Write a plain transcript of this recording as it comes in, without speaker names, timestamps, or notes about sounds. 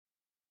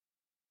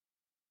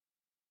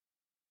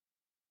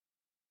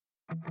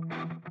Good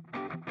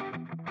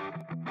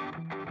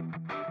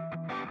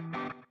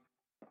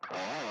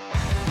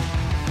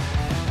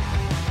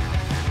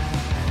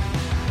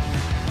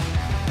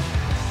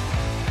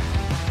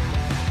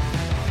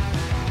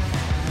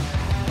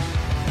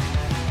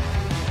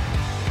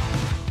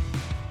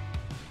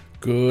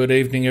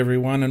evening,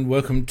 everyone, and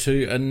welcome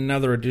to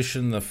another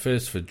edition, the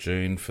 1st for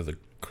June, for the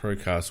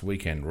CrowCast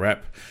Weekend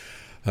Wrap.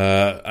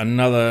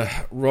 Another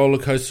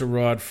rollercoaster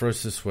ride for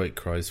us this week,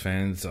 Crows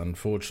fans.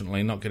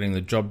 Unfortunately, not getting the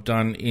job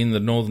done in the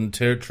Northern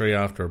Territory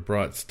after a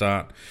bright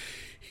start.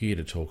 Here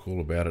to talk all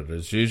about it,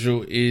 as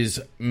usual,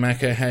 is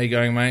Macca. How you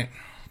going, mate?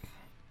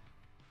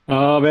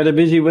 Oh, I've had a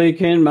busy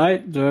weekend,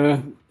 mate,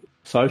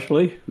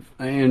 socially,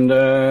 and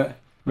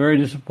very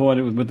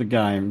disappointed with the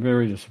game.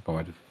 Very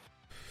disappointed.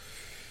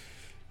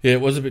 Yeah,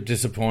 it was a bit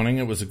disappointing.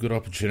 It was a good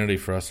opportunity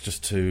for us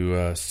just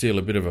to steal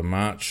a bit of a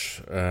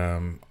march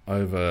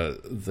over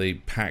the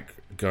pack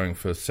going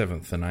for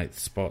 7th and 8th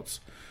spots.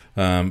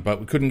 But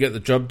we couldn't get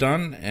the job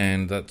done,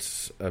 and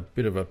that's a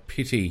bit of a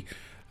pity.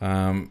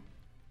 As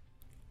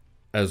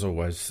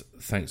always,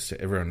 thanks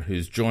to everyone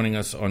who's joining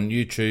us on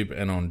YouTube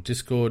and on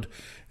Discord.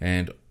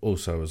 And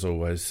also, as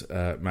always,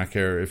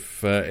 Macca,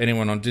 if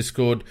anyone on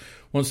Discord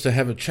wants to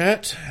have a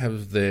chat,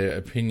 have their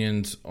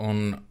opinions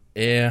on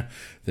air,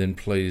 then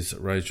please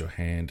raise your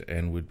hand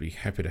and we'd be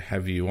happy to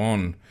have you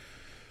on.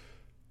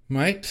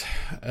 Mate,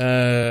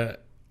 a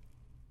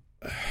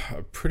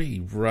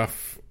pretty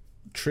rough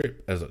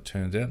trip as it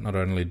turns out. Not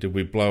only did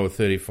we blow a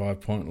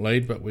 35-point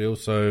lead, but we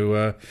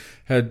also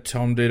had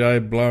Tom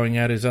Doedee blowing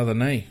out his other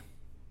knee.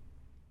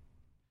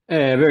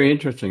 Yeah, very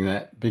interesting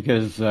that,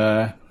 because,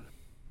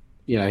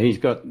 he's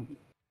got,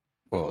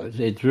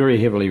 it's very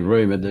heavily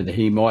rumoured that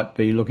he might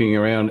be looking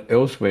around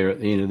elsewhere at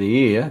the end of the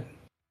year.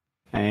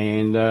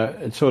 And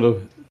it's sort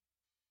of,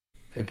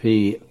 it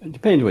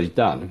depends what he's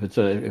done. If it's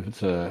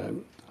a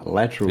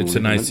lateral, it's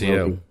an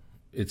ACL.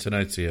 It's an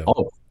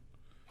ACL.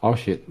 Oh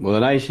shit! Well,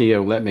 an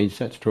ACL, that means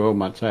that's 12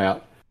 months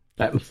out.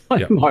 That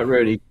might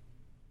really.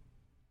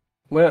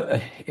 Well,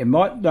 it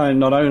might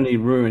not only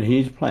ruin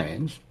his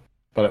plans,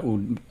 but it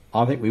will.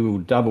 I think we will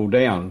double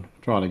down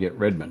trying to get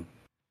Redmond.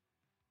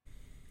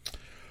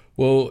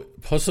 Well,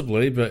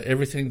 possibly, but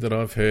everything that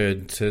I've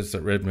heard says that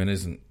Redmond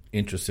isn't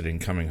interested in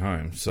coming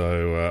home,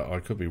 so I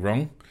could be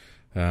wrong,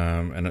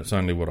 and it's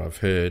only what I've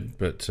heard.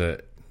 But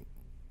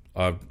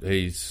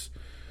he's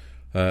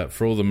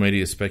for all the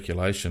media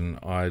speculation,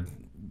 what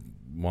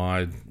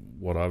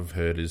I've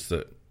heard is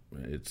that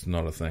it's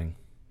not a thing.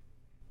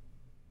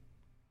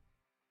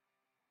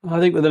 I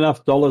think with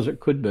enough dollars, it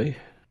could be,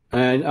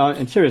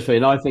 and seriously,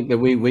 and I think that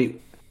we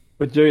with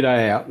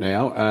Doedee out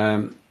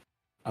now,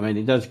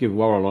 it does give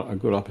Worrell a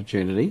good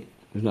opportunity.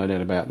 There's no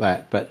doubt about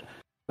that, but.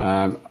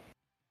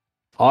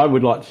 I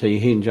would like to see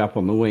Hinge up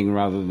on the wing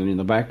rather than in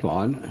the back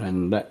line,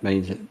 and that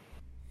means that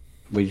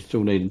we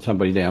still needed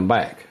somebody down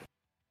back.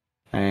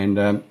 And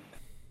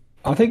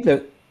I think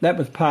that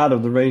was part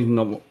of the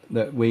reason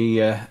that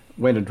we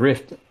went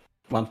adrift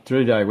once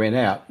Doedee went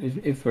out.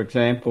 If for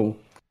example,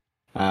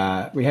 we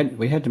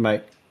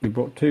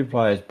brought 2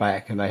 players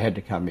back and they had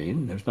to come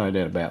in, there's no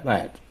doubt about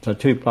that. So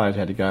 2 players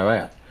had to go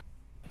out.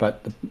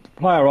 But the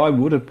player I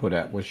would have put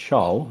out was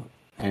Scholl,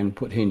 and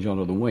put Hinge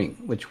onto the wing,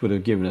 which would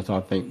have given us,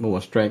 I think,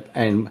 more strength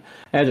and,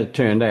 as it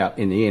turned out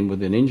in the end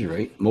with an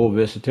injury, more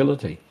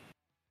versatility.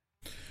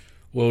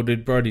 Well,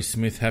 did Brodie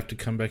Smith have to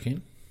come back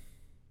in?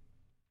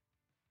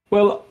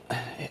 Well,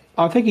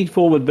 I think his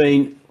form had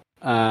been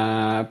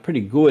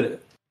pretty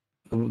good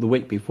the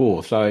week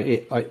before, so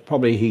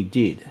probably he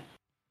did.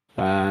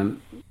 I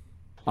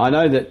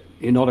know that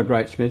you're not a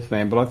great Smith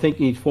fan, but I think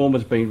his form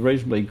has been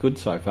reasonably good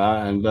so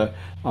far, and I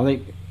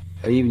think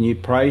even you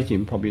praised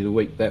him probably the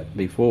week that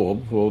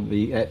before for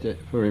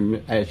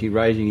him actually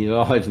raising his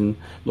eyes and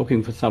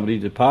looking for somebody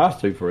to pass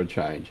to for a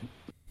change.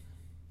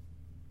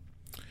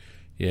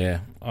 Yeah,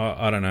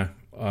 I don't know.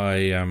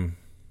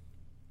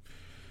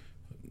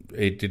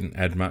 It didn't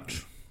add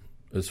much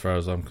as far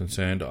as I'm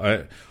concerned.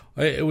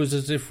 It was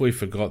as if we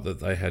forgot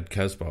that they had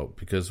Casbolt,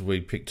 because we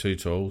picked 2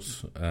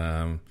 tools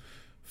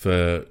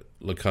for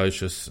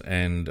Lukosius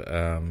and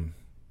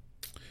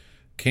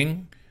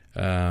King.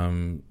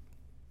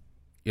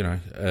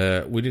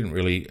 We didn't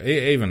really.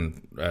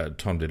 Even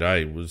Tom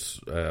Doedee was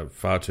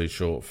far too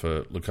short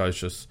for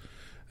Lukosius.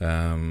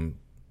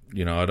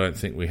 I don't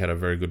think we had a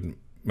very good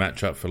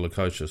matchup for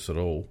Lukosius at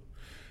all,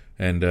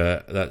 and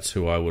that's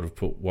who I would have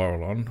put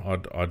Worrell on.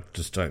 I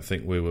just don't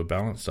think we were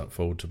balanced up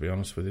forward, to be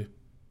honest with you.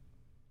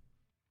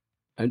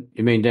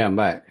 You mean down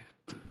back?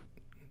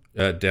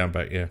 Down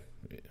back, yeah.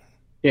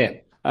 Yeah.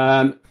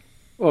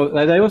 Well,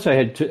 they also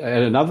had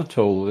another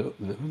tool.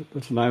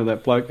 What's the name of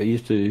that bloke that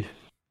used to?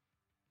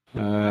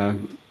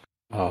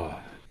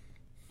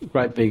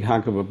 Great big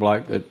hunk of a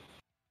bloke that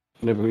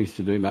never used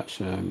to do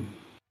much.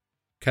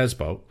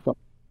 Casbolt.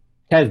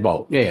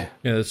 Casbolt, yeah.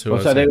 Yeah, that's who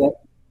I said.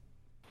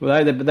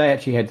 They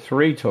actually had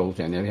 3 tools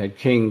down there. They had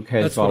King,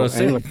 Casbolt. That's what I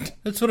said.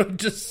 That's what I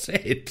just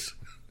said.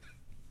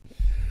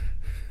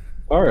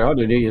 Sorry, I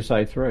didn't hear you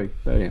say 3.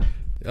 But yeah.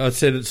 I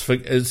said it's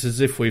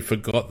as if we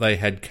forgot they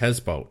had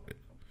Casbolt.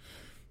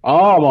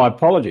 Oh, my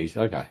apologies.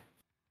 Okay.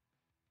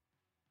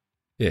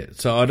 Yeah,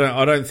 so I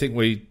don't think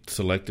we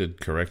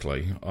selected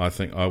correctly. I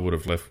think I would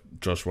have left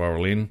Josh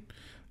Worrell in.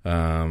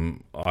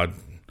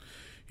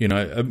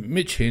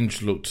 Mitch Hinge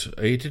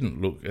he didn't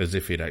look as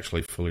if he'd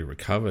actually fully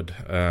recovered.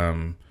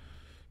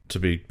 To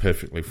be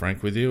perfectly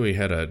frank with you, he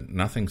had a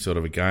nothing sort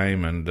of a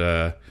game, and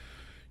I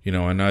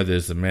know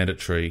there's the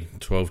mandatory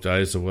 12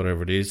 days or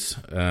whatever it is,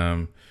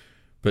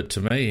 but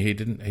to me he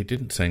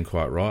didn't seem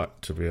quite right,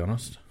 to be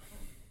honest.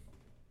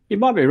 You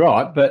might be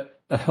right, but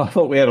I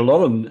thought we had a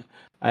lot of them.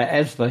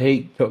 As the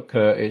heat took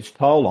its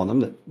toll on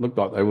them, that looked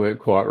like they weren't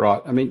quite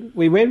right. I mean,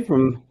 we went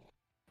from.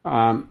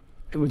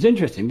 It was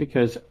interesting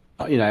because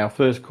our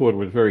first quarter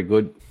was very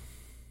good,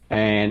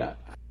 and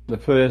the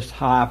first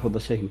half of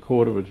the second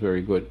quarter was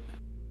very good.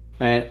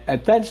 And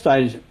at that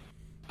stage,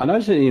 I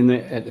noticed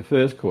at the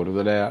first quarter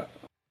that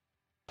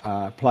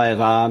our players'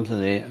 arms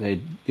and their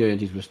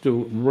jerseys were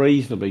still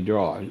reasonably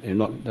dry,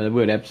 and they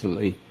weren't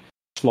absolutely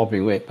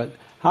slopping wet. But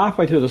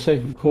halfway through the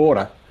second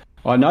quarter,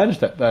 I noticed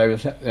that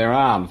their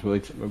arms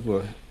looked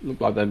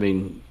like they'd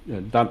been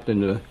dumped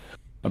into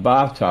a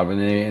bathtub,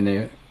 and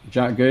their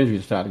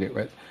jerseys started to get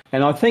wet.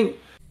 And I think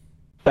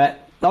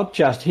that not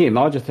just him,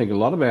 I just think a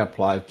lot of our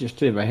players just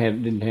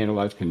didn't handle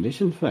those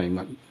conditions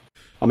thing.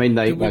 I mean,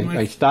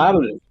 they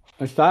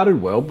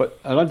started well, but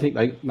I don't think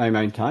they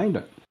maintained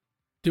it.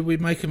 Did we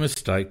make a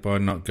mistake by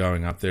not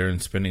going up there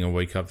and spending a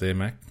week up there,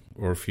 Mac,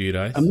 or a few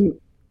days?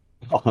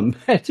 A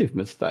massive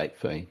mistake,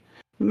 Fiend.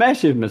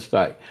 Massive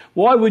mistake.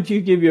 Why would you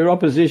give your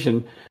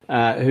opposition,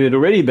 who had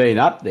already been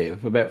up there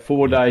for about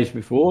 4 days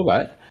before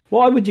that,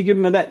 why would you give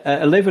them that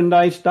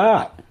 11-day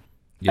start?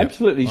 Yep.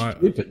 Absolutely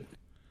stupid.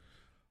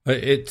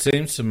 It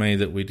seems to me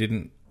that we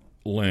didn't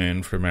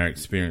learn from our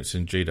experience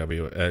in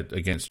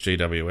against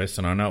GWS,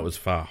 and I know it was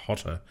far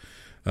hotter,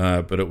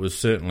 but it was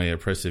certainly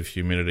oppressive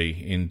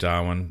humidity in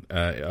Darwin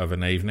of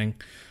an evening,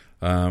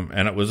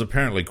 and it was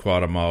apparently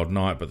quite a mild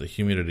night, but the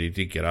humidity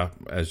did get up,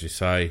 as you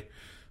say,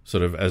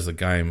 sort of as the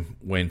game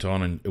went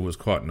on, and it was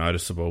quite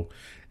noticeable.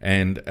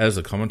 And as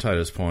the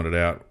commentators pointed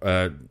out,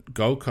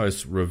 Gold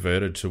Coast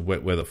reverted to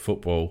wet weather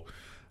football,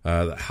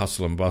 the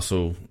hustle and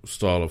bustle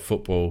style of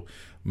football,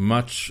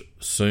 much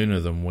sooner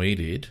than we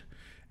did.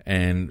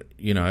 And,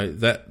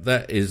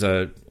 that is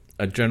a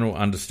general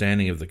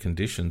understanding of the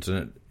conditions.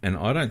 And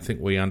I don't think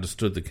we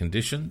understood the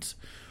conditions.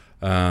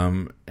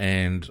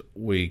 And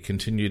we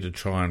continued to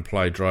try and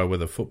play dry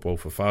weather football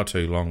for far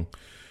too long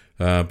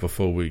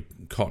before we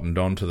cottoned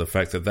on to the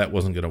fact that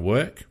wasn't going to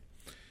work.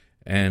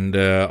 And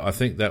I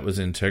think that was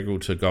integral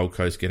to Gold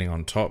Coast getting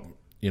on top,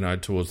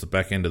 towards the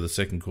back end of the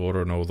second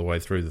quarter and all the way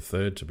through the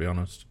third, to be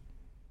honest.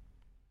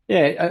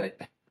 Yeah,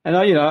 and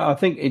I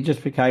think it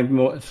just became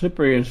more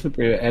slippery and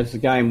slippery as the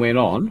game went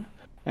on.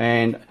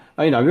 And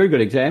a very good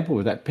example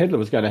was that Pedler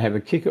was going to have a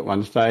kick at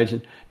one stage,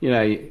 and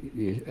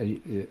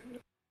you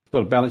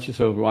sort of balance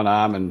yourself with one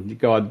arm and you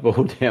guide the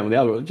ball down with the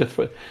other. And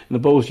the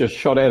ball's just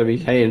shot out of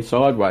his hand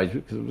sideways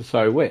because it was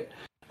so wet.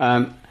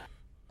 And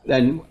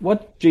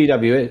what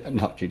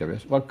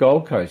what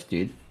Gold Coast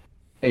did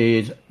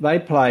is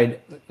they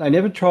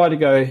never tried to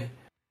go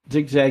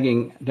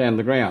zigzagging down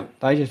the ground.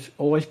 They just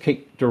always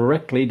kicked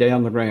directly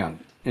down the ground.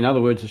 In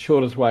other words, the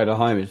shortest way to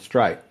home is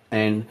straight.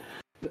 And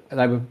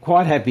they were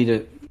quite happy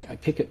to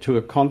kick it to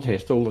a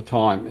contest all the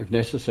time if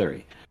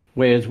necessary.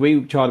 Whereas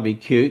we tried to be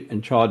cute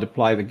and tried to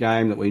play the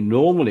game that we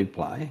normally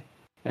play.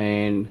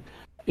 And,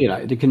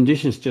 the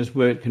conditions just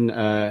weren't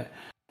convenient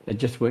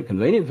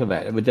for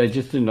that. They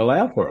just didn't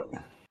allow for it.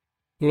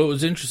 Well, it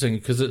was interesting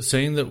because it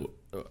seemed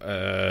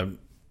that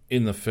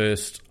in the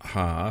first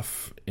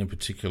half, in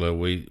particular,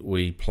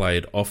 we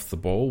played off the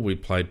ball, we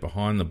played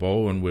behind the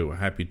ball, and we were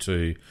happy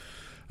to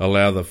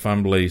allow the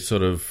fumbly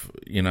sort of,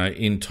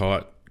 in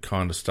tight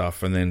kind of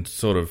stuff, and then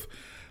sort of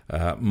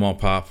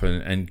mop up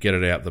and get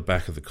it out the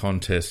back of the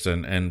contest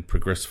and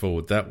progress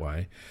forward that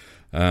way.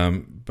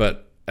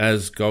 But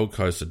as Gold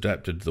Coast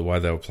adapted to the way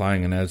they were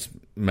playing, and as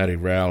Matty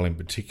Rowell in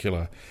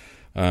particular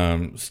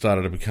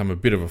started to become a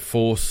bit of a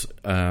force,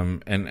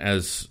 and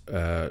as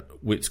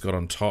Witts got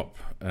on top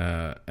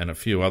and a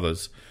few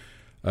others,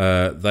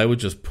 they were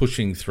just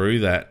pushing through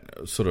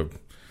that sort of,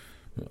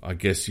 I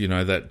guess,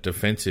 that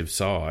defensive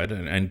side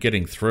and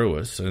getting through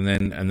us, and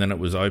then it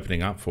was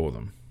opening up for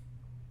them.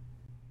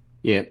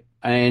 Yeah,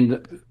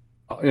 and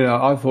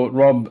I thought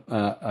Rob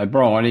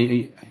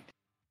O'Brien,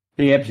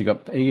 he actually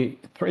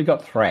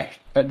got thrashed.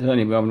 That's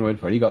only one word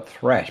for it. He got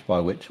thrashed by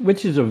Witts.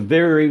 Witts is a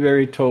very,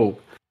 very tall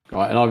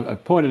guy, and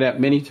I've pointed out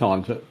many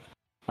times that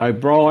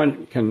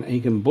O'Brien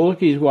can bullock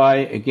his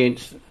way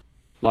against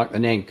like the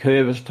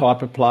Nankervis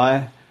type of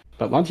player,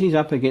 but once he's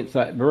up against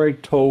that very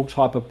tall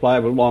type of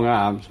player with long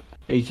arms,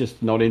 he's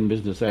just not in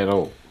business at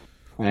all.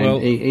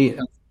 And he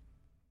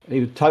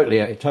was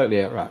totally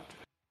outranked.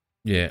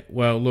 Yeah,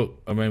 well,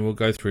 look, I mean, we'll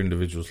go through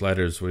individuals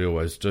later as we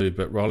always do,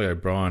 but Riley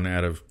O'Brien,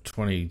 out of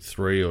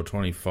 23 or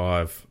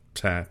 25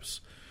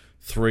 taps,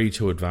 3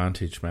 to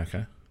advantage,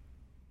 Macca.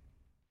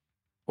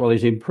 Well,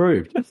 he's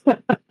improved.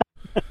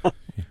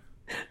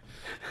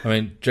 I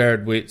mean,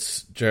 Jared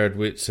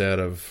Witts out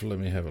of, let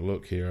me have a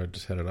look here, I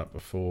just had it up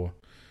before.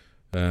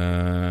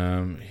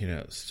 Hit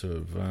outs to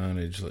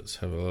advantage. Let's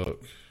have a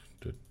look.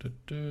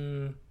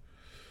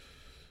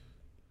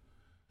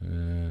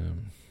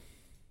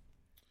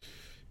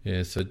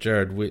 So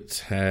Jared Witts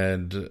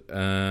had...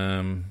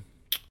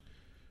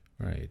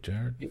 right,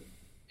 Jared?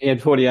 He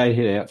had 48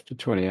 hit outs to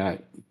 28.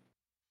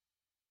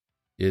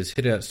 Yes,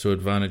 hit outs to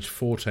advantage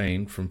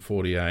 14 from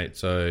 48,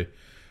 so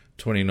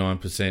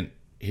 29%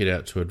 hit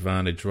out to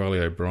advantage. Riley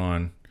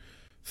O'Brien,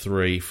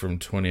 3 from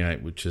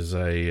 28, which is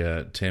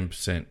a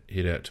 10%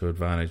 hit out to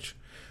advantage.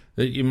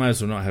 You may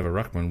as well not have a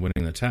ruckman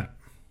winning the tap.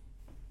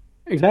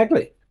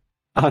 Exactly.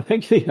 I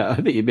think you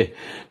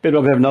better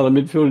off have another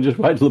midfielder and just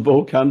wait till the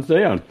ball comes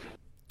down.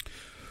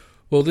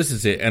 Well, this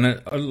is it,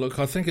 and look,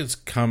 I think it's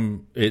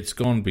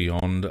gone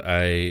beyond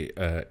a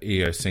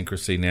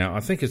idiosyncrasy now.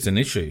 I think it's an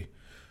issue,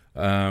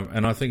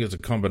 and I think it's a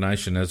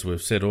combination, as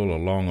we've said all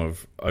along,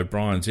 of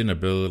O'Brien's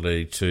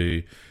inability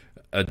to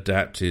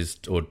adapt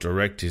or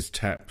direct his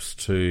taps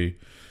to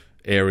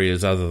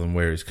areas other than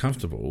where he's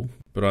comfortable.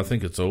 But I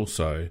think it's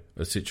also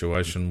a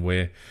situation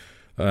where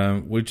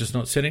we're just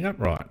not setting up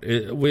right.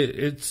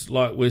 It's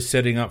like we're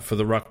setting up for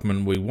the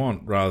ruckman we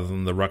want rather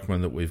than the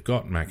ruckman that we've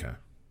got, Macca.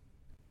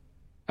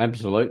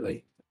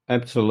 Absolutely.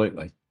 And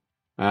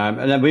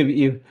then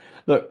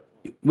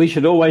we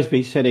should always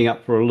be setting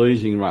up for a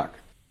losing ruck.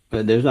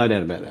 There's no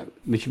doubt about that.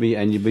 Witts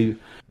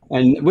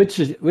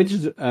is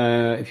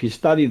if you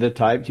study the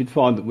tapes, you'd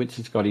find that Witts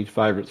has got his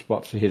favourite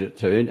spots to hit it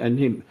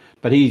to,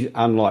 but he's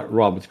unlike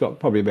Rob. It's got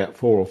probably about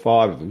 4 or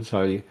 5 of them.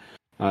 So,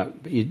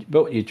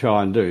 what you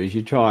try and do is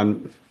you try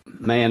and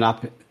man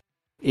up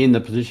in the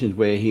positions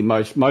where he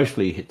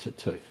mostly hits it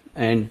to,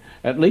 and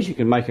at least you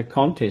can make a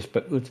contest.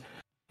 But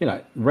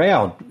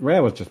Rao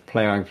was just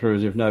ploughing through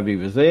as if nobody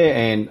was there,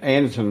 and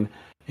Anderson,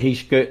 he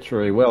skirts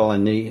very well,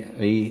 and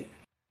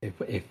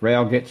if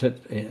Rao gets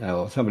it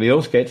or somebody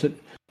else gets it,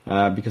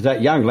 because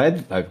that young lad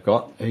that they've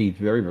got, he's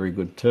very, very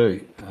good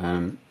too.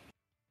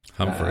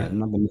 Humphrey,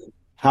 number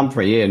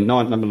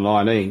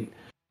 19.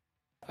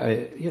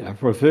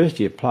 For a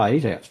first-year play,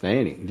 he's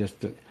outstanding.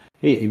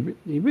 He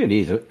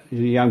really is he's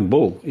a young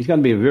bull. He's going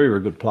to be a very,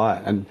 very good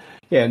player. And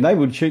they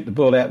would shoot the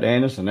ball out to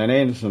Anderson, and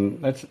Anderson,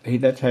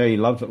 that's how he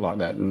loves it like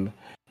that. And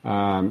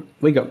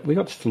we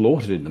got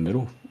slaughtered in the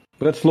middle.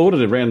 We got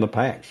slaughtered around the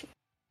packs.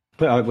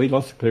 We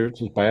lost the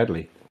clearances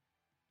badly.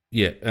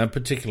 Yeah,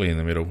 particularly in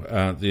the middle.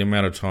 The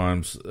amount of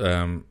times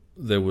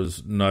there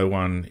was no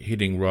one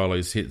hitting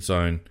Riley's hit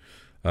zone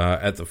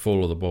at the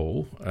fall of the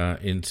ball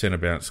in centre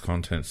bounce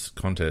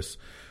contests.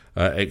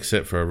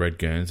 Except for a red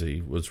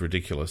Guernsey, was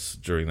ridiculous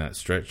during that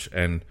stretch.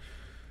 And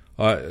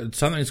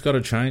something's got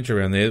to change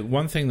around there.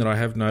 One thing that I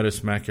have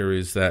noticed, Macca,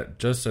 is that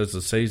just as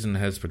the season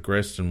has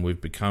progressed and we've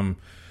become,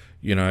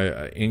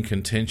 in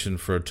contention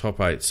for a top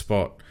 8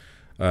 spot,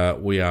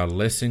 we are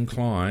less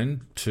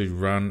inclined to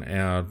run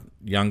our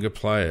younger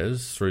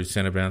players through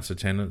centre bounce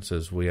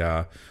attendances. We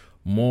are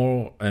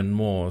more and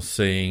more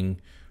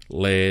seeing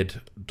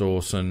Laird,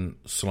 Dawson,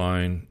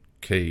 Sloane,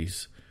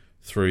 Keys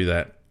through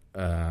that.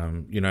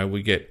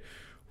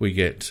 We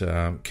get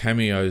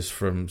cameos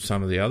from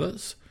some of the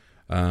others,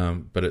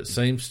 but it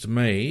seems to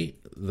me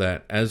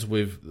that as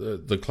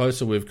the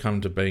closer we've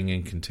come to being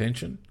in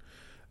contention,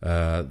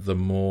 the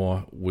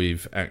more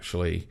we've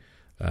actually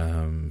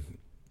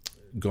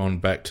gone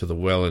back to the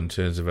well in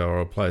terms of our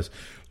old players.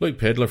 Luke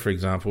Pedler, for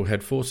example,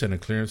 had 4 centre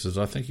clearances.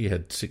 I think he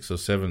had 6 or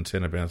 7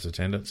 centre bounce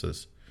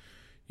attendances.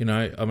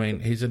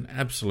 He's an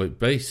absolute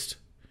beast.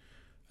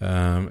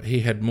 He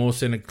had more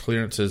centre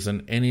clearances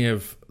than any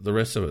of the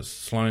rest of us.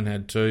 Sloane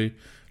had 2,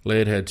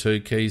 Laird had 2,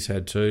 Keys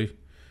had 2.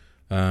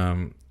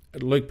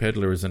 Luke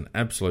Pedler is an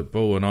absolute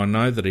bull, and I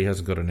know that he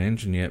hasn't got an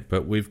engine yet,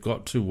 but we've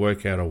got to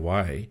work out a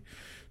way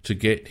to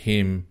get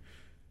him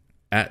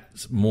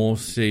at more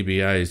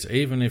CBAs,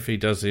 even if he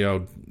does the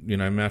old,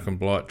 Malcolm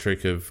Blight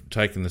trick of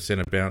taking the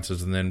centre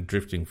bounces and then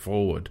drifting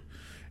forward,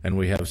 and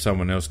we have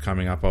someone else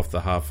coming up off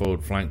the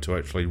half-forward flank to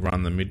actually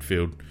run the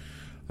midfield.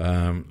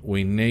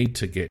 We need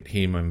to get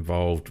him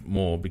involved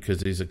more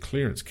because he's a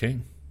clearance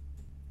king.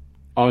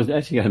 I was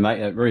actually going to make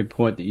that very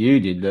point that you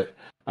did, that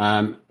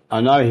I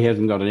know he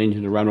hasn't got an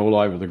engine to run all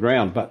over the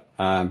ground, but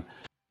I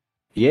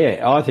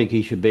think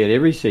he should be at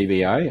every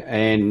CBA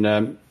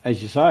and,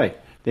 as you say,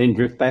 then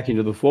drift back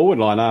into the forward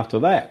line after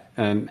that.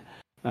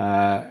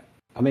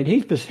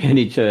 His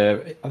percentage,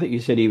 I think you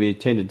said he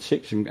attended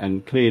 6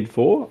 and cleared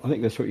 4. I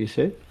think that's what you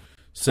said.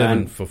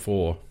 7 for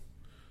 4.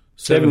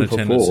 7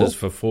 attendances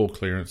for 4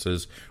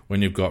 clearances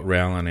when you've got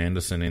Rowell and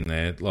Anderson in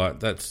there. Like,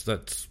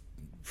 that's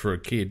for a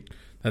kid,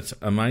 that's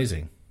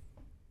amazing.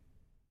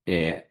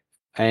 Yeah.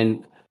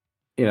 And,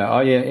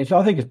 I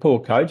think it's poor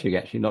coaching,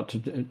 actually, not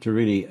to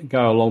really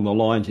go along the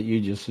lines that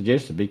you just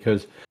suggested,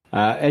 because,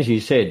 as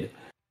you said,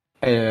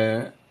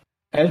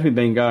 as we've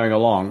been going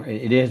along,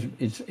 it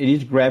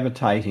is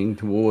gravitating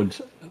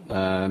towards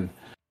the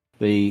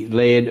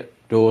Laird,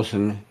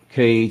 Dawson,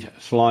 Keys,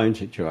 Sloane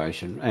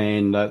situation,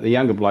 and the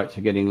younger blokes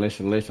are getting less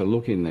and less a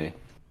look in there.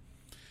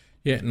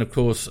 Yeah, and of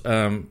course,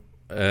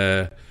 having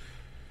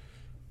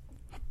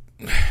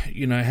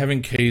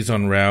Keys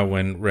on Rao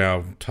when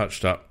Rao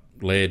touched up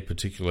Laird,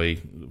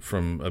 particularly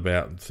from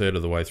about a third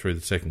of the way through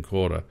the second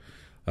quarter,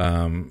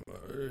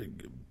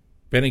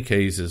 Benny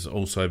Keys is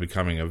also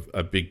becoming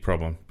a big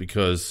problem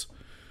because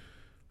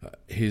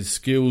his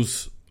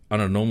skills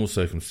under normal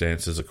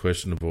circumstances are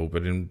questionable,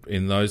 but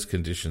in those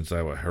conditions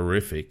they were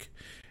horrific.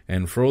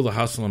 And for all the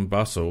hustle and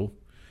bustle,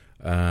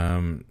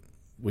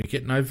 we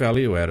get no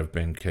value out of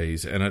Ben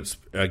Keys. And it's,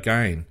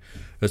 again,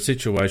 a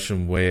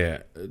situation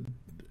where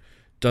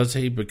does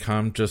he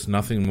become just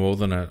nothing more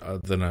than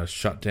a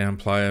shutdown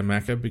player,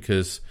 Macca?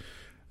 Because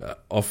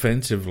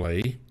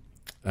offensively,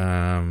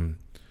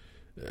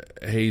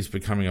 he's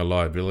becoming a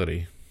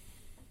liability.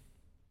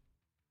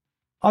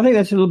 I think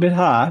that's a little bit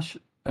harsh.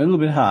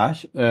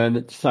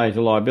 To say it's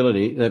a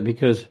liability,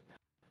 because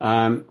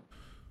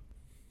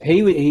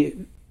he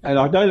and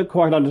I don't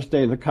quite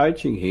understand the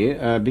coaching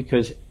here,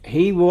 because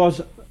he was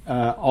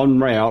on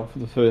Rao for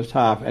the first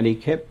half and he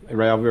kept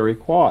Rao very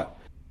quiet.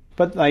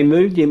 But they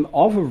moved him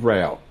off of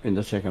Rao in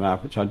the second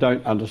half, which I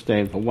don't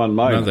understand for one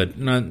moment.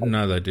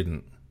 No, they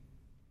didn't.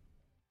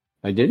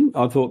 They didn't?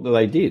 I thought that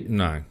they did.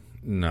 No.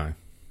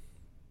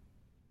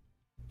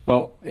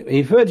 Well,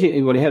 he had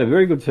a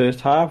very good first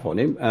half on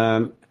him.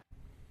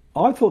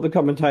 I thought the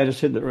commentator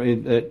said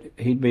that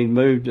he'd been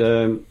moved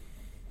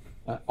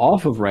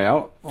off of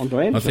Rao onto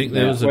Anderson. I think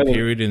there was a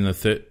period in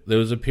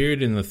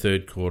the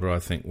third quarter, I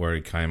think, where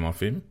he came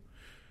off him,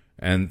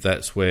 and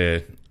that's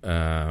where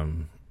Rao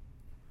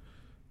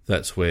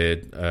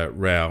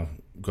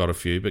got a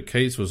few. But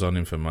Keys was on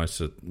him for most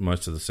of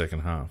the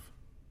second half.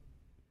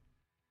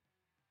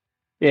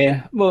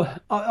 Yeah, well,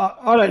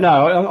 I don't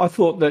know. I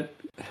thought that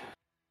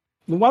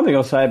the one thing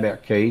I'll say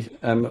about Keys,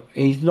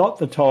 he's not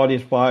the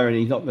tidiest player and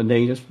he's not the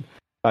neatest,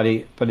 but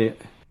the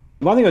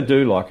one thing I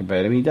do like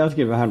about him, he does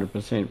give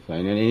 100%,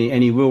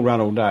 and he will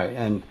run all day.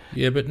 And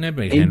yeah, but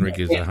Nebby Henry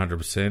gives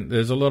 100%.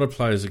 There's a lot of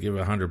players that give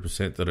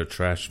 100% that are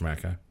trash,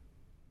 Macca.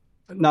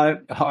 No,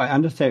 I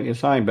understand what you're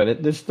saying, but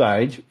at this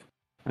stage,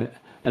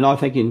 and I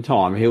think in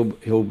time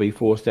he'll be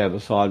forced out of the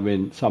side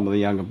when some of the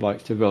younger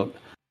blokes develop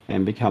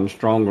and become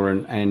stronger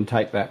and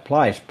take that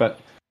place. But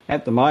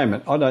at the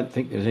moment, I don't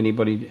think there's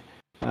anybody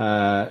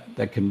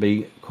that can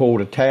be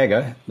called a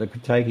tagger that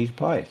could take his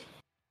place.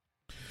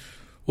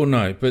 Well,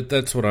 no, but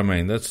that's what I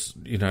mean. That's,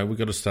 we've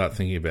got to start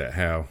thinking about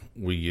how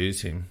we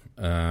use him.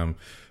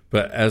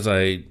 But as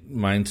a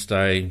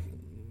mainstay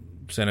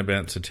centre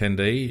bounce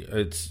attendee,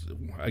 it's,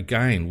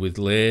 again, with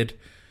Laird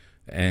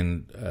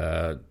and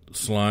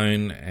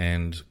Sloane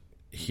and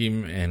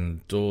him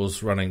and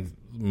Dawes running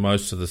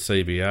most of the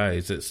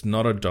CBAs, it's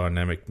not a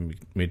dynamic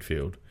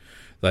midfield.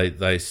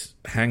 They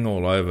hang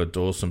all over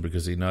Dawson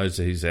because he knows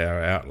that he's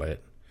our outlet.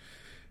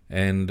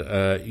 And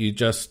you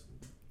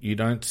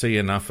don't see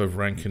enough of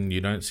Rankin,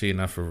 you don't see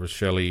enough of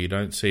Rochelle, you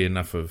don't see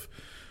enough of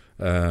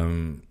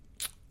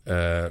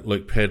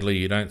Luke Pedley,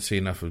 you don't see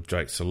enough of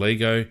Jake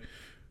Saligo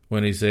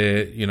when he's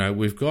there.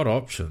 We've got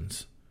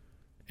options.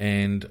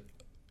 And,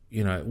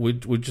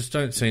 we just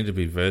don't seem to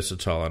be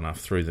versatile enough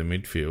through the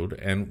midfield.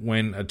 And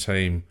when a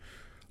team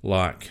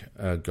like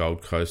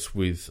Gold Coast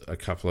with a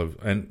couple of...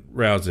 And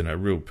Rao's in a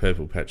real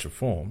purple patch of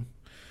form,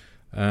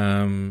 we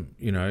don't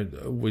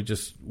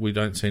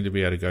seem to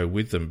be able to go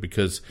with them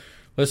because...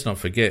 Let's not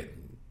forget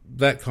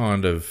that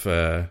kind of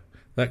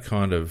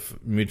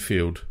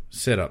midfield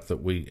setup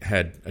that we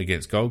had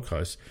against Gold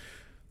Coast.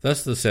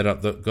 That's the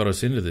setup that got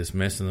us into this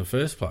mess in the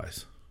first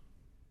place.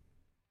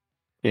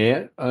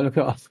 Yeah, look,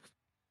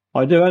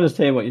 I do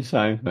understand what you're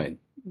saying, mate.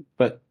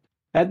 But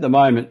at the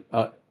moment,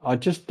 I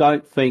just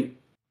don't think.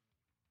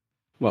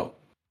 Well,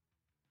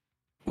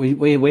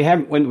 we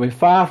haven't. We're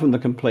far from the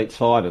complete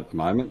side at the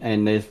moment,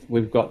 and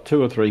we've got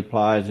two or three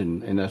players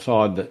in the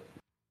side that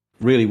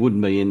really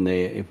wouldn't be in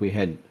there if we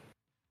had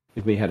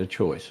a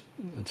choice.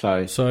 And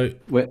so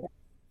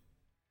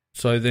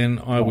then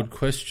I would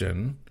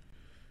question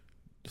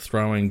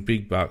throwing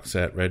big bucks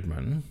at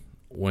Redmond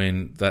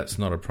when that's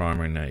not a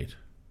primary need.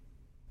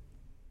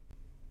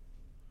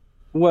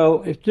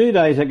 Well, if 2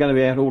 days are going to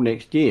be out all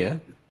next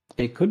year,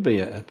 it could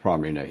be a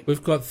primary need.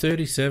 We've got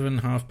 37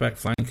 half-back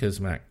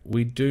flankers, Mac.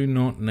 We do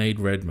not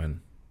need Redmond.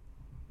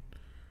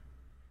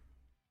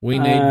 We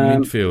need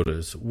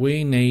midfielders.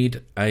 We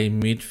need a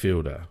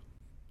midfielder.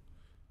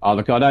 Oh,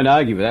 look, I don't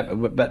argue with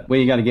that, but where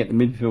are you going to get the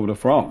midfielder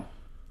from?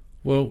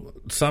 Well,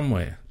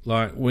 somewhere.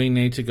 Like, we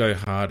need to go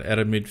hard at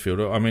a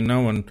midfielder. I mean, no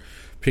one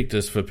picked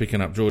us for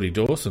picking up Geordie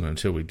Dawson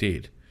until we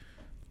did.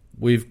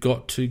 We've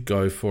got to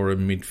go for a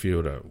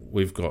midfielder.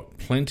 We've got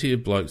plenty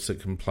of blokes that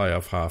can play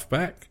off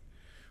half-back.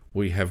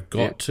 We have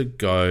got to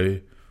go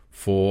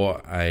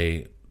for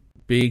a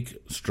big,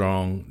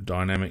 strong,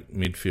 dynamic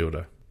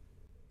midfielder.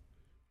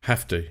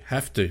 Have to.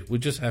 We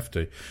just have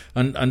to.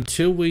 And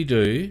until we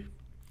do...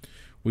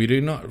 We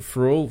do not,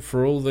 for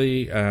all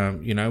the,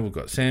 we've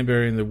got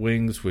Sandberry in the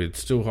wings. We're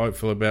still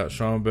hopeful about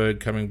Schoenberg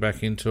coming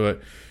back into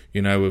it.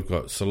 We've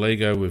got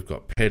Saligo, we've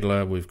got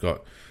Pedler, we've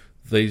got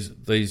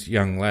these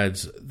young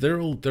lads.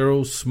 They're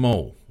all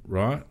small,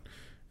 right?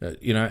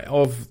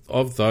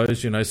 Of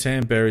those,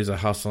 Sam Berry's a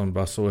hustle and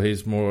bustle.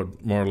 He's more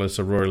or less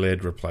a Rory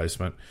Laird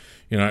replacement.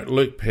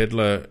 Luke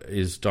Pedler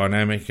is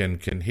dynamic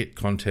and can hit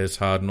contests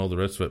hard and all the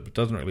rest of it, but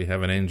doesn't really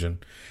have an engine.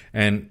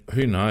 And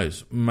who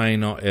knows, may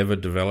not ever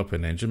develop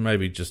an engine.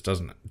 Maybe just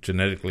doesn't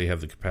genetically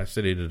have the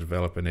capacity to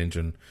develop an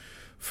engine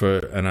for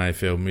an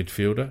AFL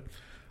midfielder.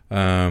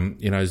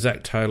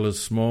 Zach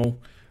Taylor's small.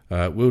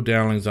 Will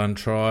Dowling's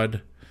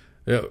untried.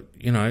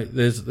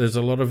 There's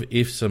a lot of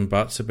ifs and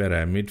buts about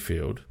our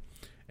midfield.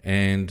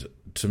 And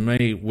to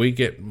me,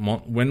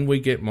 when we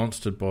get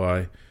monstered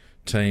by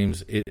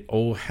teams, it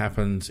all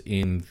happens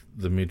in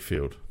the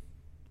midfield.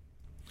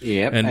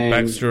 Yeah, and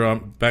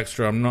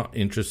Baxter, I'm not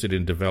interested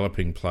in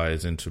developing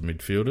players into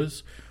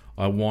midfielders.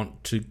 I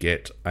want to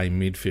get a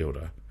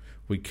midfielder.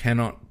 We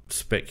cannot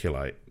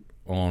speculate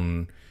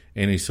on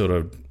any sort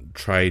of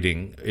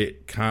trading.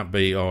 It can't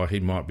be, he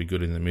might be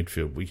good in the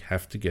midfield. We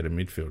have to get a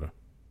midfielder.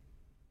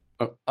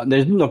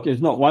 There's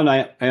not one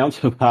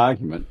ounce of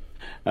argument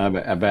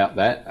about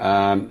that.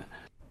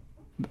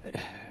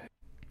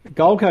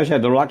 Gold Coast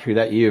had the luxury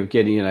that year of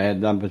getting, had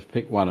numbers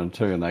pick 1 and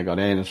 2, and they got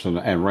Anderson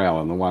and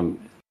Rowell in the one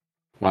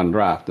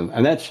draft,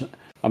 and that's,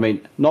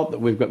 not that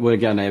we're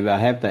going to ever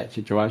have that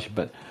situation,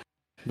 but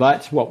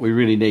that's what we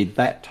really need,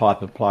 that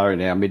type of player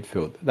in our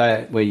midfield,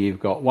 where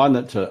you've got one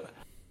that's a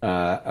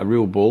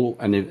real bull,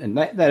 and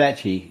that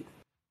actually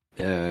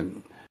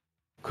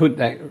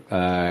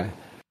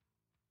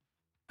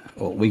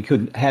we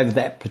could have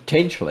that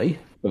potentially,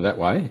 that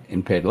way,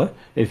 in Pedler,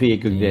 if he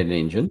could get an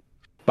engine.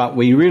 But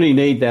we really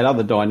need that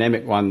other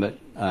dynamic one that,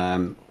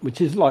 which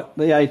is like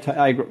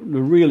the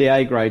really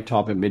A-grade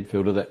type of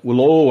midfielder that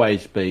will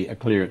always be a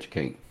clearance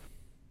king.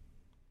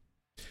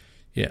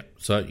 Yeah,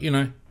 so,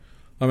 people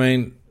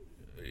in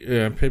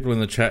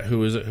the chat,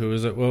 who is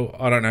it? Well,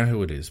 I don't know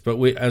who it is. But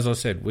as I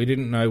said, we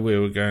didn't know we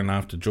were going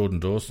after Jordan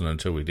Dawson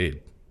until we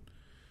did.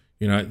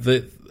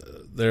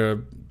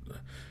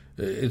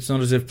 It's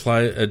not as if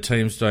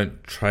teams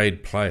don't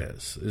trade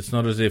players. It's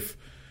not as if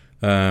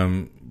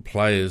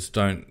players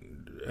don't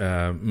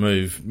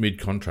move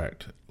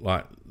mid-contract.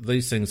 Like,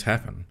 these things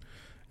happen.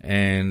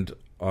 And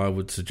I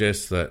would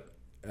suggest that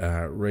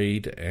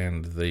Reid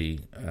and the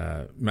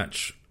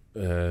match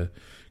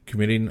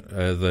committee,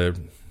 the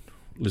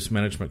list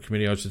management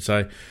committee, I should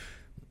say,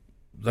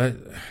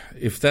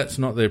 if that's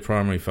not their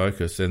primary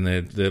focus, then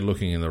they're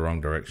looking in the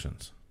wrong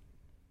directions.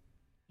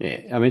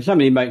 Yeah,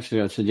 somebody makes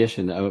a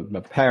suggestion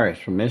of Paris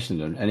from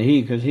Essendon, and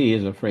because he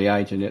is a free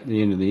agent at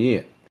the end of the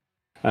year.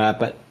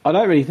 But I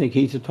don't really think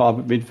he's the type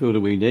of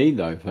midfielder we need,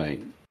 though,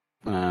 Pete.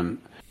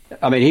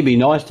 He'd be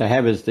nice to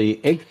have as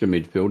the extra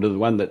midfielder, the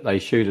one that they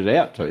shoot it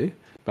out to,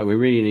 but we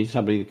really need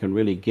somebody that can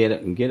really get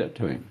it and get it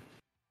to him.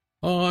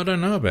 Oh, I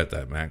don't know about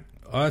that, Mac.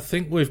 I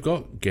think we've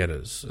got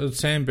getters.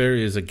 Sam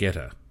Berry is a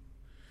getter.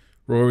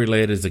 Rory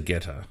Laird is a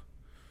getter.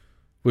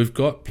 We've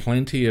got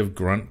plenty of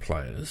grunt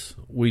players.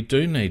 We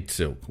do need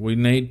Silk. We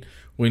need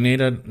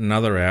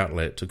another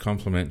outlet to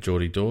complement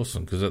Geordie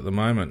Dawson, because at the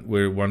moment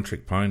we're a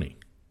one-trick pony.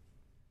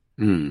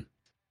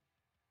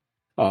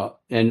 Oh,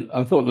 and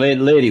I thought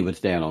Lairdy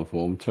was down on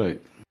form too.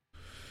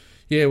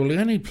 Yeah, well, he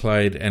only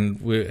played, and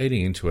we're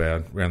eating into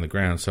our round the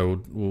ground,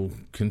 so we'll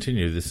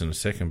continue this in a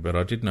second, but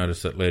I did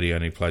notice that Lairdy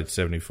only played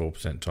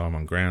 74% time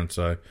on ground,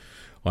 so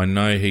I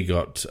know he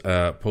got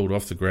pulled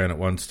off the ground at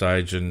one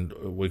stage, and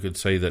we could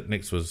see that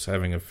Nix was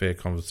having a fair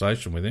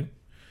conversation with him.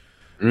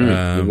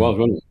 It was,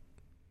 wasn't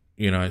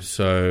it?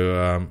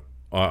 So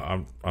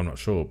I'm not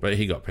sure, but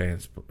he got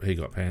pants. He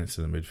got pants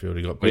in the midfield.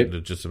 He got beaten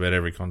to just about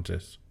every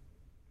contest.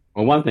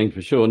 Well, one thing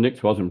for sure,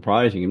 Nix wasn't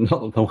praising him,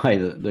 not the way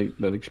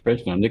that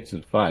expression on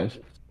Nix's face.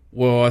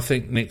 Well, I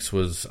think Nix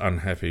was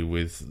unhappy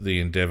with the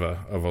endeavour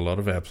of a lot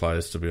of our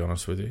players, to be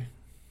honest with you.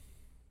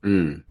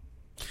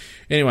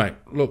 Anyway,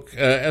 look,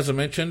 as I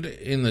mentioned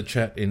in the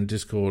chat in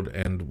Discord,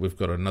 and we've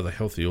got another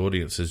healthy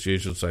audience as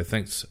usual, so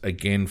thanks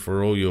again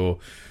for all your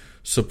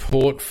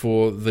support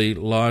for the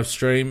live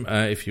stream.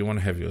 If you want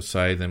to have your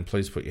say, then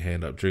please put your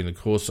hand up during the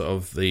course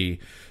of the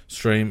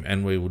stream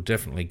and we will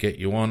definitely get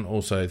you on.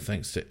 Also,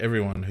 thanks to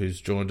everyone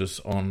who's joined us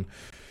on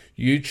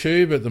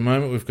YouTube. At the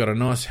moment, we've got a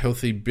nice,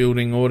 healthy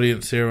building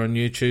audience here on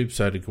YouTube,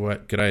 so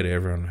g'day to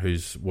everyone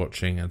who's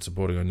watching and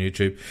supporting on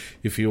YouTube.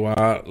 If you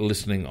are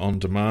listening on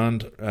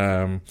demand,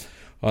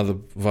 either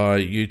via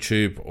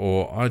YouTube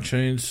or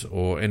iTunes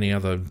or any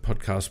other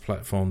podcast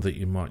platform that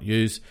you might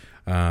use,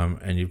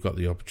 and you've got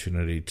the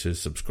opportunity to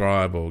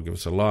subscribe or give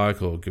us a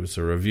like or give us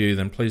a review,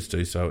 then please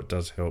do so. It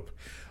does help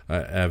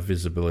our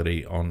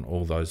visibility on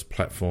all those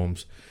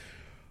platforms.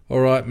 All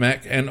right,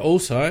 Mac. And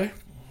also,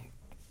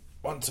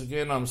 once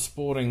again, I'm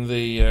sporting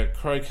the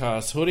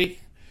CrowCast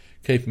hoodie,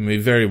 keeping me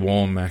very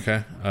warm,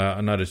 Macca.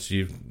 I noticed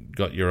you've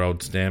got your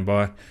old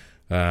standby.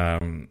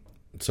 So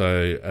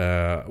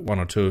one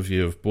or two of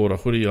you have bought a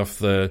hoodie off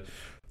the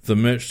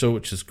merch store,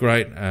 which is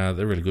great.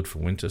 They're really good for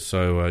winter,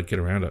 so get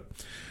around it.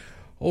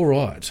 All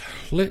right,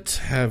 let's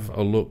have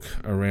a look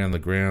around the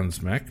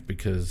grounds, Mac,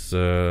 because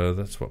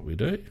that's what we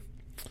do.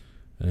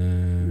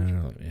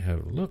 Let me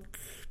have a look.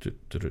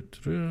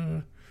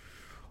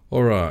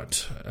 All right.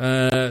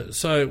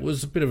 So it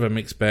was a bit of a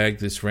mixed bag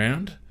this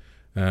round.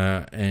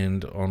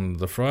 And on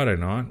the Friday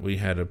night, we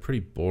had a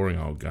pretty boring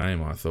old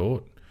game, I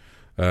thought.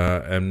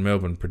 And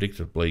Melbourne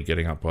predictably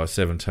getting up by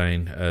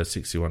 17,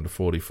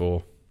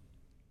 61-44.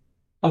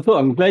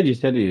 I'm glad you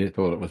said you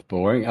thought it was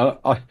boring.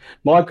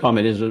 My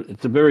comment is that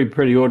it's a very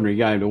pretty ordinary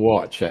game to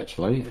watch,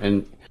 actually.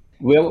 And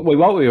what we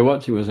were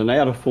watching was an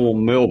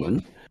out-of-form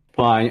Melbourne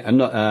playing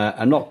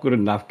a not good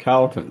enough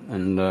Carlton.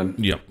 And,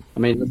 Yep. I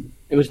mean,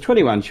 it was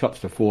 21 shots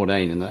to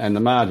 14, and the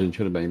margin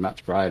should have been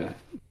much greater.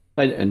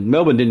 And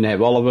Melbourne didn't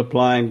have Oliver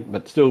playing,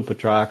 but still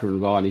Petrarca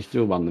and Viney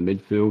still won the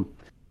midfield.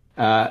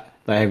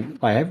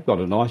 They have got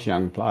a nice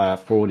young player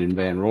forward in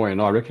Van Roy,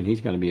 and I reckon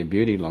he's going to be a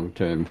beauty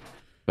long-term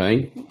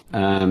being.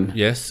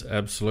 Yes,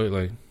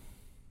 absolutely.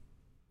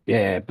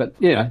 Yeah, but,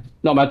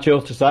 not much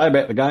else to say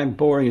about the game.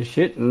 Boring as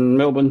shit, and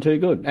Melbourne too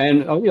good.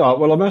 And, I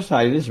must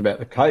say this about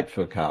the coach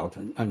for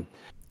Carlton. And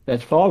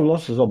that's 5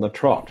 losses on the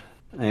trot,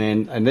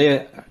 and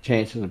their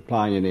chances of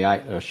playing in the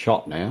 8 are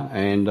shot now.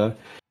 And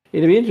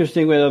it'll be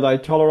interesting whether they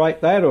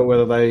tolerate that or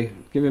whether they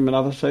give him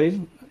another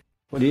season.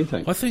 What do you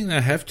think? I think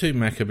they have to,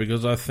 Macca,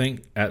 because I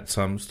think at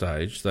some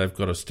stage they've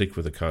got to stick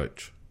with a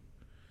coach.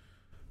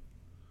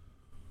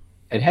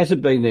 It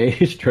hasn't been their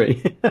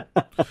history.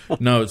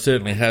 No, it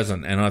certainly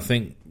hasn't. And I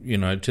think,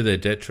 to their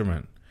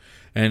detriment.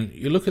 And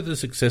you look at the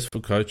successful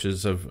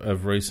coaches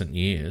of recent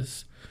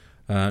years,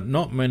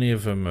 not many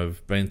of them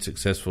have been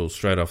successful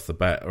straight off the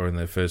bat or in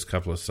their first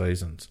couple of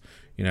seasons.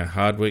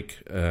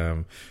 Hardwick,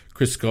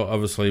 Chris Scott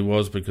obviously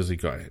was because he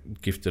got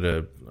gifted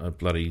a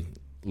bloody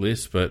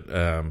list, but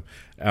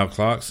Al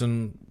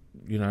Clarkson,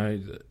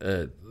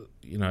 Luke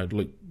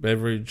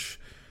Beveridge,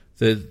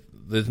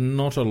 there's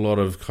not a lot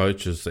of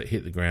coaches that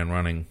hit the ground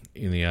running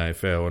in the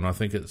AFL, and I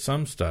think at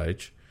some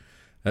stage,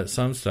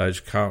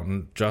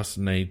 Carlton just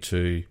need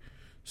to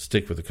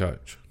stick with the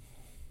coach.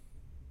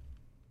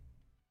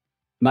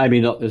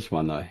 Maybe not this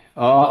one though.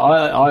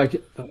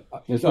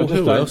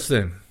 Who else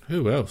then?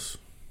 Who else?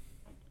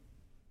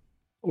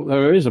 Well,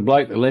 there is a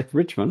bloke that left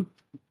Richmond.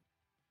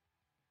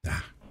 Nah,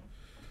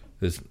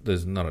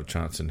 there's not a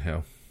chance in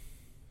hell.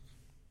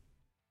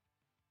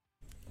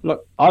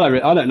 Look, I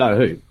don't know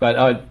who,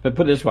 but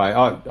put it this way,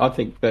 I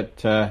think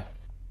that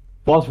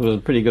Boss was a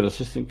pretty good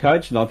assistant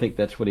coach, and I think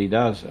that's what he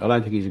does. I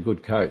don't think he's a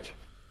good coach.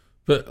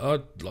 But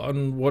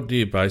on what do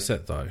you base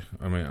that though?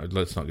 I mean,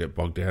 let's not get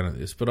bogged down in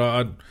this.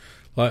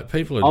 But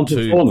people are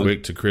too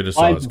quick to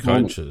criticise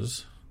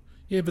coaches.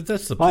 Yeah, but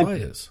that's the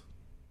players.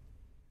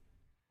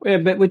 Yeah,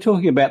 but we're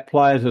talking about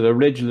players that are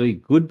allegedly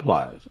good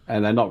players,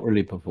 and they're not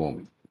really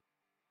performing.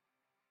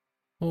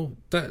 Well,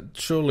 that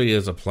surely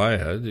as a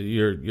player,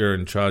 you're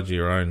in charge of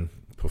your own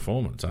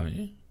performance, aren't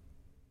you?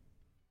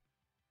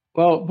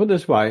 Well, put it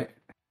this way.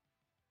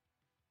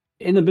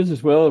 In the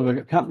business world, if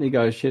a company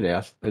goes shit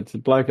house, it's the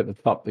bloke at the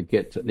top that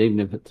gets it, even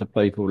if it's the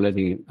people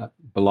letting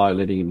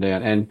him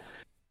down. And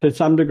to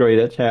some degree,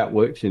 that's how it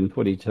works in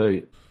footy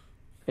too.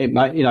 It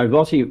may,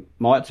 Vossi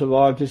might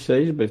survive this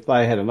season, but if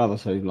they had another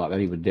season like that,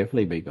 he would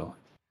definitely be gone.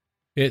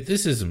 Yeah,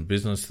 this isn't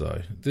business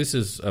though. This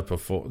is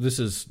This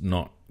is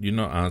not. You're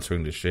not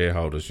answering to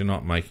shareholders. You're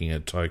not making a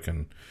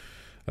token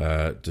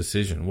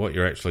decision. What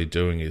you're actually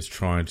doing is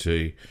trying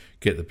to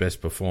get the best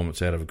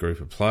performance out of a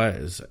group of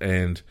players,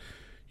 and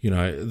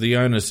the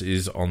onus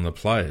is on the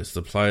players.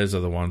 The players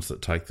are the ones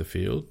that take the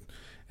field,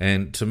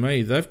 and to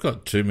me, they've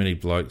got too many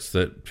blokes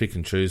that pick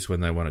and choose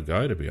when they want to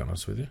go. To be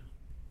honest with you.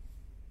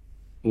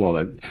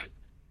 Well,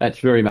 that's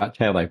very much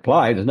how they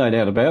play. There's no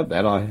doubt about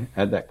that. I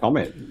had that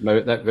comment,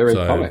 that very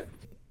comment.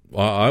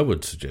 I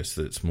would suggest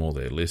that it's more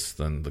their list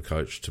than the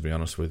coach, to be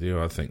honest with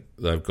you. I think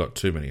they've got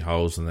too many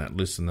holes in that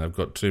list and they've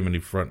got too many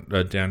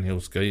downhill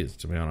skiers,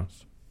 to be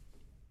honest.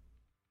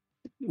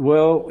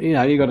 Well, you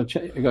got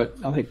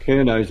I think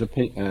Curno's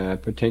a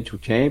potential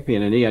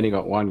champion and he only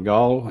got 1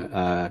 goal.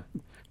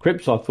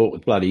 Cripps I thought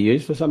was bloody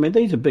useless. I mean,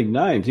 these are big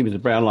names. He was a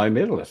Brownlow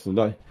medalist and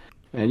I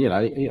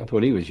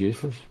thought he was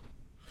useless.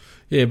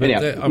 Yeah, but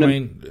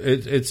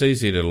it's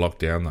easy to lock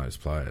down those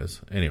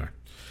players. Anyway,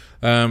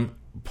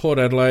 Port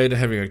Adelaide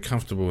having a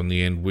comfortable in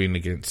the end win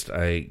against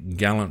a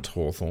gallant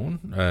Hawthorn.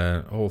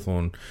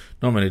 Hawthorn,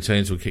 not many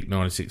teams will kick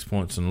 96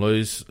 points and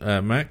lose,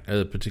 Mac,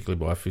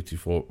 particularly by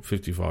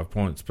 55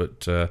 points,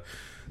 but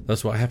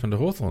that's what happened to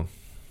Hawthorn.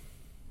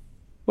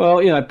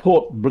 Well,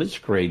 Port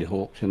blitzkrieged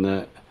Hawks in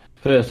the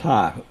first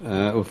half,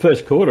 or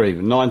first quarter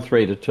even,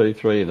 9-3 to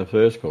 2-3 in the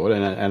first quarter,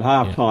 and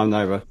half time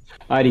they were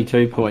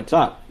 82 points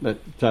up. But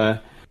the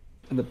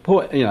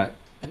Port,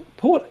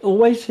 Port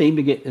always seem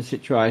to get the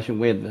situation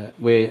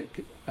where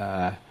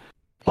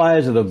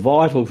players that are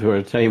vital for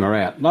a team are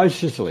out. No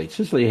Sicily.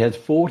 Sicily has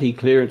 40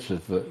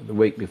 clearances the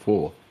week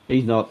before.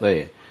 He's not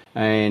there.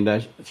 And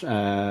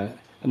I'm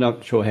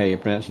not sure how you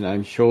pronounce his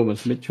name,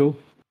 Seamus Mitchell,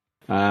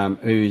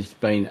 who's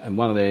been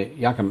one of their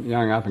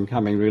young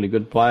up-and-coming really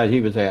good players.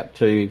 He was out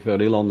too. He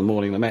felt ill on the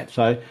morning of the match.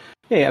 So,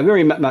 yeah,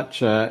 very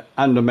much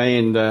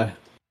undermanned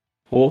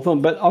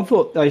Hawthorn. But I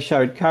thought they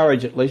showed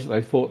courage, at least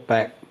they fought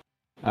back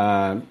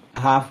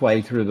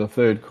halfway through the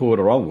third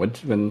quarter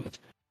onwards. When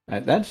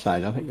at that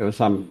stage, I think there was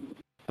some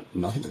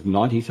I think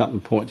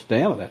 90-something points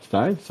down at that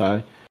stage.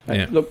 So,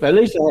 Yeah. look, at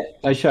least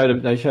they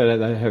showed they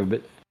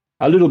have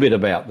a little bit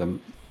about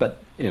them,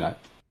 but, they're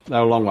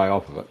a long way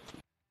off of it.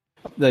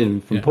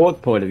 Then from Port's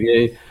point of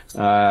view,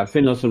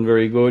 Finlayson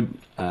very good.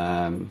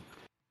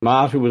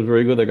 Marshall was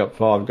very good. They got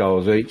 5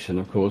 goals each, and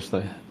of course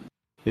the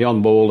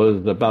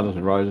on-ballers, the Brothers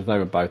and Roses, they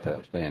were both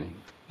outstanding.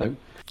 So,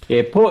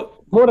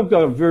 Port have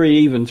got a very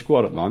even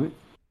squad at the moment.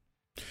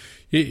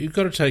 You've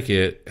got to take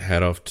your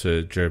hat off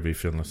to Jeremy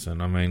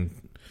Finlayson. I mean,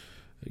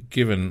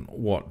 given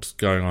what's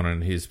going on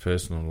in his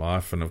personal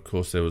life, and of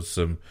course there was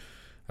some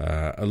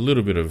a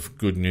little bit of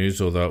good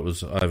news, although it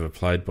was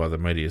overplayed by the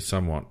media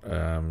somewhat,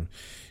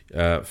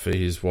 for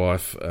his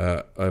wife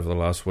over the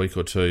last week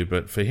or two,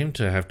 but for him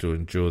to have to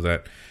endure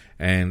that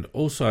and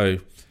also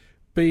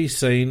be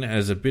seen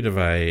as a bit of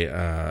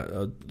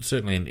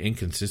certainly an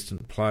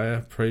inconsistent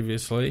player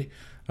previously,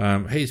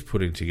 he's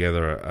putting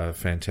together a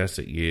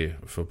fantastic year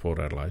for Port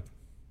Adelaide.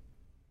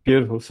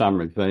 Beautiful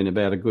summary, Dean,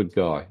 about a good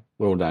guy.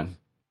 Well done.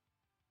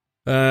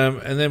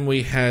 And then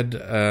we had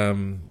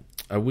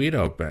a weird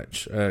old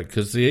match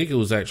because the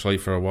Eagles actually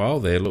for a while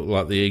there looked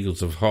like the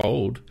Eagles of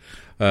old.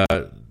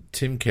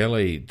 Tim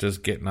Kelly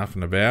just getting up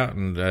and about,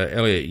 and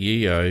Elliot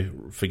Yeo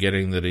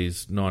forgetting that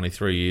he's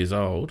 93 years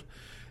old,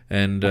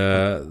 and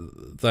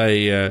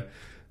they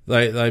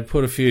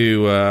put a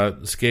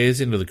few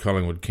scares into the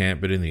Collingwood camp,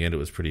 but in the end it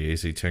was pretty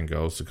easy. 10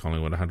 goals to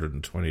Collingwood,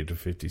 120 to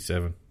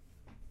 57.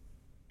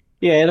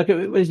 Yeah, look,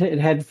 it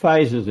had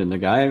phases in the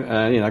game.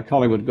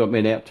 Collingwood got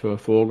men out to a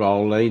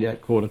 4-goal lead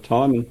at quarter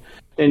time, and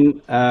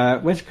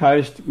then West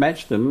Coast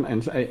matched them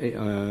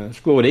and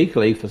scored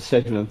equally for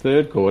second and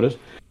third quarters.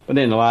 But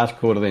then the last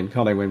quarter, then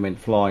Collingwood went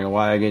flying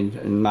away again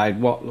and made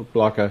what looked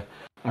like a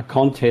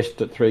contest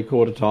at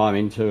three-quarter time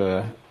into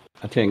a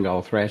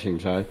 10-goal thrashing.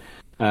 So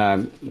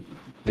the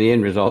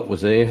end result was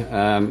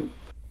there.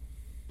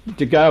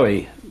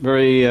 Doedee,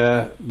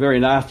 very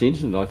nasty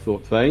incident, I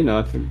thought, Fiend.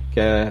 I think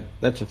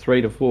that's a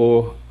 3 to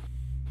 4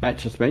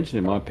 match suspension,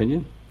 in my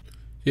opinion.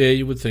 Yeah,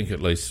 you would think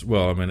at least.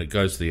 Well, I mean, it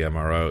goes to the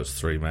MRO. It's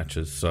 3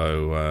 matches,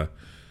 so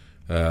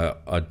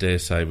I dare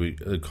say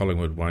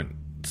Collingwood won't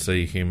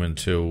see him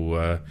until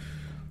I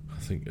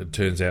think it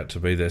turns out to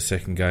be their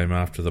second game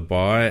after the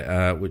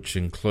bye, which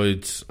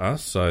includes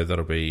us. So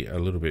that'll be a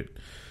little bit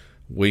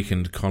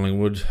weakened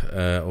Collingwood,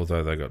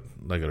 although they got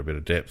a bit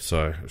of depth,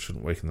 so it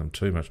shouldn't weaken them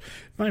too much.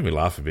 It made me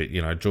laugh a bit.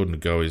 Jordan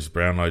Goey's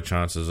Brownlow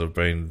chances have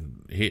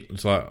been hit.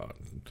 It's like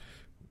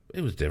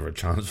it was never a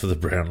chance for the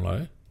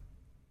Brownlow.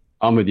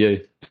 I'm with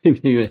you.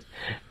 He was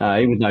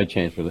no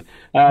chance for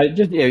it.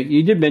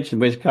 You did mention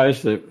West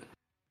Coast. That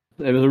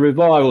there was a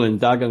revival in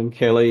Duggan,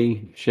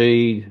 Kelly,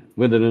 Sheed,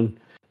 Witherden.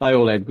 They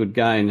all had good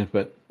games,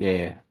 but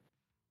yeah,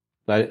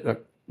 they're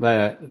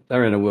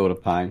in a world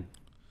of pain.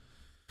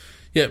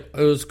 Yeah,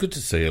 it was good to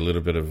see a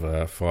little bit of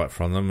a fight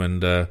from them,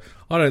 and I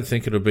don't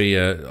think it'll be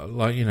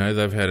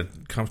they've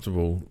had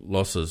comfortable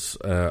losses,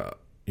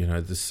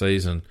 this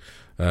season,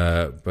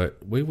 but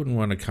we wouldn't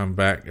want to come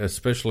back,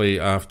 especially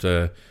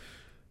after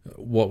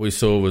what we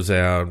saw was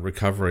our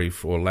recovery,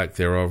 or lack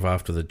thereof,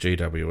 after the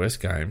GWS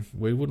game.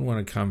 We wouldn't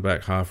want to come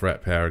back half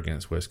rat power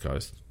against West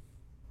Coast.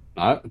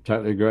 No, I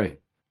totally agree.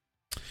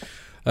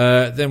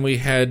 Then we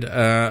had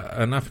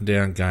an up and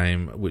down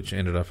game which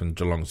ended up in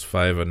Geelong's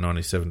favour,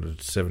 97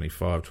 to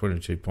 75,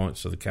 22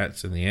 points to the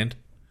Cats in the end.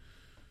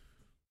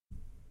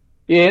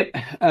 Yeah,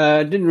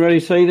 didn't really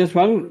see this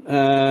one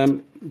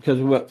because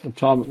of what the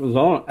time it was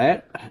on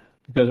at,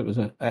 because it was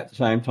at the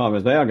same time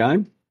as our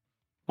game.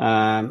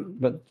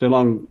 But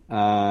Geelong,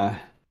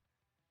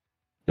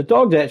 the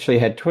Dogs actually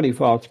had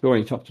 25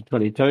 scoring shots to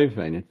 22,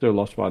 and it still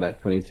lost by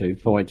that 22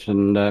 points.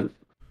 And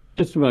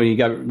just when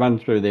you run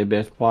through their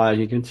best players,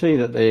 you can see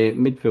that their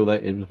midfield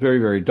was very,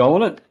 very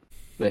dominant.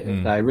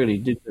 They really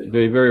did do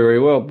very, very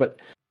well. But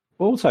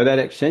also that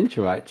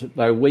accentuates that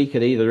they're weak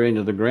at either end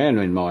of the ground,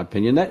 in my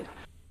opinion.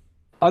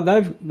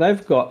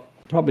 They've got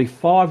probably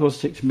 5 or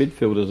 6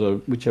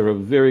 midfielders which are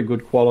of very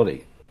good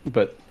quality,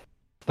 but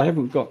they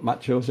haven't got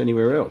much else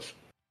anywhere else.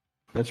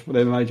 That's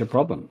their major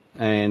problem.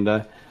 And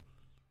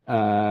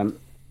I've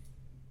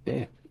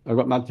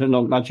got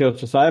not much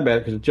else to say about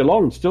it, because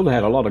Geelong still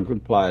had a lot of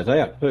good players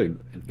out too.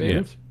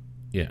 Yeah.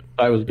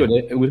 So it was good.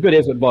 It was good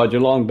effort by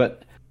Geelong,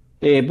 but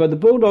the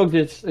Bulldogs,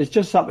 it's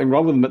just something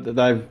wrong with them that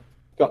they've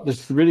got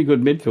this really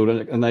good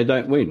midfield and they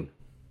don't win.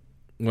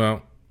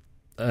 Well,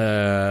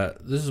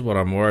 this is what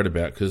I'm worried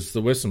about, because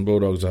the Western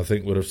Bulldogs, I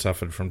think, would have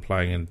suffered from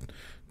playing in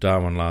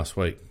Darwin last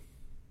week.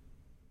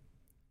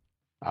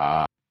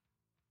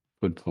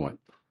 Good point.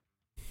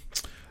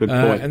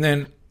 And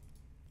then,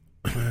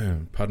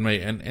 pardon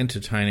me, an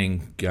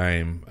entertaining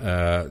game,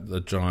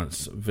 the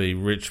Giants v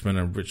Richmond,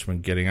 and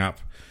Richmond getting up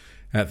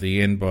at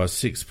the end by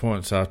 6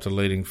 points after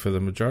leading for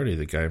the majority of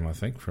the game, I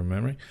think, from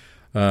memory.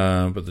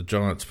 But the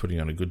Giants putting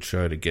on a good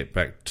show to get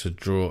back to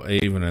draw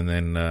even, and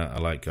then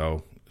a late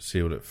goal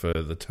sealed it for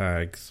the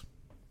Tags.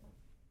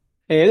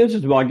 Yeah, this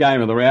is my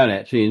game of the round,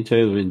 actually, in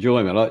terms of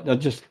enjoyment. It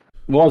just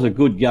was a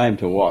good game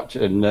to watch,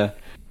 and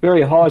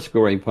very high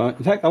scoring point.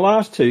 In fact, the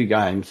last 2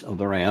 games of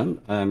the round,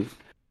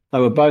 They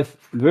were both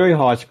very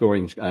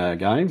high-scoring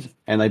games,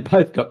 and they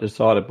both got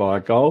decided by a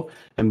goal,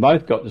 and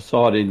both got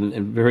decided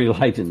very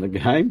late in the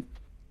game,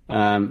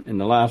 in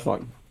the last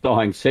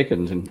dying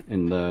seconds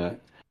in the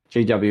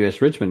GWS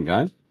Richmond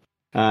game.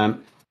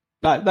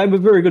 They were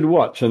very good to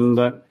watch, and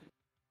there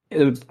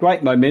was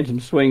great momentum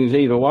swings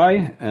either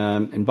way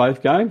in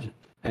both games.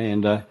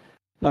 And I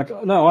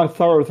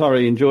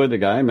thoroughly enjoyed the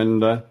game,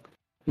 and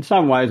in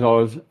some ways I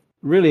was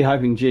really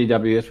hoping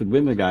GWS would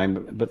win the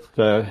game, but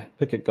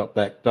Pickett got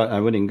that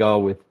winning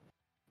goal with,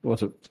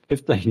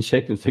 15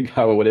 seconds to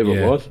go or whatever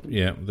it was.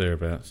 Yeah,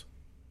 thereabouts.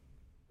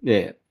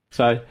 Yeah.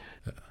 So,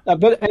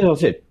 but as I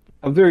said,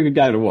 a very good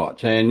game to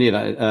watch. And,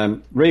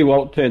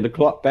 Rewalt turned the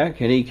clock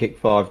back and he kicked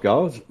 5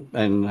 goals.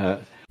 And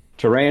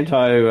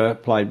Taranto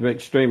played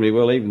extremely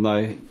well, even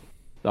though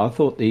I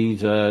thought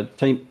these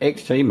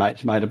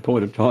ex-teammates made a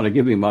point of trying to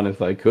give him one if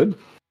they could.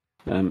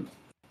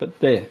 But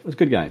it was a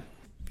good game.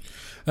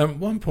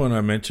 One point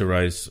I meant to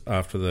raise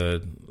after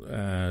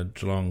the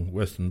Geelong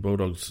Western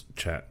Bulldogs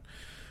chat,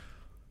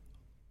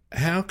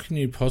 how can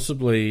you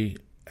possibly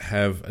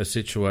have a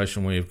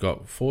situation where you've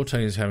got 4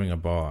 teams having a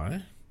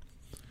bye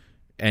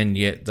and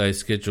yet they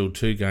schedule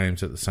 2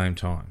 games at the same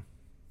time?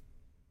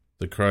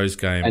 The Crows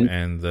game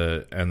and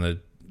the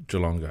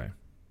Geelong game.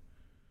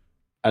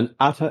 An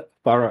utter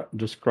thorough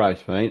disgrace,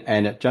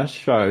 and it just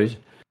shows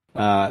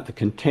the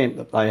contempt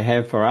that they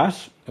have for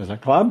us as a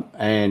club,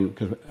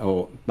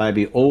 or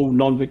maybe all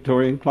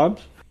non-Victorian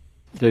clubs,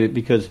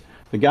 because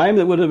the game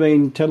that would have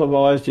been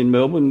televised in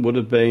Melbourne would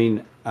have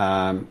been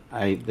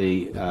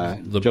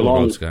the Geelong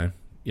Bulldogs game.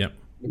 Yep,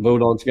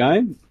 Bulldogs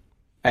game,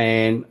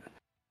 and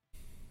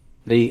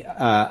the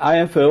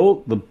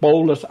AFL, the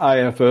boldest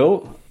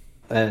AFL,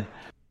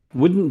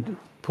 wouldn't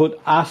put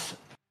us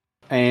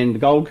and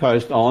Gold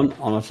Coast on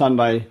a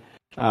Sunday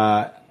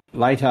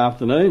late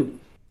afternoon.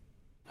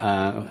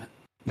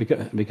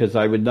 Because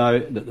they would know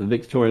that the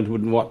Victorians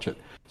wouldn't watch it.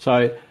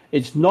 So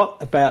it's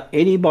not about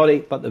anybody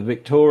but the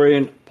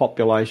Victorian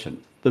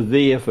population, the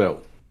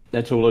VFL.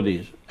 That's all it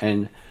is.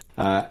 And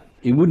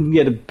you wouldn't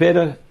get a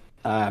better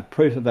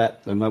proof of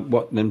that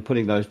than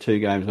putting those 2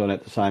 games on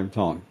at the same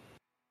time.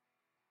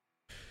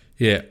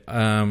 Yeah,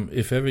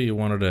 if ever you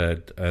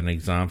wanted an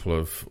example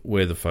of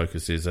where the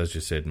focus is, as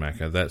you said,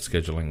 Macca, that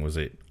scheduling was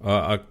it.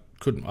 I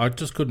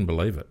just couldn't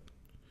believe it.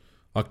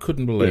 I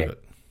couldn't believe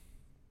it.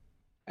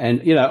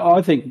 And,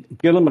 I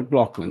think Gillon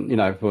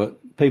McLachlan, for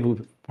people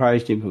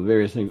praised him for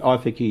various things, I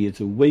think he is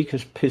the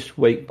weakest,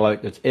 piss-weak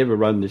bloke that's ever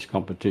run this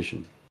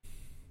competition.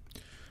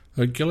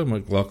 Gillon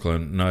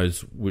McLachlan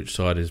knows which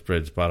side his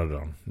bread's buttered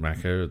on,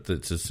 Macca.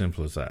 It's as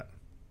simple as that.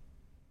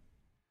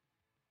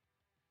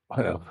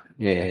 Well,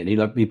 yeah, and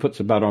he puts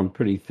the butter on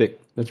pretty thick.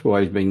 That's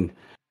why he's been,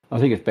 I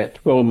think it's about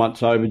 12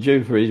 months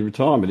overdue for his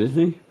retirement,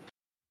 isn't he?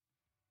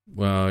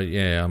 Well,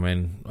 yeah, I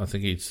mean, I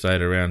think he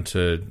stayed around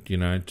to,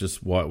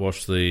 just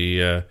whitewash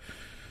the,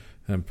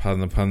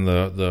 pardon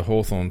the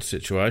Hawthorn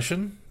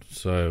situation.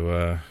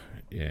 So,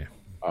 yeah.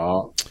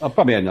 Oh, I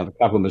probably had another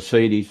couple of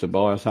Mercedes to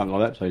buy or something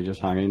like that, so he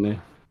just hung in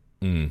there.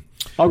 Mm.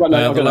 I've got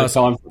no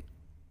time for it.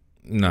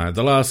 No,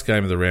 the last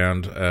game of the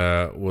round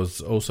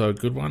was also a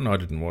good one. I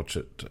didn't watch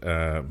it,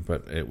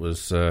 but it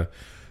was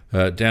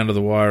down to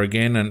the wire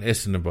again, and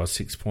Essendon by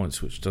 6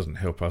 points, which doesn't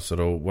help us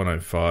at all,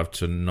 105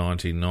 to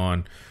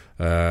 99.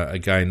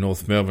 Again,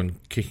 North Melbourne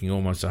kicking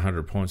almost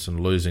 100 points and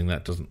losing.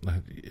 That doesn't.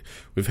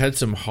 We've had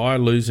some high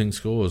losing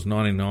scores,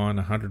 99,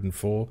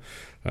 104.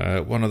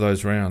 One of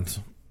those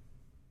rounds.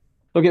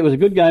 Look, it was a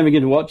good game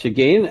again to watch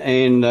again,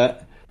 and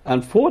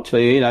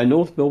unfortunately,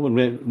 North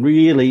Melbourne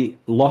really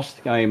lost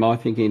the game, I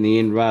think, in the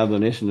end, rather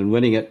than Essendon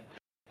winning it.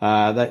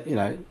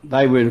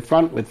 They were in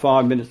front with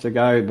 5 minutes to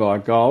go by a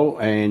goal,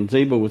 and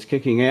Zeeble was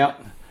kicking out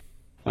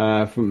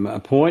from a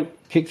point,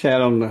 kicks it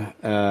out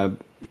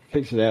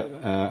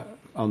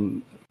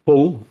on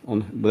full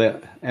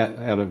without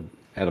out of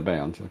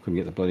bounds. I couldn't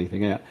get the bloody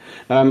thing out.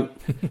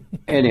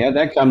 Anyhow,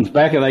 that comes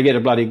back and they get a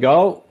bloody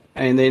goal,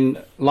 and then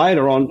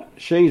later on,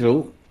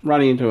 Sheasel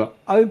running into an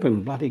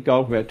open bloody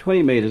goal from about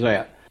 20 metres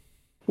out.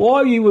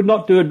 Why you would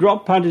not do a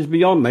drop punt is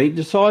beyond me.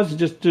 Decides to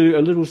just do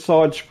a little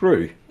side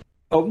screw.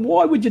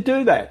 Why would you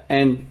do that?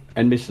 And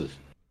misses.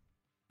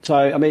 So,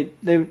 I mean,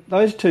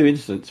 those 2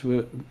 incidents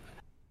were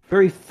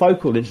very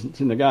focal incidents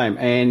in the game,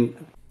 and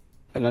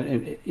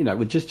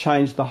would just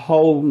change the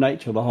whole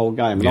nature of the whole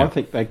game. And I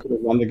think they could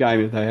have won the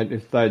game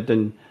if they'd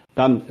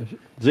done. If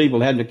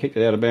Zeeble hadn't kicked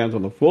it out of bounds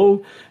on the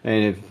full,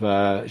 and if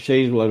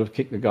Sheasel had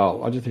kicked the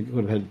goal, I just think it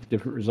would have had a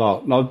different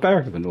result. And I was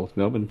barracked for North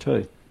Melbourne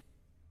too.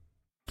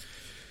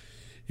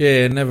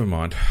 Yeah, never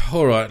mind.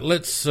 All right,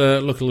 let's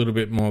look a little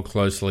bit more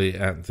closely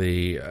at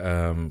the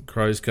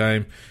Crows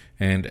game.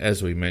 And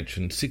as we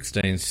mentioned,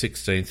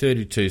 16-16,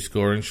 32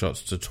 scoring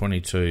shots to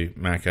 22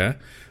 Macca.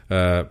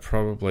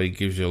 Probably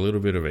gives you a little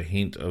bit of a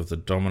hint of the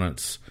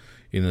dominance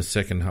in the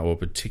second, or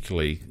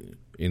particularly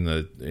in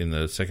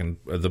the second,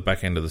 the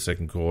back end of the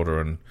second quarter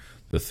and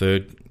the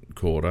third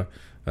quarter.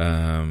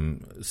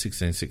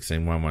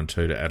 16-16,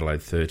 112 to Adelaide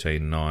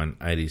 13-9,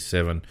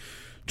 87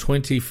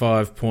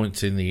 25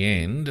 points in the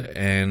end.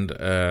 And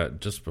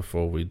just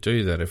before we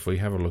do that, if we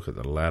have a look at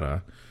the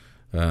ladder,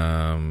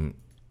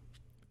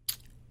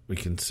 we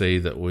can see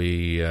that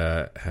we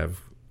have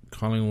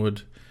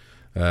Collingwood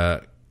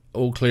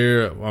all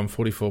clear on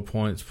 44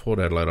 points, Port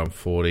Adelaide on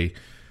 40,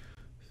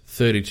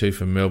 32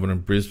 for Melbourne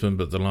and Brisbane,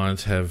 but the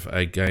Lions have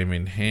a game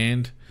in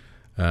hand.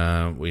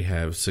 We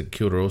have St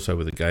Kilda also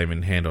with a game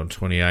in hand on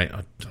 28.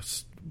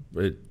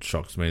 It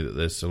shocks me that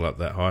they're still up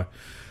that high.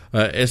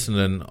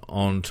 Essendon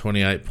on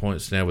 28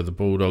 points now with the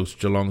Bulldogs.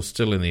 Geelong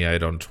still in the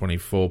 8 on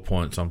 24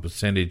 points on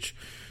percentage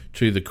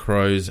to the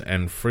Crows,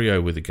 and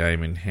Freo with a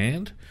game in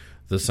hand.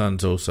 The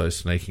Suns also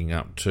sneaking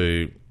up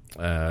to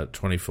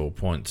 24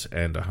 points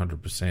and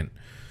 100%.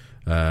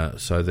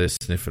 So they're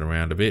sniffing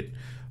around a bit.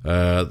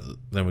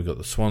 Then we've got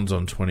the Swans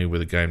on 20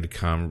 with a game to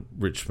come.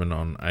 Richmond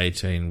on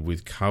 18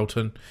 with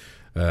Carlton.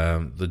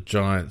 The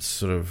Giants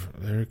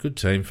they're a good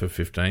team for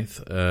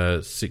 15th,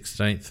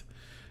 16th,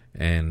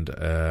 and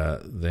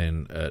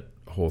then at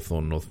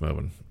Hawthorn, North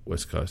Melbourne,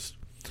 West Coast.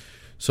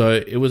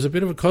 So it was a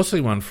bit of a costly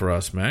one for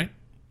us, Mac.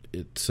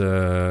 It's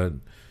drops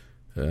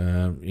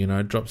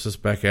us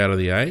back out of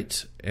the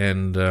 8,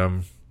 and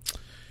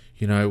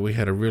we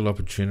had a real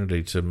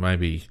opportunity to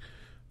maybe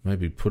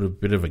put a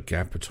bit of a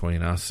gap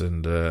between us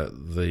and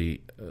the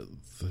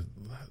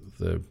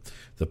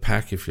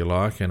pack, if you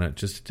like, and it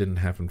just didn't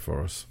happen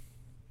for us.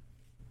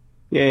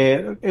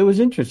 Yeah, it was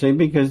interesting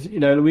because we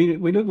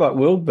looked like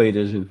world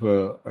beaters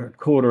for a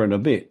quarter and a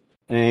bit,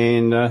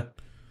 and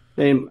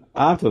then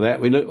after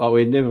that we looked like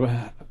we'd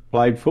never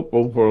played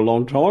football for a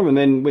long time, and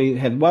then we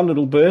had one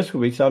little burst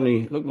where we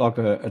suddenly looked like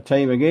a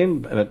team again.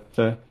 But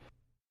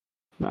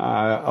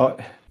I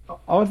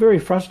was very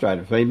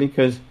frustrated,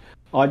 because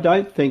I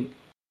don't think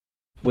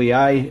we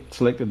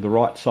selected the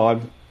right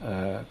side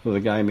for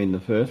the game in the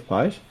first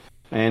place,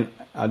 and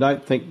I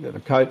don't think that the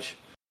coach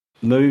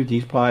moved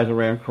his players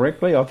around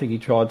correctly. I think he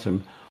tried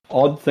some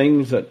odd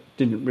things that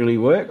didn't really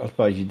work. I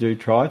suppose you do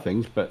try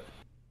things, but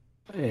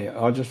yeah,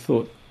 I just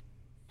thought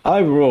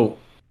overall,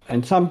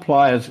 and some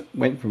players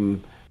went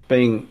from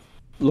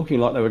looking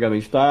like they were going to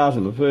be stars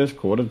in the first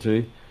quarter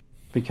to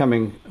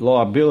becoming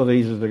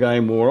liabilities as the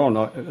game wore on.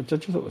 I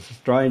just thought it was a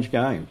strange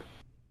game.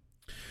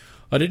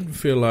 I didn't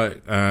feel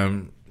like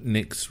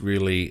Nick's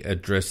really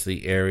addressed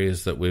the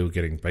areas that we were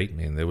getting beaten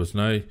in. There was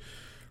no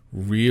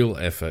real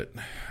effort,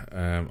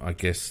 I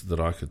guess, that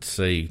I could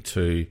see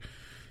to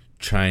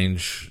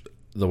change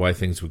the way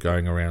things were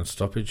going around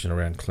stoppage and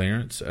around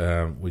clearance.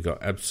 We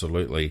got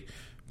absolutely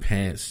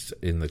pantsed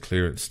in the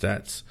clearance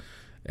stats,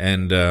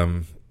 and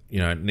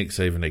Nick's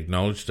even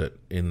acknowledged it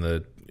in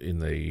the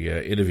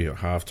interview at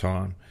half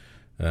time,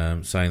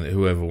 saying that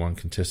whoever won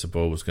contested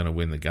ball was going to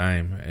win the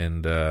game,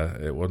 and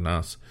it wasn't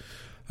us.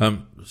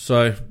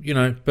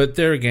 But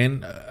there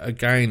again,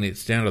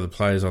 it's down to the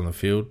players on the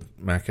field,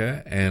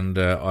 Macca, and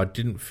I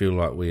didn't feel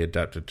like we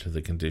adapted to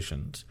the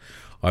conditions.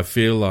 I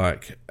feel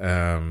like,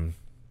 I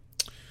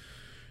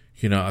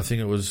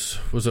think it was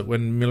it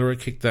when Miller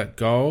kicked that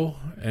goal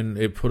and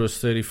it put us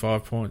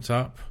 35 points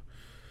up?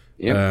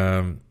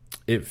 Yeah.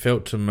 It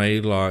felt to me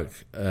like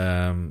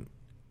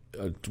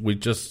we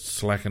just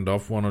slackened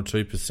off 1 or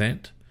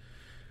 2%.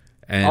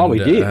 And, we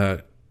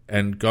did.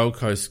 And Gold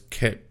Coast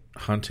kept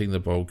hunting the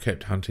ball,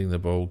 kept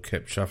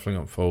shuffling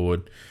it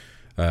forward.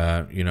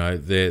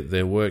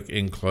 Their work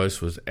in close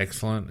was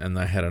excellent, and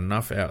they had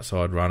enough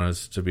outside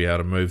runners to be able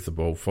to move the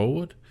ball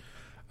forward.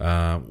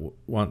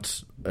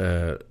 Once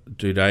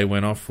Doedee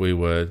went off, we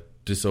were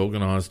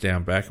disorganised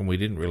down back, and we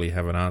didn't really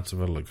have an answer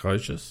for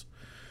Lukosius.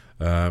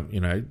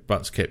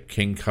 Butts kept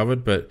King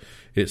covered, but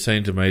it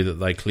seemed to me that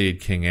they cleared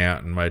King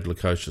out and made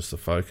Lukosius the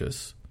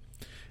focus.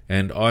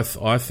 And I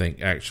think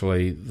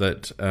actually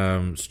that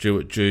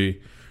Stuart Dew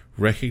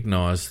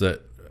recognised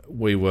that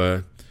we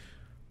were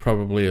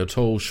probably a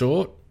tall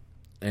short,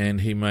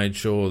 and he made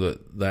sure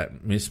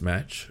that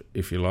mismatch,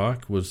 if you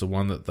like, was the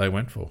one that they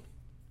went for.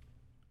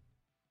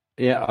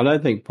 Yeah, I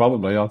don't think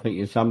probably. I think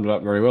you summed it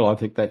up very well. I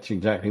think that's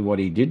exactly what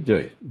he did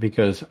do,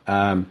 because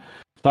so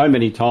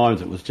many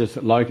times it was just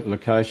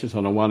Lukosius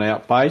on a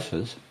one-out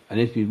basis, and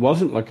if he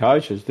wasn't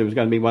Lukosius, there was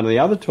going to be one of the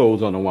other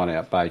tools on a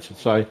one-out basis.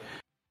 So,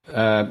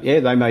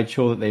 they made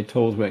sure that their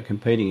tools weren't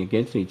competing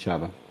against each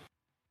other.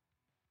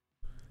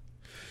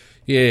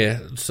 Yeah,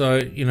 so,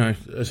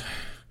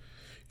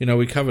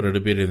 we covered it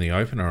a bit in the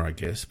opener, I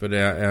guess, but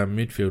our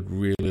midfield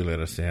really let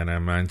us down. Our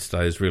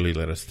mainstays really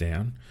let us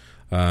down.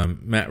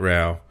 Matt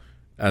Rao,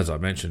 as I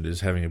mentioned,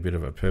 is having a bit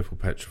of a purple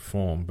patch of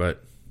form,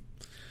 but,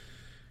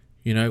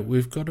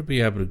 we've got to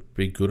be able to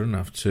be good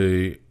enough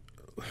to...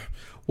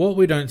 What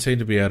we don't seem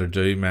to be able to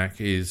do, Mac,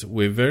 is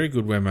we're very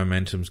good when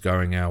momentum's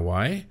going our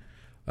way,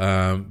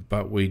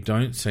 but we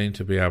don't seem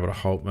to be able to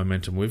halt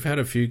momentum. We've had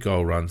a few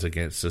goal runs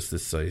against us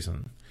this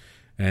season,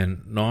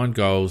 and 9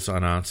 goals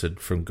unanswered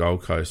from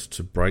Gold Coast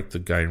to break the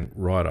game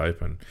right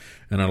open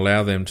and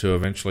allow them to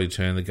eventually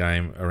turn the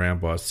game around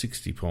by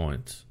 60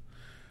 points.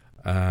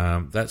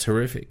 That's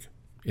horrific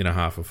in a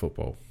half of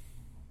football.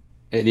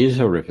 It is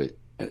horrific.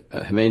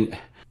 I mean,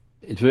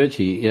 it's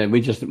virtually,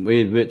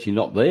 we're virtually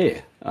not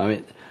there. I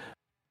mean,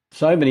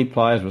 so many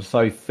players were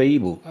so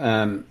feeble.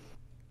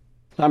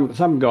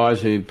 Some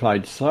guys who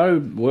played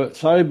were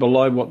so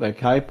below what they're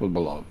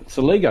capable of.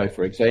 Saligo,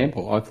 for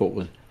example, I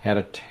thought had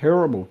a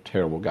terrible,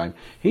 terrible game.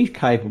 He's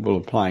capable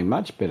of playing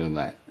much better than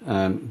that,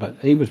 but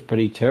he was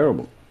pretty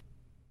terrible.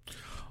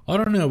 I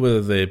don't know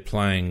whether they're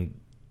playing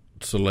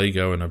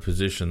Saligo in a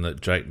position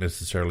that Jake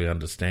necessarily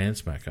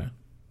understands, Macca.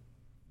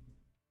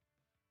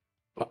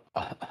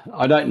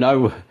 I don't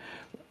know.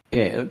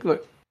 Yeah,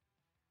 look,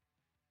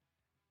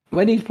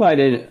 when he's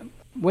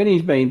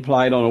been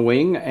played on a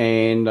wing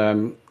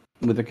and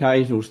with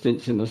occasional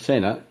stints in the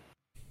centre,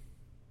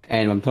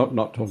 and I'm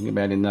not talking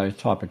about in those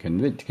type of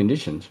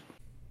conditions,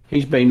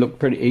 he's looked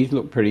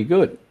pretty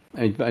good.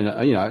 And,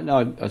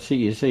 I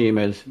see him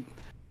as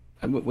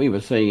we were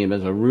seeing him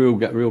as a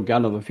real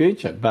gun of the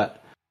future,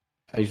 but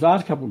his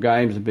last couple of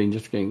games have been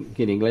just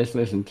getting less,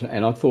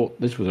 and I thought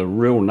this was a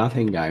real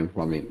nothing game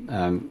from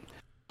him,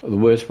 the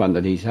worst one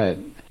that he's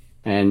had.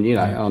 And,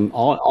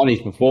 on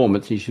his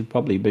performance, he should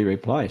probably be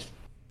replaced.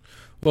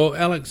 Well,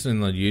 Alex in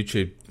the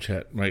YouTube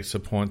chat makes a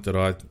point that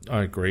I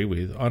agree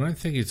with. I don't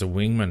think he's a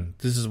wingman.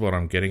 This is what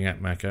I'm getting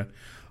at, Macca.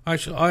 I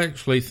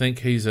actually think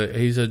he's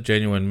a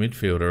genuine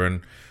midfielder.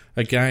 And,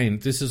 again,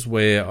 this is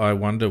where I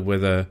wonder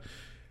whether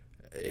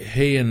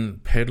he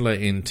and Pedler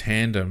in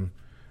tandem,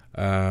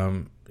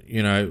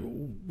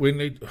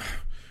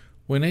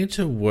 we need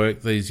to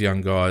work these young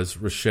guys,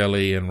 Rochelle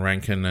and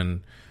Rankin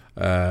and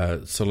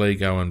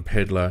Saligo and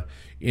Pedler,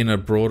 in a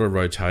broader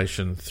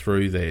rotation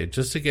through there,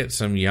 just to get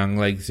some young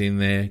legs in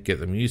there,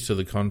 get them used to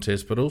the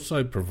contest, but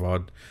also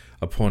provide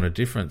a point of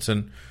difference.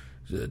 And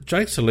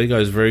Jake Saligo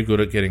is very good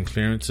at getting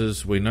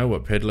clearances. We know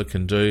what Pedler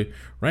can do.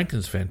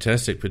 Rankin's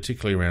fantastic,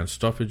 particularly around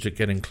stoppage at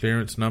getting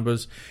clearance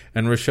numbers,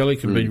 and Rochelle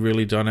can be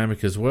really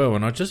dynamic as well.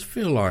 And I just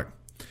feel like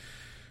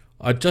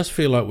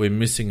we're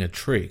missing a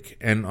trick,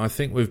 and I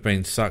think we've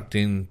been sucked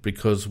in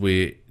because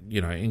we're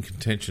in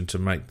contention to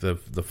make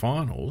the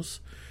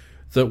finals,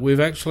 that we've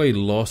actually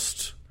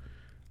lost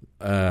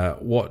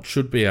what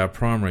should be our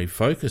primary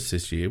focus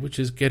this year, which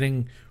is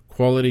getting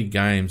quality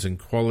games and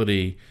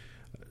quality,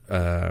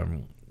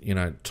 time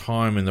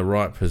in the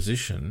right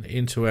position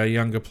into our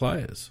younger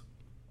players.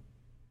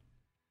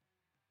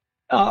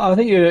 I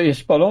think you're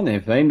spot on there,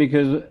 Fiend,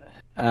 because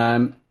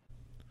at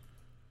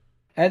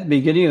the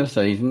beginning of the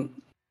season,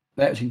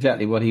 that's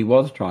exactly what he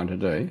was trying to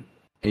do,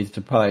 is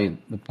to play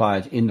the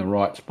players in the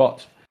right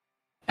spots.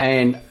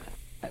 And,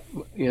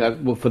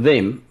 for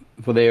them,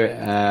 for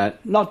their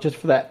not just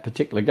for that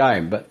particular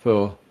game, but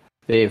for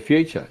their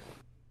future.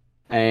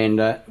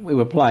 And we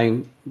were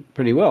playing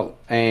pretty well.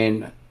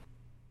 And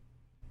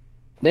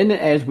then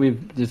as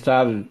we've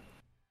decided,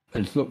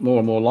 it's looked more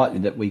and more likely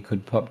that we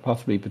could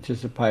possibly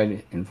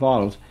participate in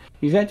finals,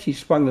 he's actually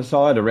swung the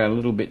side around a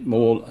little bit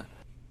more,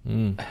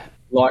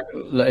 like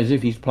as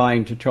if he's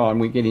playing to try and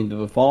we get into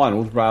the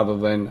finals rather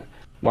than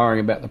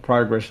worrying about the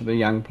progress of the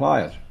young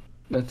players.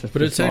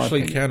 But it's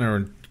actually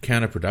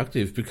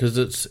counterproductive, because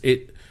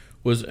it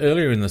was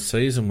earlier in the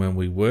season when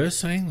we were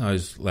seeing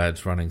those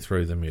lads running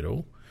through the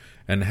middle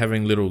and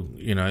having little,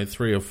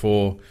 3 or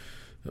 4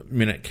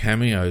 minute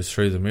cameos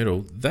through the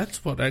middle.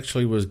 That's what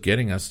actually was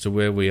getting us to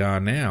where we are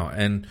now.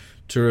 And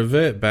to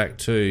revert back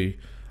to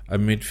a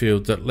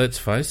midfield that, let's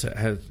face it,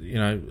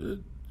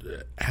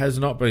 has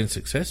not been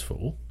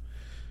successful.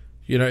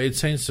 It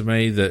seems to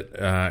me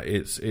that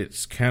it's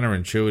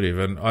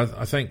counterintuitive, and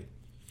I think,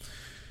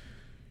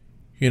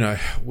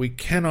 we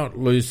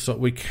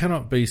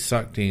cannot be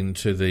sucked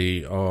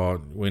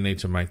into we need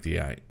to make the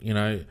 8.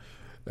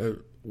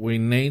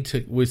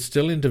 We're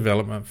still in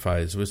development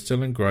phase. We're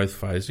still in growth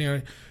phase.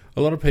 A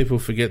lot of people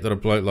forget that a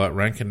bloke like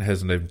Rankin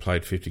hasn't even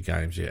played 50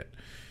 games yet.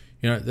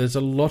 There's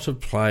a lot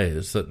of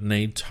players that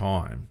need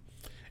time.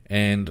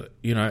 And,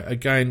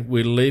 again,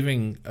 we're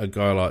leaving a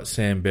guy like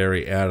Sam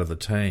Berry out of the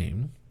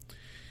team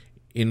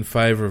in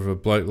favour of a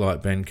bloke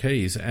like Ben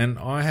Keys. And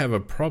I have a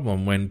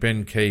problem when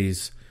Ben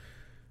Keys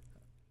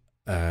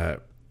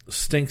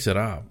stinks it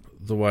up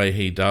the way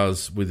he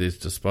does with his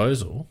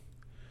disposal.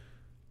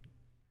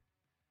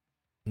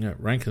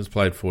 Rankin's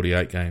played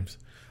 48 games.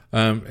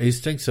 He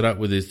stinks it up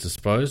with his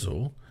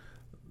disposal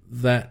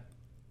that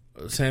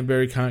Sam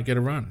Berry can't get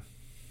a run.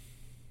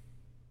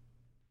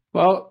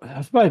 Well,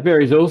 I suppose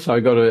Berry's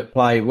also got to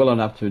play well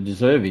enough to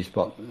deserve his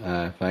spot,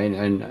 Fane.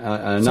 And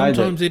I know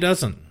sometimes he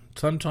doesn't.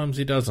 Sometimes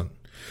he doesn't.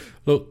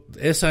 Look,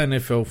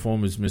 SANFL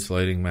form is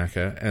misleading,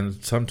 Macca,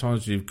 and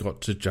sometimes you've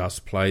got to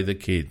just play the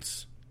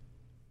kids.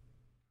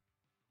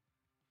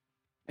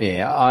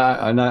 Yeah,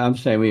 I know. I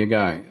understand where you're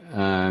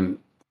going,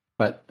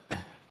 but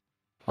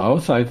I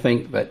also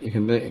think that it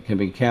can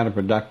be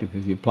counterproductive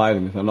if you play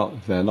them if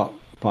they're not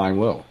playing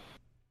well.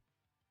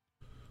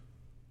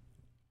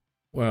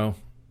 Well,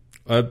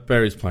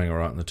 Barry's playing all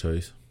right in the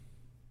twos.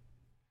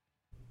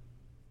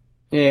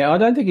 Yeah, I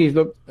don't think he's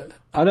looked.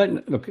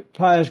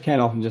 Players can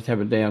often just have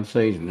a down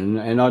season,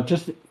 and I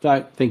just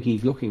don't think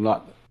he's looking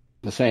like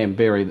the Sam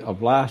Berry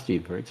of last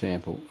year, for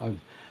example.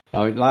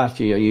 Last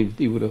year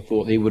you would have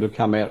thought he would have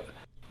come out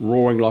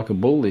roaring like a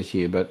bull this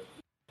year, but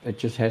it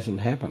just hasn't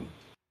happened.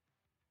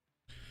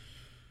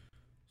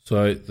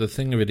 So the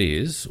thing of it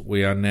is,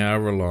 we are now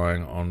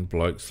relying on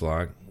blokes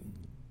like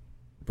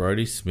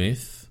Brodie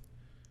Smith,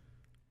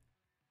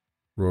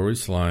 Rory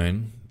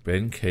Sloane,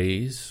 Ben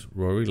Keys,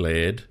 Rory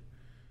Laird,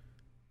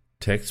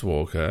 Tex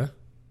Walker.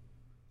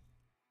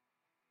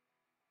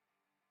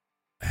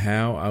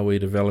 How are we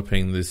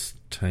developing this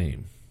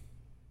team?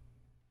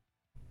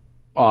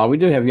 Oh, we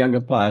do have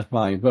younger players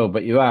playing as well,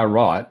 but you are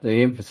right.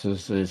 The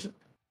emphasis is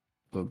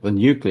the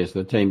nucleus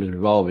of the team is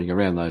revolving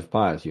around those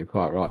players. You're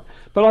quite right.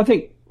 But I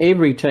think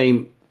every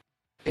team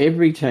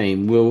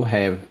will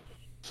have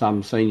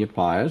some senior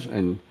players,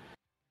 and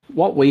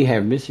what we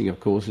have missing, of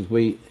course, is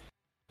we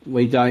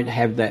don't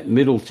have that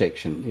middle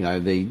section,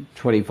 the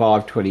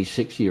 25,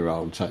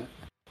 26-year-olds. So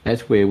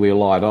that's where we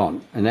relied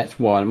on, and that's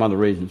why one of the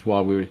reasons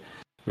why we're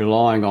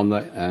relying on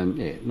not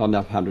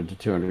enough 100 to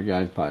 200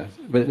 games players.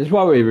 But that's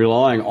why we're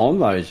relying on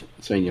those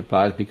senior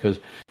players, because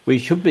we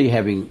should be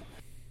having,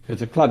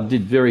 because the club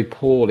did very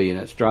poorly in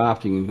its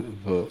drafting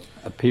for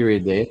a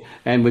period there,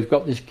 and we've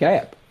got this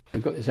gap.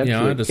 We've got this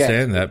absolute I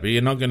understand gap. that, but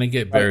you're not going to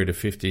get buried to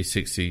 50,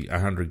 60,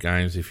 100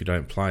 games if you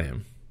don't play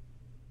them.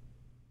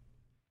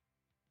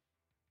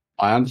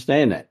 I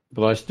understand that,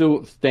 but I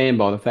still stand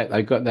by the fact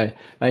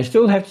they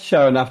still have to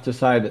show enough to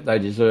say that they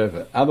deserve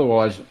it.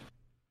 Otherwise,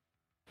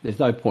 there's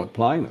no point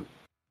playing them.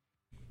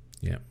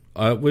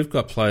 Yeah, we've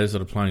got players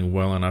that are playing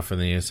well enough in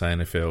the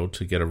SANFL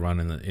to get a run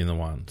in the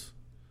ones,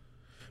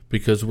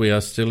 because we are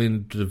still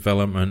in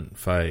development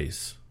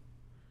phase.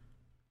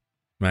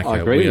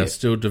 Macca, we are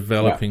still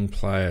developing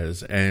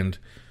players, and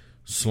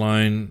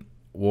Sloane,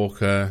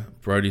 Walker,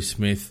 Brodie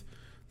Smith,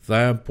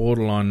 they are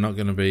borderline not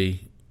going to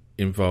be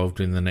involved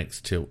in the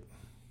next tilt.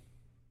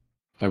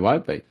 They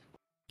won't be.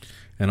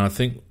 And I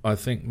think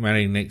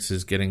Matty Nix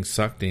is getting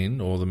sucked in,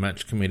 or the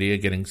match committee are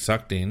getting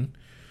sucked in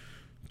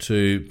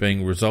to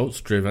being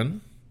results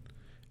driven,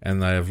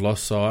 and they have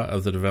lost sight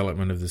of the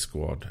development of the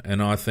squad.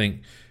 And I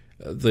think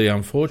the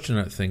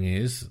unfortunate thing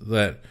is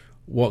that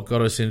what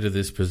got us into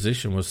this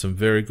position was some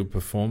very good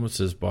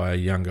performances by our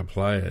younger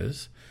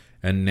players,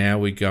 and now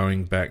we're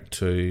going back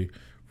to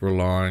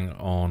relying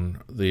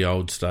on the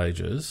old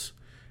stages,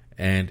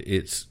 and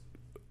it's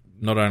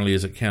not only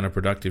is it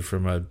counterproductive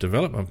from a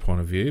development point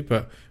of view,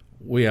 but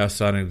we are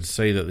starting to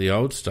see that the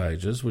old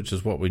stages, which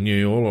is what we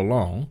knew all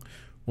along,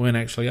 weren't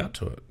actually up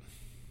to it.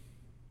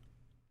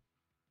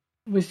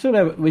 We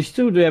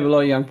still do have a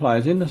lot of young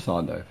players in the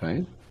side, though,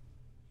 Fane.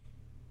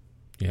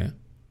 Yeah.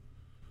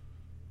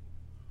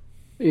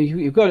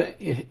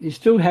 You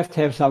still have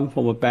to have some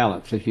form of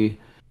balance. If you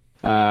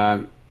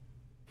don't,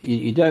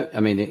 I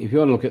mean, if you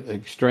want to look at the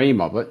extreme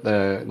of it,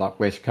 like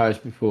West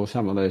Coast before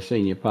some of those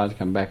senior players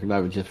come back and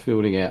they were just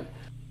fielding out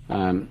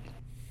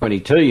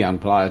 22 young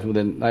players, well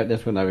then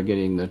that's when they were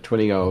getting the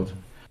 20-year-olds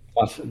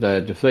plus the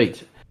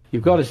defeats.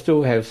 You've got to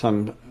still have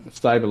some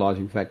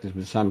stabilising factors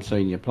with some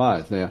senior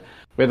players. Now,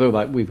 whether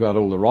we've got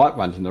all the right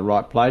ones in the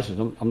right places,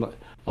 I'm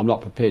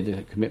not prepared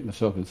to commit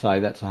myself and say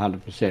that's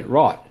 100%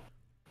 right.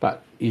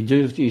 But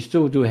you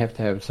still do have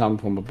to have some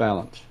form of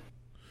balance.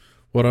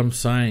 What I'm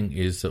saying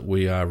is that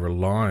we are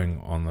relying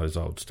on those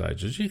old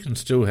stages. You can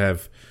still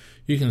have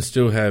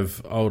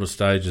older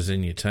stages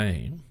in your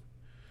team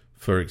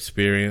for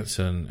experience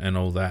and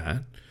all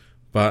that,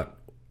 but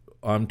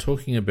I'm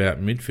talking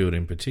about midfield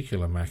in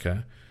particular,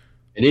 Macca.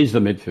 It is the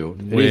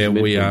midfield. Where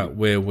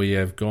we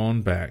have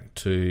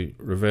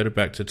reverted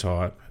back to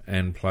type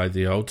and played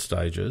the old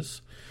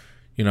stages.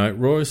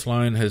 Rory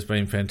Sloane has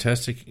been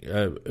fantastic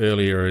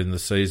earlier in the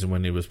season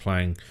when he was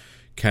playing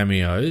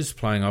cameos,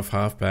 playing off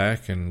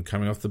half-back and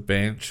coming off the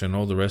bench and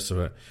all the rest of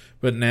it.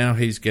 But now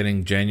he's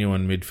getting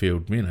genuine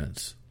midfield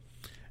minutes.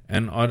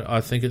 And I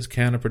think it's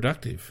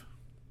counterproductive.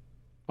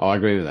 I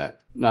agree with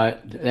that. No,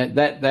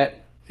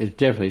 that is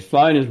definitely...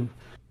 Sloane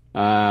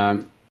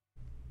is...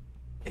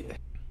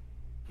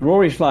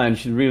 Rory Sloane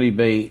should really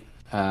be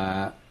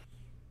not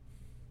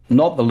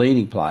the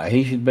leading player.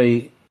 He should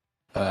be...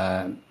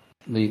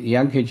 the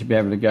young kids should be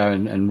able to go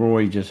and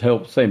Rory just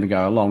helps them to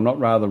go along, not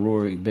rather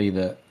Rory be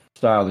the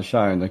star of the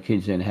show and the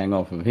kids then hang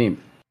off of him.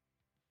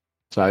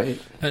 So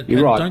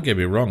you're right. Don't get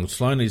me wrong,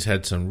 Sloane's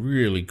had some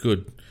really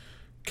good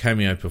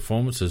cameo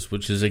performances,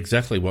 which is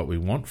exactly what we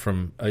want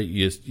from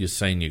your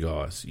senior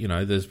guys.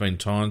 There's been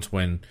times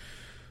when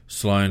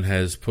Sloane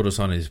has put us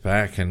on his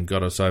back and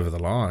got us over the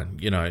line,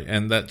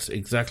 and that's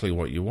exactly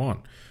what you want.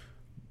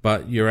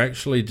 But you're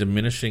actually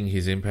diminishing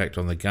his impact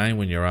on the game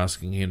when you're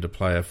asking him to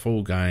play a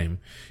full game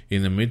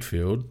in the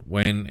midfield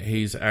when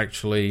he's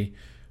actually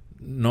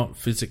not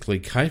physically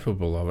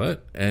capable of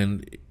it.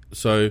 And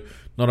so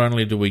not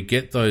only do we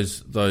get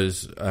those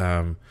nice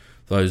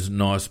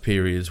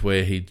periods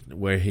where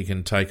he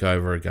can take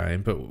over a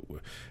game, but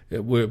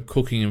we're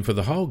cooking him for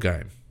the whole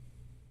game.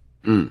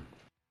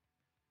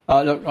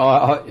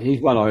 Look, he's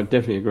one I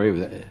definitely agree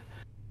with.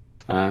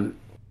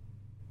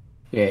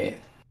 Yeah.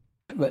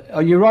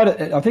 But you're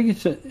right. I think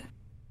it's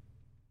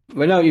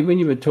when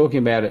you were talking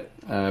about it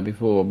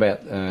before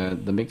about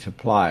the mix of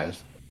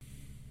players,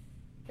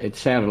 it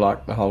sounded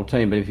like the whole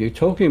team. But if you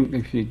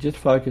just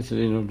focus it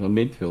in on the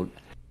midfield,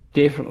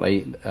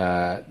 definitely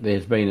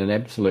there's been an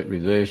absolute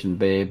reversion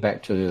there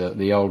back to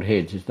the old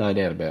heads. There's no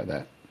doubt about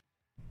that.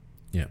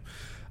 Yeah.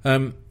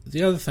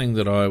 The other thing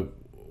that I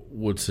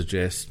would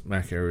suggest,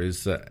 Macca,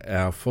 is that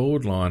our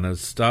forward line,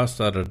 as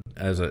star-studded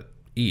as it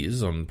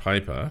is on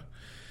paper,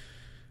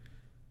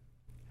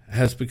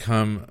 has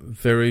become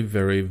very,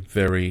 very,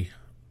 very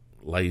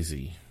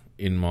lazy,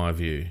 in my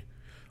view.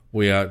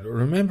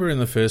 Remember in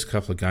the first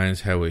couple of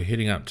games how we're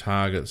hitting up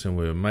targets and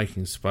we're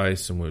making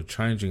space and we're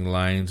changing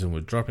lanes and we're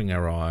dropping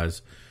our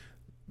eyes.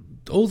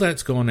 All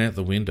that's gone out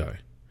the window.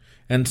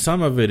 And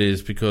some of it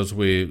is because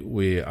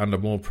we're under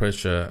more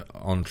pressure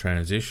on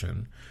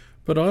transition.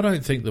 But I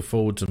don't think the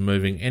forwards are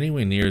moving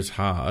anywhere near as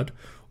hard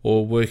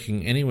or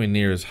working anywhere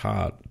near as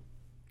hard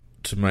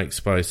to make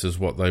space as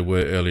what they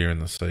were earlier in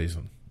the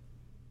season.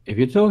 If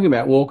you're talking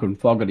about Walker and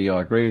Fogarty,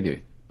 I agree with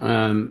you.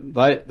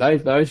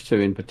 Those two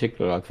in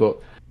particular, I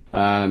thought,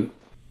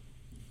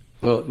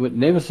 would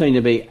never seem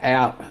to be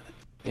out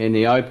in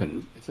the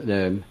open.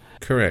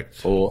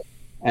 Correct.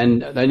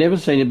 And they never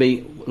seem to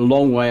be a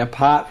long way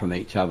apart from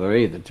each other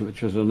either,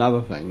 which was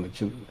another thing.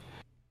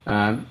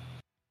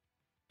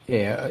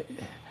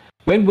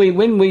 When we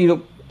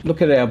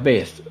look at our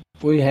best,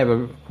 we have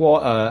a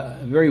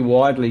very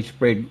widely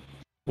spread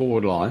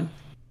forward line.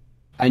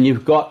 And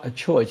you've got a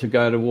choice of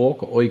going to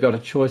Walker, or you've got a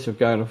choice of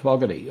going to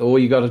Fogarty, or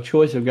you've got a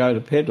choice of going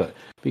to Pedler,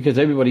 because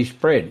everybody's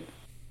spread.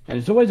 And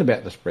it's always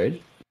about the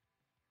spread.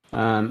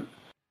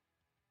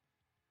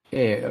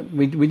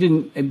 We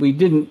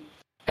didn't,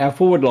 our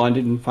forward line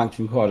didn't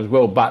function quite as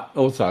well, but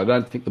also I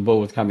don't think the ball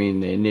was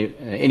coming in there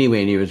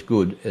anywhere near as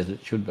good as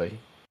it should be.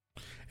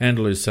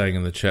 Andalew's saying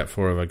in the chat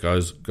 4 of our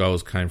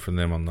goals came from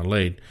them on the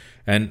lead.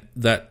 And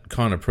that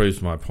kind of proves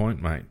my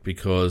point, mate,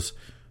 because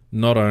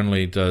not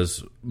only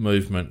does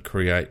movement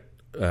create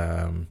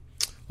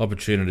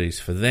opportunities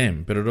for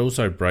them, but it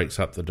also breaks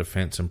up the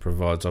defence and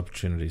provides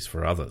opportunities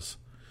for others.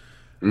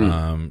 For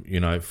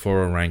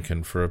a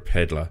Rankin, for a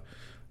Pedler,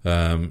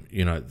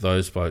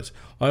 those blokes.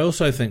 I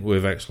also think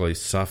we've actually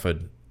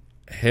suffered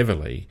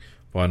heavily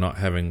by not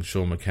having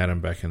Sean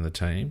McAdam back in the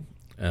team.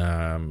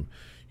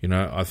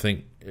 I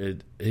think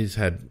he's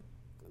had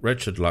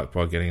wretched luck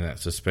by getting that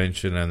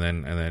suspension and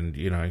then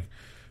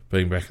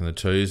being back in the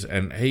twos,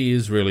 and he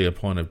is really a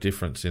point of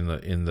difference in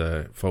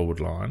the forward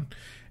line,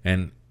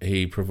 and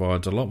he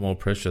provides a lot more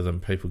pressure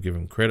than people give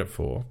him credit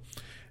for.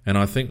 And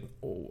I think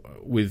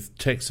with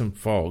Tex and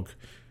Fogg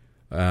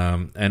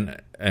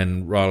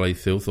and Riley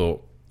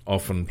Thilthorpe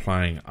often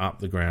playing up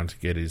the ground to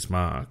get his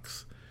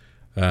marks,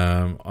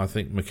 I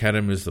think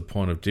McAdam is the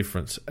point of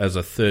difference as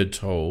a third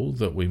tool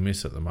that we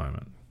miss at the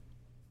moment.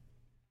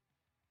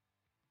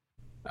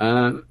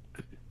 I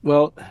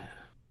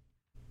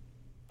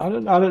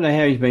don't know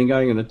how he's been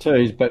going in the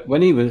twos, but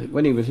when he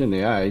was in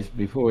the A's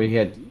before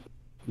he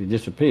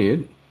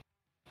disappeared,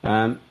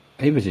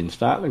 he was in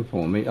startling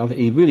form.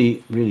 He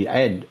really really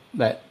add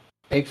that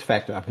X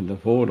factor up in the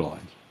forward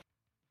lines.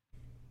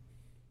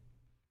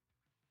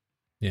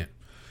 Yeah.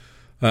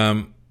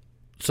 I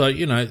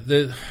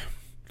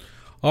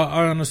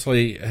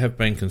honestly have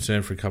been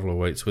concerned for a couple of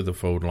weeks with the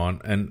forward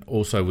line and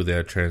also with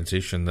our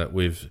transition that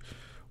we've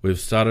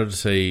started to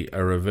see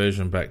a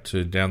reversion back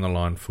to down the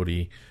line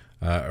footy.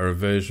 A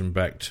reversion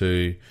back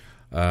to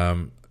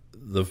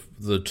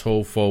the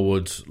tall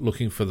forwards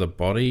looking for the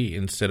body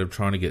instead of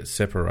trying to get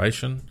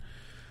separation.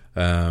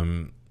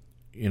 All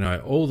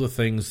the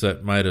things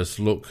that made us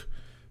look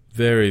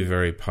very,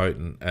 very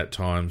potent at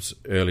times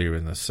earlier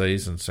in the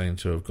season seem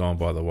to have gone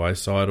by the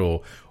wayside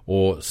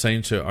or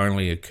seem to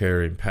only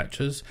occur in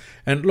patches.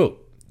 And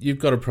look, you've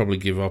got to probably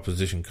give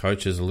opposition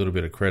coaches a little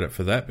bit of credit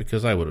for that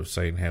because they would have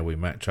seen how we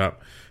match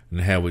up and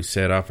how we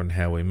set up and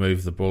how we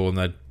move the ball, and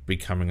they'd be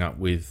coming up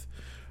with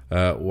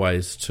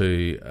ways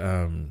to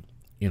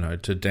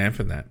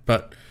dampen that.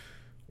 But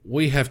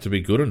we have to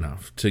be good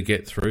enough to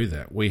get through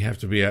that. We have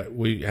to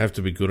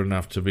be good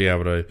enough to be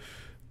able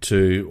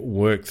to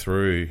work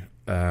through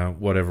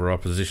whatever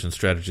opposition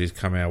strategies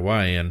come our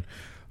way. And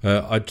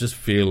I just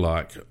feel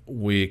like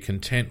we're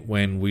content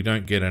when we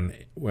don't get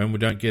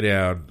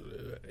our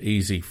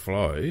easy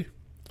flow.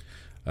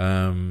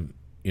 Then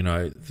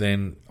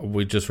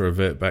we just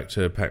revert back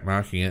to pack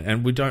marking,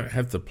 and we don't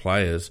have the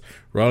players.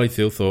 Riley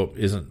Thilthorpe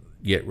isn't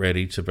yet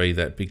ready to be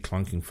that big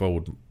clunking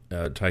forward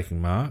taking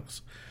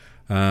marks.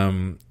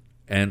 And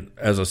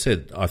as I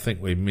said, I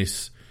think we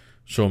miss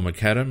Sean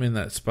McAdam in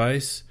that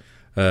space.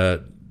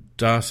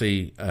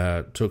 Darcy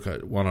took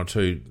one or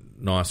two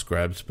nice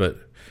grabs,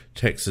 but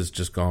Tex has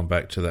just gone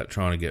back to that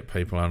trying to get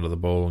people under the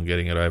ball and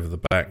getting it over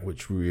the back,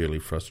 which really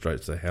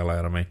frustrates the hell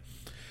out of me.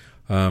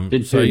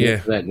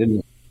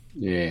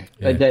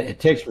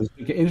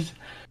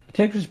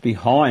 Tex was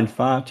behind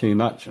far too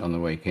much on the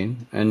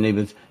weekend, and he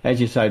was, as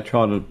you say,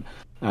 trying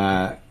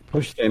to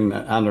push them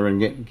under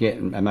and get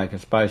and make a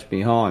space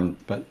behind.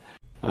 But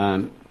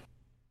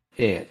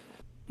you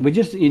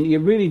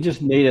really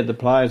just needed the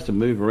players to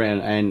move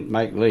around and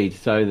make leads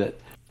so that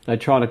they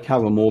try to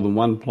cover more than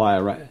one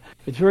player.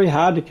 It's very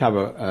hard to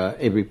cover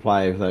every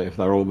player if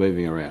they're all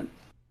moving around.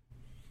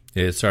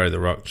 Yeah, sorry, The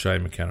Rock, Shay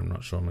McAdam,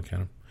 not Sean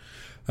McAdam.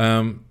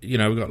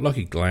 We've got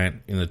Lockie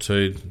Glant in the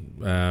two.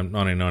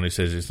 1990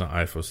 says he's not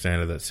AFL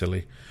standard. That's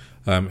silly.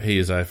 He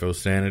is AFL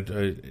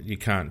standard. You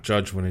can't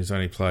judge when he's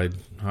only played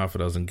half a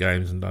dozen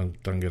games and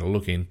don't get a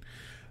look in.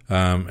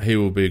 He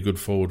will be a good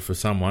forward for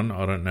someone.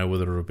 I don't know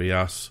whether it'll be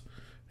us.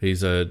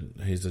 He's a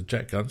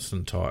Jack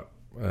Gunston type,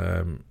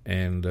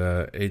 and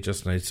he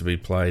just needs to be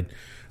played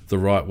the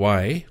right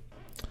way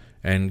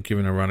and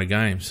given a run of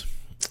games.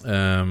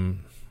 And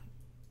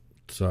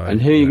who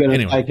are you going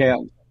to take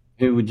out?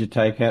 Who would you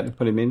take out to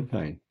put him in,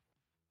 Payne?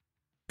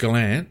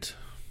 Glant.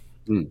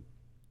 Look,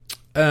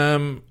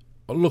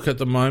 at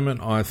the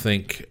moment, I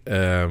think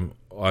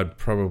I'd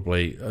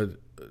probably...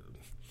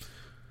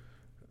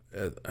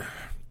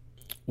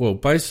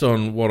 based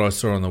on what I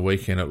saw on the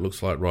weekend, it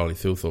looks like Riley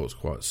Thilthorpe's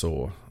quite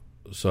sore.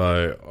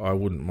 So I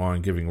wouldn't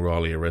mind giving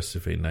Riley a rest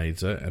if he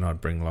needs it, and I'd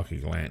bring Lockie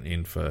Glant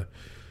in for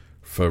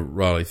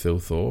Riley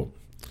Thilthorpe.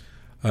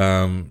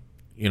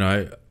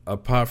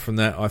 Apart from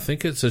that, I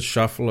think it's a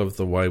shuffle of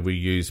the way we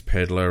use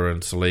Pedler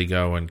and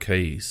Saligo and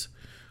Keys.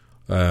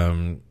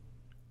 We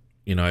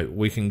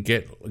can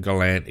get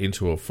Gallant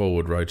into a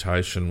forward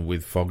rotation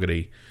with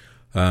Fogarty,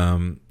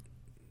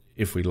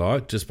 if we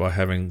like, just by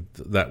having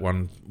that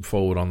one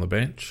forward on the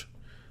bench.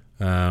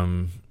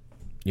 Ned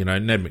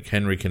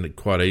McHenry can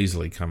quite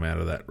easily come out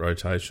of that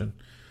rotation.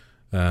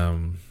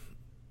 Lockie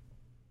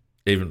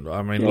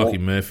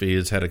Murphy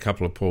has had a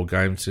couple of poor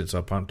games since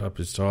I pumped up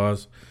his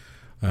tyres.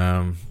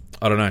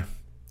 I don't know.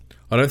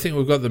 I don't think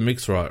we've got the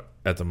mix right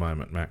at the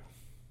moment, Mac.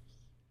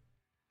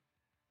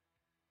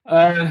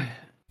 It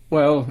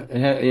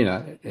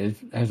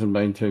hasn't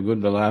been too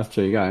good the last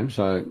two games.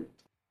 So,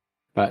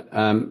 but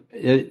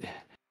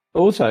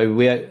what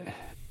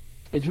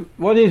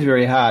is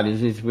very hard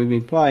is we've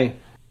been playing.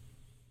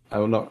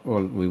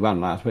 We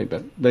won last week,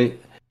 but the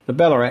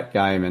Ballarat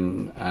game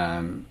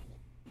and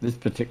this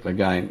particular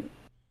game,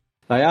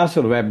 they are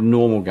sort of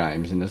abnormal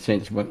games in the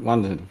sense that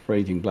one's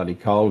freezing bloody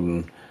cold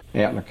and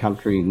out in the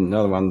country, and the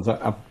other one's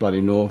up bloody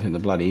north in the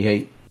bloody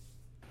heat.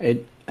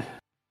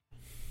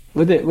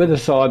 With a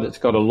side that's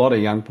got a lot of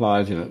young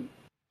players in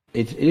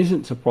it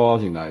isn't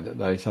surprising though that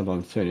they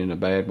sometimes turn in a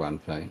bad one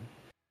thing.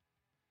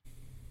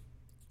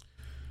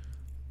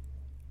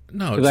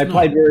 No, it's they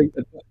not.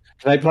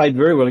 They played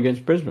very well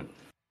against Brisbane.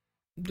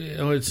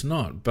 No, it's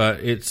not.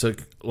 But it's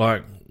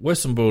like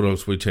Western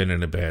Bulldogs, we turn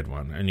in a bad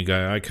one, and you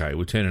go, okay,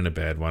 we turn in a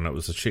bad one. It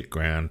was a shit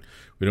ground.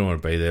 We don't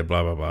want to be there.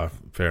 Blah blah blah.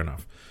 Fair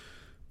enough.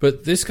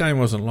 But this game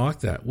wasn't like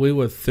that. We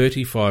were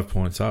 35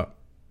 points up,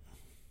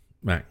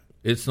 Mac.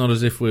 It's not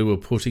as if we were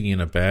putting in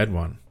a bad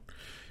one.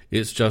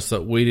 It's just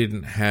that we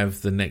didn't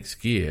have the next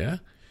gear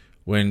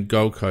when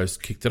Gold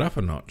Coast kicked it up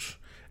a notch.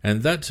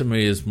 And that to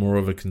me is more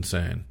of a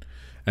concern.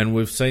 And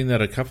we've seen that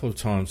a couple of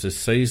times this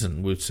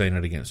season. We've seen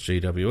it against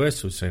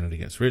GWS. We've seen it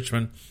against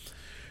Richmond.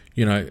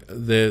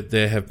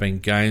 There have been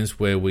games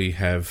where we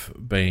have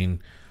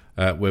been,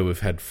 where we've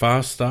had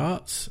fast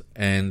starts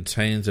and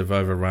teams have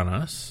overrun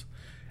us.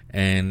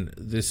 And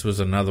this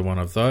was another one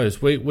of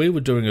those. We were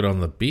doing it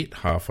on the bit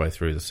halfway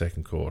through the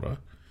second quarter.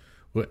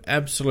 We're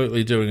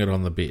absolutely doing it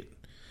on the bit.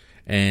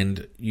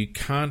 And you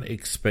can't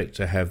expect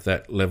to have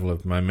that level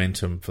of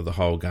momentum for the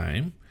whole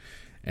game.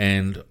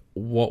 And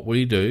what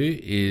we do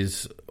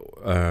is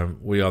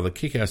we either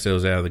kick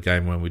ourselves out of the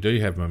game when we do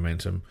have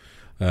momentum.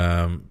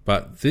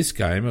 But this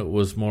game, it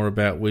was more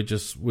about we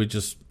just went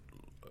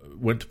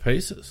to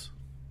pieces.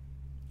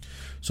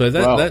 So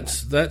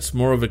that's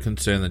more of a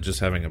concern than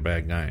just having a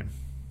bad game.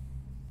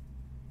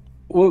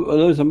 Well,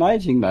 it was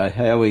amazing, though,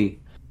 how we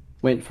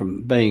went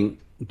from being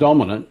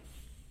dominant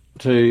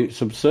to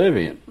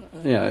subservient.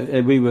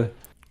 And we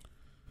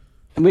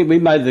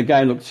made the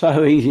game look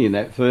so easy in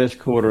that first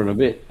quarter and a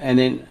bit, and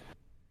then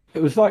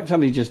it was like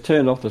somebody just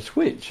turned off the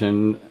switch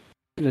and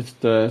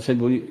just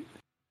said, "Well,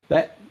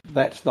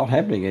 that's not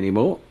happening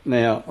anymore.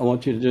 Now I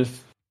want you to just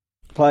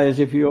play as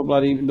if you're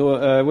bloody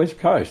West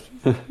Coast."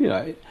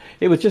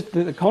 It was just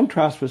the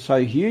contrast was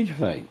so huge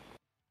for me.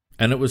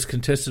 And it was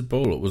contested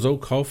ball. It was all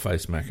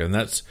coalface, Macca. And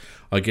that's,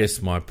 I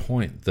guess, my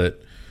point,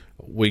 that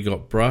we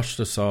got brushed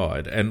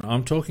aside. And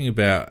I'm talking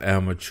about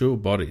our mature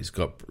bodies.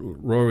 Got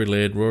Rory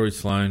Laird, Rory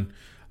Sloane,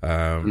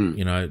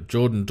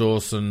 Jordan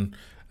Dawson,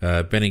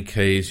 Benny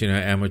Keys.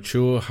 Our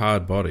mature,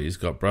 hard bodies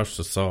got brushed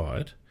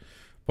aside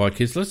by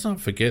kids. Let's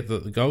not forget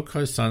that the Gold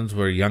Coast Suns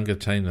were a younger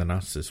team than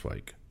us this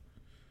week.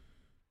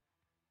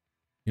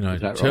 Is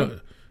that right?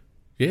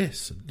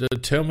 Yes.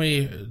 Tell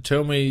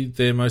me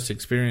their most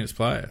experienced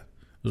player.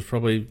 It was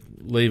probably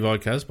Levi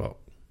Casbolt.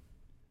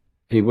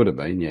 He would have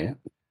been, yeah.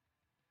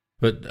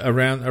 But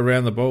around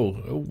the ball,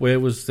 where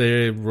was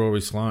their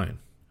Rory Sloane?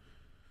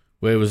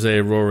 Where was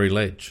their Rory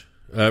Laird?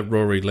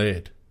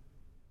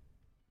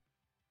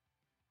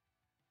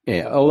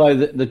 Yeah, although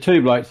the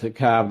two blokes that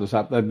carved us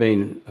up, they've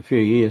been a few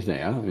years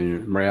now. I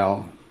mean,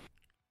 Morel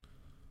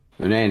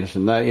and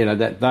Anderson, they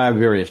are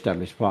very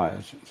established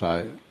players.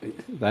 So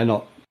they're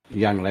not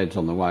young lads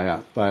on the way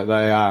up.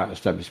 They are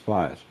established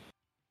players.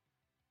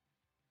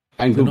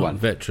 And good They're not ones.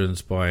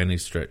 Veterans by any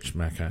stretch,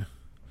 Macca.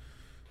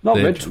 Not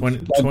They're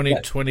veterans.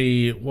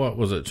 2020, what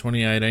was it,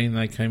 2018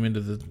 they came into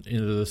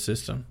the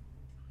system?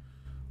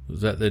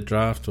 Was that their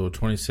draft, or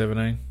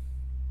 2017?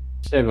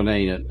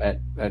 17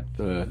 at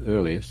the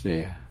earliest,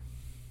 yeah.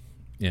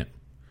 Yeah.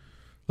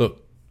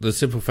 Look, the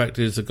simple fact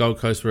is the Gold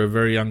Coast were a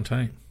very young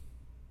team.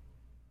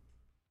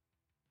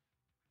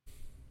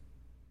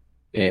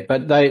 Yeah,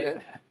 but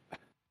they,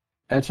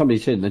 as somebody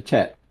said in the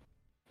chat,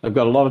 they've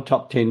got a lot of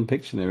top 10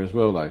 picks in there as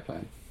well, though,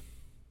 Fane.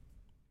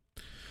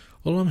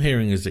 All I'm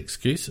hearing is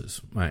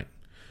excuses, mate.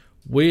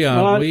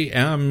 Our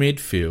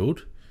midfield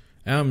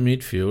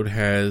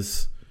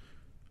has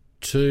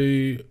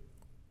two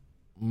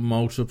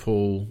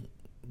multiple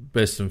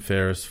best and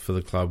fairest for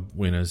the club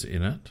winners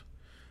in it,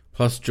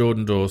 plus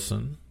Jordan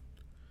Dawson,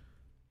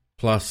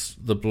 plus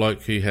the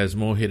bloke who has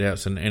more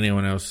hit-outs than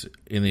anyone else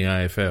in the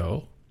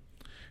AFL,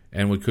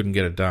 and we couldn't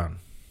get it done.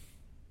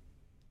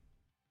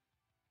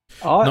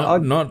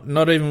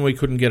 Not even we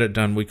couldn't get it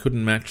done. We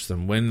couldn't match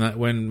them.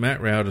 When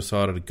Matt Rao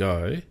decided to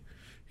go,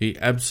 he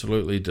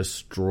absolutely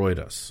destroyed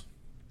us.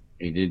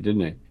 He did,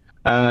 didn't he?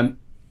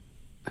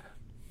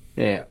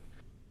 Yeah.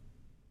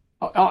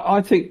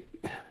 I think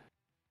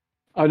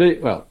I do.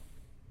 Well,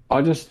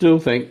 I just still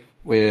think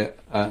we're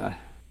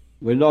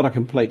not a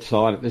complete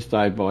side at this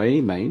stage by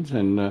any means,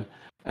 and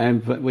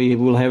we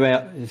will have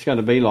our. It's going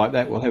to be like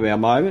that. We'll have our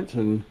moments,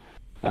 and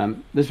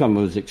this one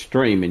was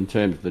extreme in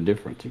terms of the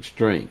difference.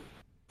 Extreme.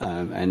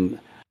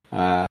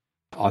 I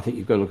think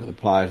you've got to look at the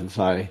players and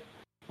say,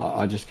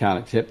 I just can't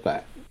accept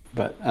that.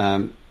 But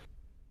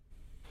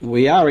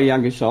we are a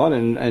younger side,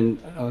 and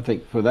I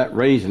think for that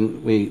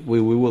reason we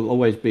will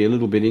always be a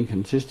little bit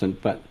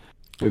inconsistent, but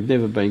we've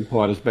never been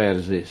quite as bad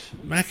as this.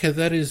 Macca,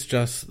 that is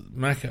just...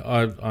 Macca,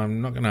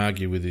 I'm not going to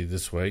argue with you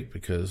this week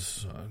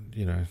because,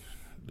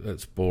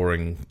 that's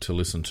boring to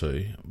listen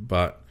to,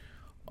 but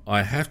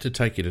I have to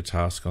take you to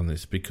task on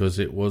this because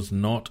it was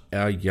not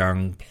our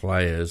young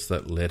players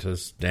that let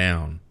us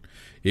down.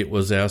 It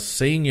was our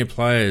senior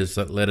players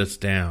that let us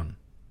down.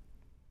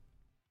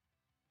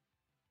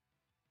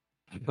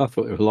 I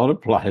thought there were a lot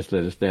of players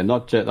let us down.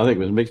 Not just, I think it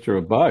was a mixture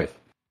of both.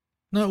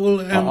 No,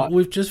 well,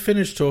 we've just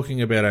finished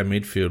talking about our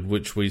midfield,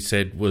 which we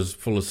said was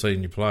full of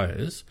senior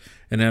players,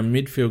 and our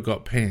midfield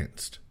got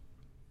pantsed.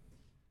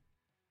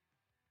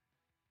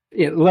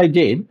 Yeah, they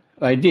did,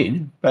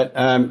 but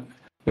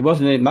there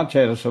wasn't much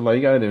out of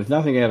Soligo. There was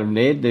nothing out of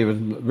Ned. There was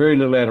very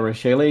little out of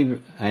Rochelle.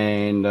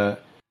 And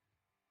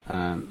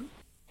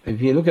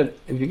if you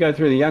go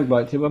through the young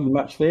blokes, there wasn't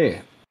much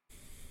there.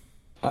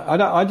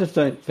 I just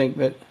don't think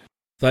that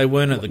they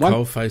weren't at the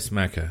coalface,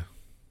 Macca.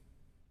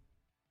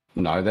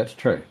 No, that's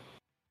true.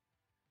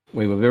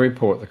 We were very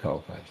poor at the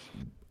coalface.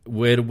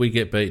 Where did we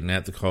get beaten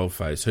at the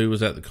coalface? Who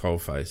was at the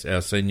coalface?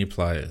 Our senior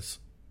players.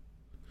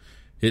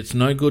 It's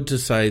no good to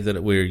say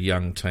that we're a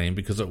young team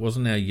because it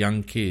wasn't our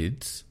young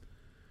kids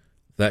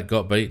that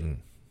got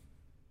beaten.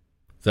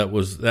 That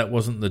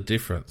wasn't the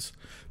difference.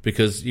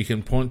 Because you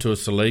can point to a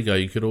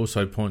Soligo, you could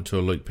also point to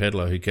a Luke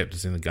Pedler who kept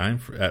us in the game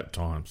at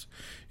times.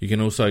 You can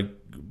also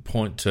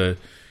point to,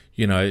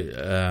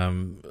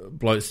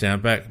 blokes down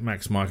back,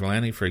 Max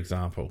Michaelani, for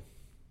example.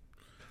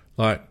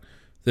 Like,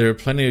 there are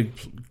plenty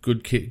of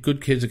good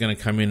kids are going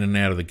to come in and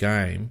out of the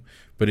game,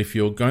 but if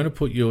you're going to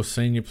put your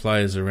senior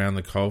players around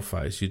the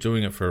coalface, you're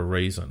doing it for a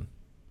reason.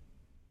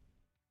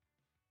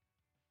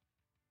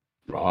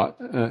 Right.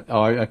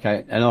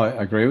 Okay. And I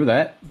agree with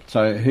that.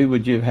 So who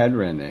would you have had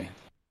around there?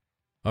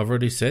 I've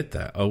already said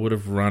that. I would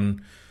have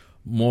run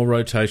more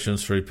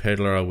rotations through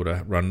Pedler. I would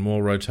have run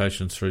more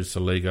rotations through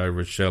Soligo,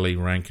 Rochelle,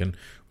 Rankin.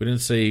 We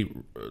didn't see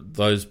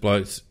those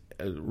blokes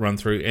run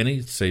through any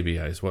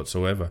CBAs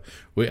whatsoever.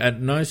 At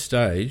no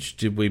stage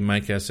did we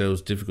make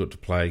ourselves difficult to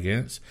play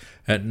against.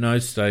 At no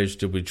stage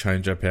did we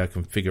change up our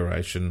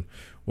configuration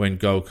when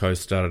Gold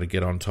Coast started to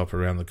get on top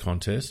around the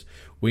contest.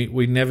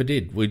 We never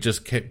did. We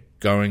just kept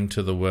going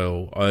to the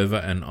well over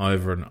and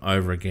over and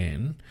over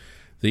again.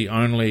 The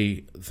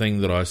only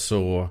thing that I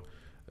saw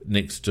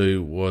Nicks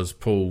do was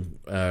pull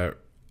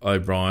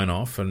O'Brien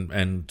off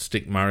and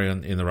stick Murray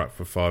in the ruck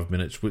for 5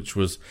 minutes, which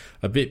was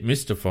a bit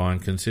mystifying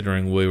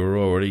considering we were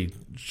already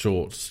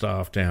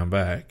short-staffed down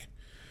back.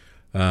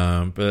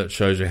 But it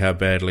shows you how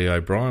badly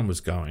O'Brien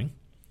was going.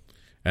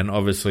 And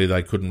obviously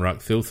they couldn't ruck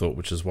Thilthorpe,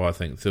 which is why I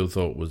think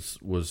Thilthorpe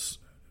was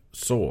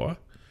sore.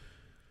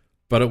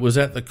 But it was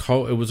around the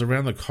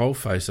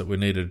coalface that we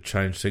needed to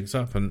change things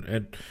up,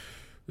 and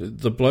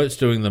the blokes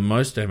doing the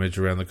most damage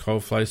around the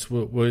coalface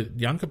were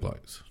younger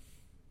blokes.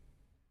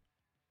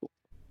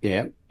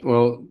 Yeah.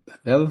 Well,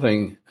 the other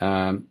thing,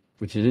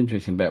 which is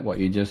interesting about what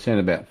you just said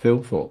about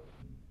Thilthorpe,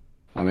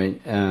 I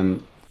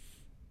mean,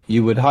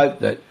 you would hope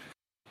that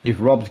if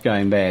Rob's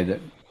going bad, that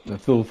the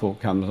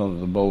Thilthorpe comes onto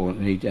the ball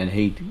and he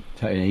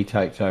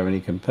takes over and he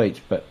competes.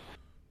 But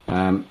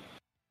the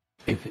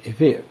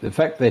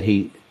fact that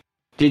he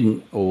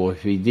didn't, or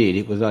if he did,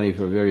 it was only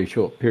for a very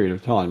short period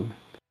of time,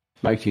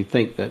 makes you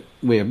think that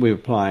we were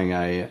playing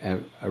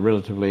a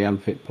relatively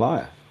unfit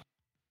player.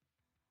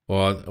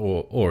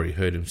 Or he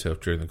hurt himself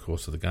during the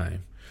course of the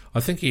game. I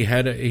think he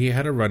had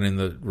a run in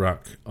the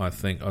ruck. I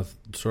think I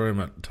saw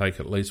him take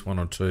at least one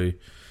or two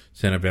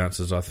centre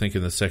bounces. I think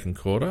in the second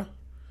quarter.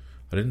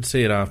 I didn't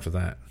see it after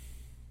that.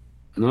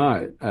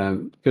 No,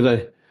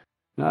 because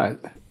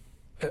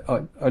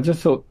I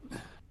just thought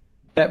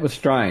that was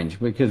strange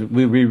because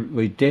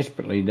we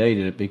desperately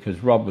needed it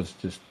because Rob was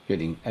just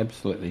getting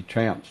absolutely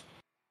trounced.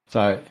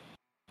 So,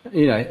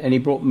 and he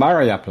brought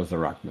Murray up as the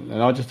ruckman,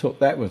 and I just thought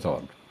that was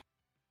odd.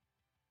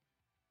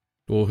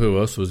 Well, who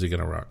else was he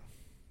going to ruck?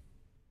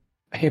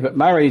 Yeah, but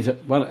Murray's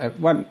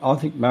one. I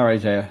think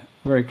Murray's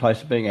very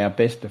close to being our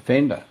best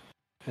defender.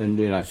 And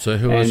so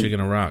who else are you going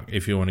to ruck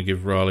if you want to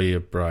give Riley a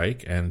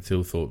break and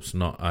Thilthorpe's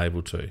not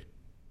able to?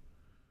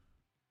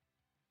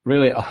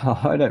 Really,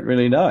 I don't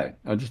really know.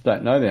 I just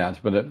don't know the answer.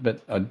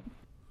 But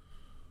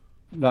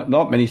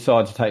not many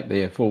sides take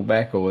their full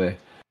back or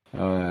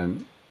their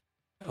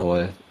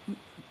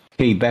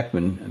key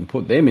backman and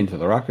put them into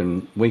the ruck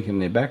and weaken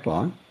their back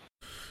line.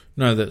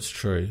 No, that's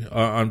true.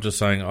 I'm just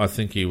saying. I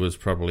think he was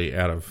probably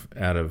out of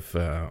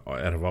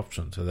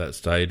options at that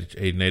stage.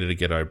 He needed to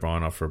get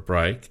O'Brien off for a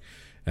break.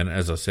 And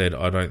as I said,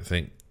 I don't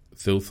think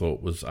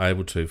Thilthorpe was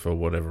able to for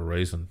whatever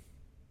reason.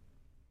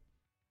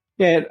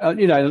 Yeah,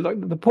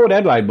 the Port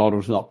Adelaide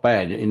model's not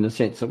bad in the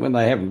sense that when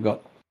they're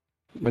not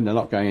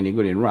going any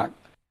good in ruck,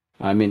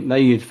 I mean, they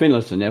use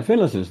Finlayson. Now,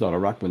 Finlayson's not a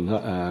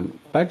ruckman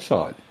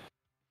backside,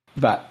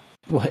 but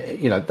they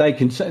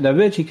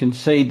virtually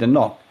concede the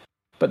knock,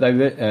 but they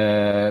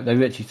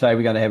virtually say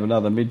we're going to have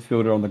another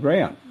midfielder on the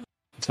ground.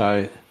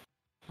 So,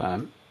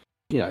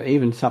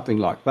 even something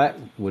like that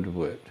would have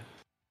worked.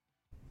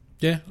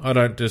 Yeah, I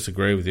don't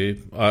disagree with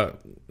you.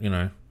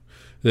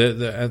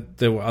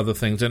 There were other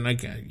things, and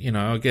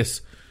I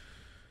guess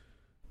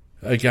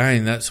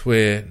again that's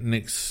where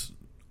Nick's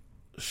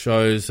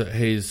shows that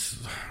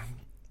he's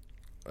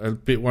a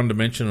bit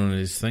one-dimensional in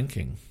his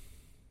thinking.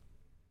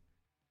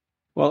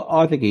 Well,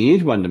 I think he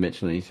is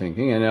one-dimensional in his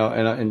thinking,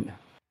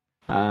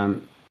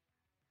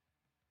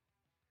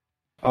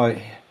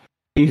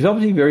 he's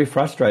obviously very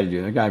frustrated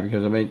during the game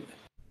because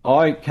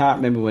I can't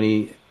remember when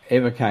he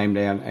ever came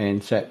down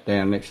and sat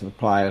down next to the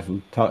players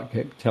and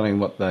kept telling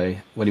what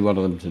he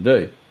wanted them to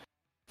do.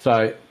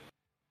 So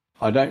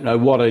I don't know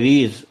what it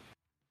is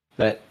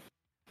that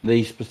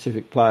these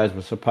specific players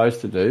were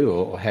supposed to do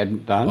or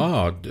hadn't done.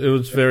 Oh,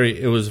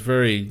 it was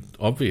very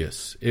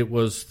obvious. It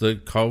was the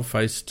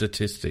coalface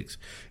statistics.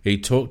 He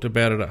talked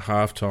about it at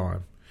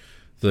halftime.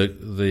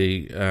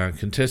 The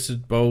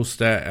contested ball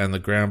stat and the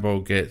ground ball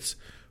gets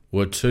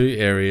were two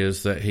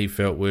areas that he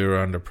felt we were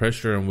under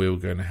pressure and we were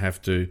going to have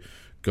to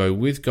go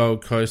with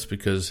Gold Coast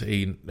because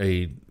he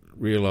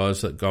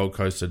realised that Gold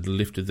Coast had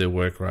lifted their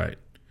work rate.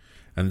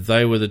 And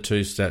they were the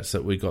two stats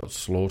that we got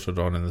slaughtered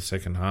on in the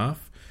second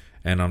half.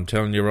 And I'm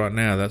telling you right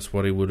now, that's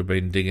what he would have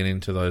been digging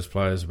into those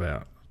players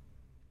about.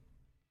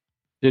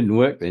 Didn't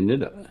work then,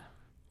 did it?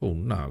 Well,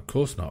 no, of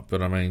course not.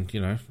 But I mean,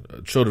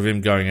 short of him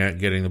going out and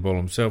getting the ball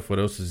himself, what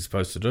else is he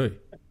supposed to do?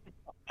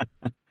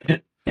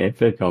 Yeah,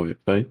 fair comment,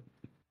 Pete.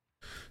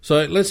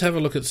 So let's have a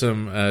look at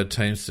some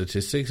team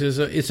statistics.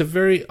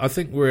 I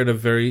think we're at a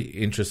very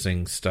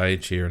interesting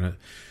stage here, and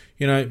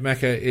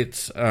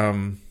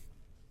Macca,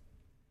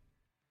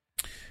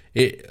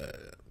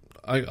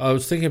 I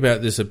was thinking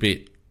about this a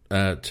bit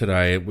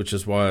today, which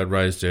is why I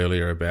raised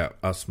earlier about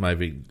us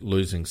maybe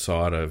losing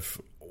sight of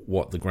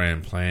what the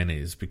grand plan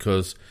is,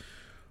 because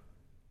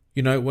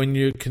when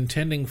you're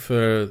contending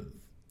for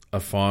a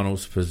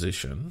finals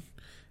position,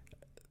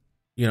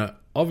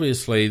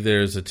 obviously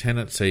there's a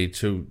tendency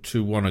to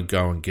want to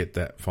go and get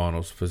that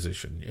finals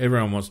position.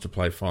 Everyone wants to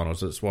play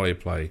finals. That's why you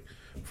play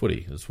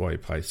footy. That's why you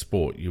play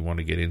sport. You want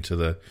to get into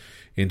the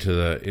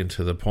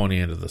pointy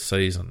end of the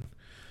season.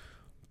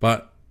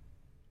 But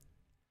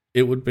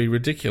it would be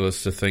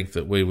ridiculous to think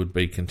that we would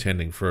be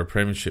contending for a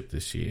premiership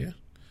this year.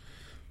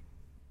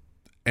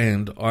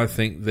 And I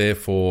think,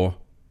 therefore,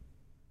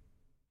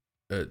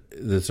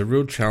 there's a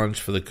real challenge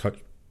for the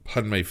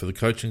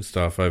coaching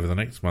staff over the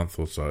next month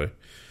or so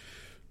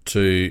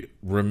to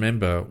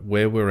remember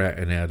where we're at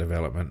in our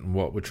development and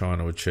what we're trying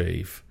to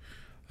achieve.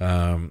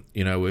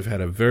 We've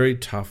had a very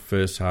tough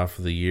first half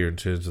of the year in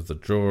terms of the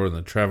draw and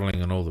the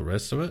travelling and all the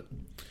rest of it.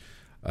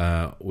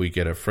 We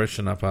get a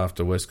freshen up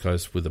after West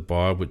Coast with a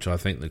bye, which I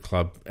think the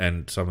club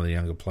and some of the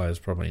younger players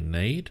probably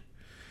need.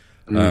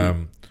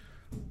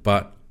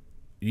 But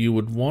you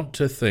would want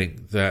to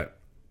think that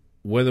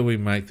whether we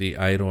make the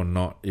 8 or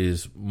not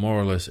is more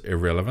or less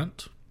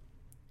irrelevant.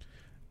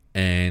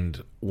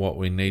 And what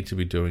we need to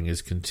be doing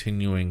is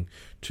continuing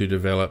to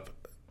develop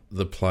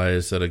the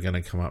players that are going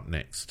to come up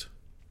next.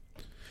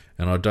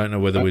 And I don't know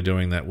whether we're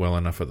doing that well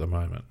enough at the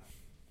moment.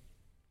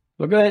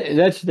 Look,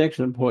 that's an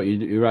excellent point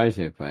you raised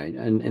there, Payne,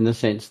 and in the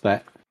sense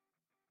that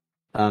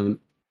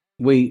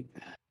we,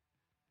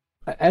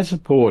 as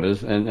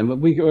supporters,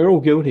 and we're all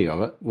guilty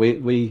of it,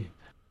 we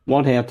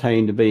want our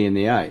team to be in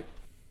the 8.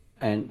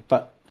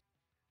 But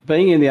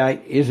being in the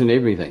 8 isn't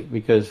everything,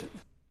 because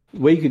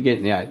we could get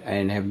in the 8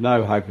 and have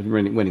no hope of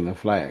winning the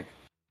flag.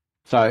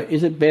 So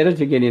is it better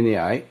to get in the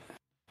 8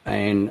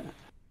 and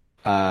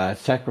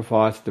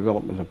sacrifice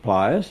development of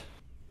players,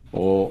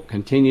 or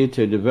continue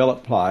to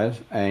develop players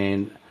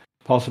and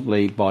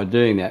possibly by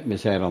doing that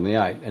miss out on the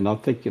 8. And I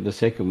think the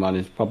second one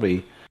is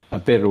probably a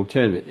better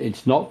alternative.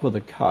 It's not for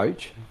the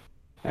coach,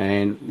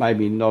 and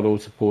maybe not all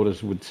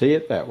supporters would see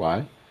it that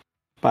way,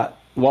 but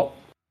what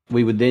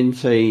we would then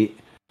see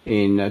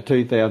in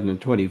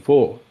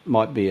 2024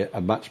 might be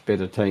a much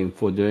better team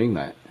for doing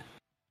that.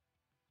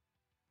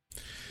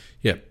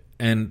 Yeah,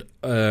 and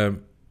I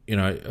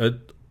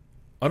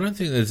don't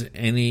think there's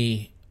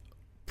any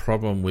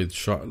problem with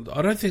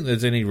I don't think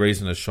there's any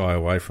reason to shy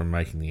away from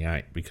making the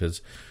 8,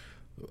 because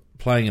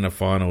playing in a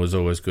final is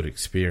always good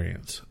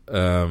experience.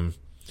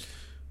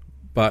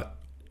 But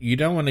you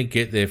don't want to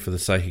get there for the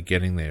sake of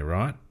getting there,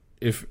 right?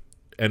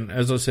 And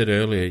as I said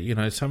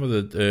earlier, some of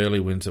the early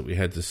wins that we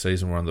had this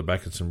season were on the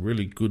back of some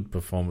really good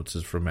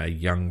performances from our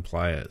young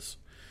players.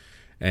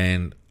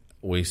 And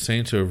we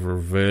seem to have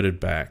reverted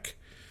back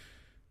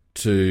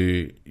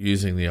to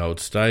using the old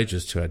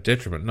stages to our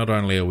detriment. Not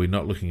only are we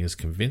not looking as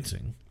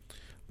convincing,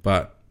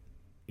 but,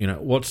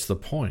 what's the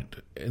point?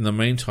 In the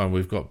meantime,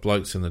 we've got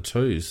blokes in the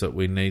 2s that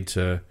we need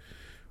to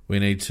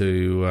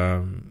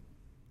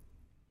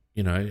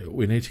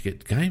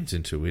get games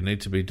into. We need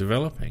to be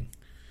developing.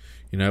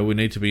 We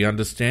need to be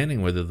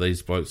understanding whether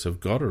these blokes have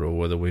got it or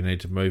whether we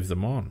need to move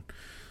them on.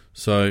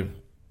 So,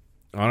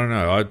 I don't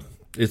know.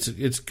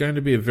 It's going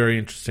to be a very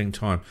interesting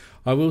time.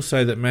 I will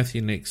say that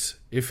Matthew Nicks,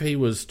 if he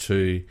was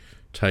to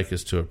take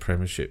us to a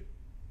premiership,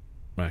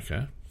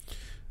 Macca,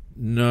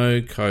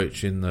 no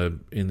coach in the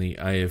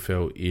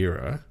AFL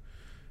era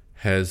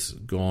has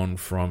gone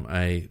from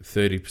a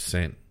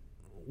 30%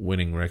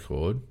 winning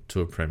record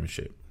to a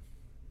premiership.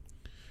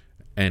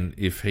 And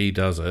if he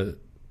does it,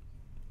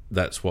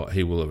 that's what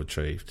he will have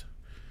achieved.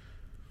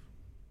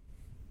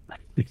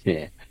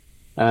 Yeah.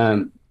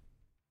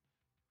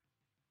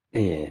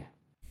 Yeah.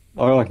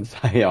 All I can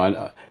say, I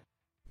know,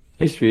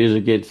 history is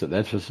against it,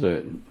 that's for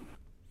certain.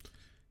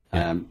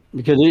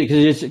 Because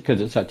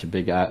it's such a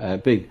big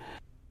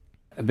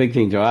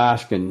thing to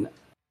ask, and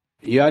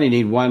you only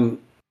need one.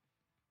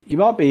 You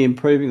might be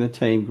improving the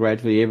team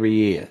gradually every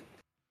year,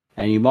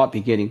 and you might be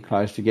getting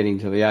close to getting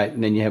to the 8,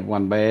 and then you have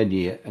one bad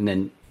year, and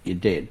then you're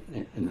dead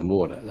in the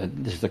water.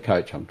 This is the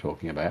coach I'm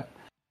talking about.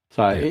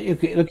 So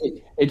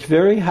it's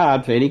very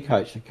hard for any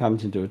coach that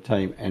comes into a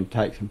team and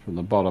takes them from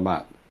the bottom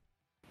up,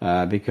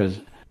 because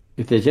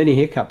if there's any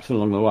hiccups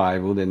along the way,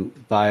 well, then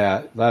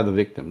they're the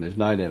victim. There's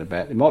no doubt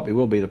about it. It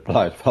will be the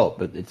player's fault,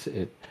 but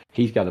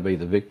he's going to be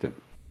the victim.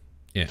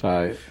 Yeah.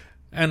 So,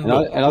 and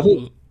I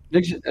think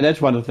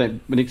that's one of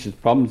Nick's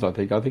problems. I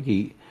think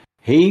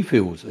he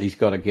feels he's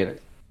got to get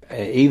it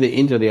either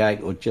into the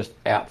 8 or just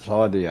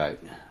outside the 8.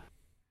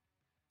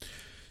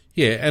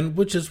 Yeah, and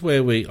which is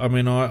where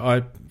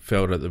I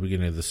felt at the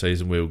beginning of the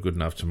season we were good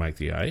enough to make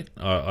the 8.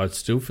 I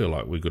still feel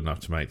like we're good enough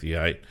to make the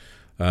 8.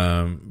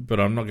 But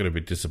I'm not going to be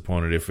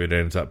disappointed if it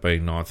ends up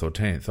being 9th or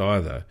 10th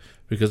either,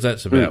 because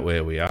that's about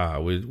where we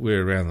are.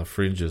 We're around the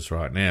fringes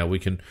right now.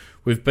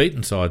 We've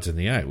beaten sides in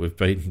the 8. We've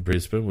beaten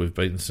Brisbane. We've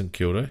beaten St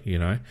Kilda.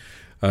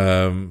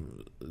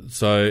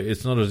 So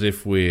it's not as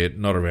if we're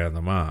not around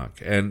the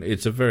mark. And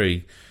it's a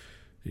very,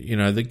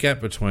 the gap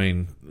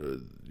between,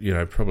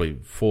 probably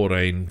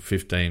 14,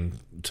 15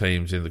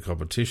 teams in the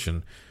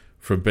competition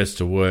from best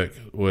to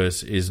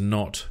worst is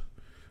not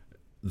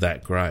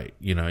that great.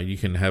 You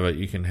can have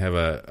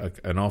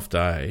an off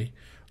day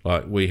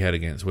like we had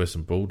against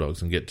Western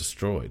Bulldogs and get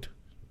destroyed.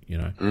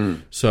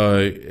 So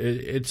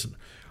it's,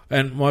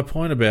 and my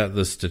point about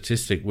the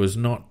statistic was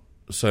not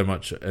so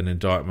much an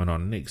indictment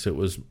on Nicks. It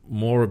was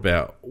more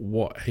about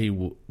what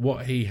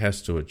he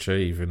has to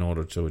achieve in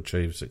order to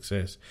achieve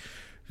success.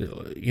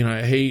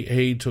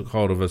 He took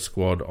hold of a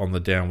squad on the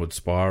downward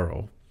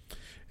spiral,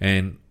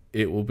 and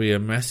it will be a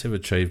massive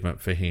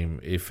achievement for him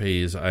if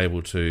he is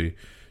able to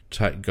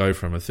go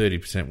from a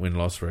 30%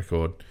 win-loss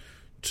record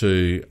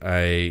to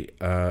a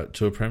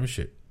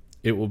premiership.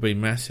 It will be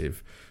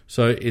massive.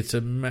 So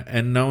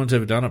and no one's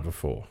ever done it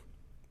before.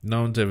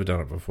 And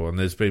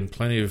there's been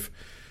plenty of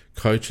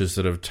coaches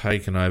that have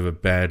taken over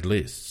bad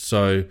lists.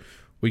 So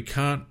we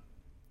can't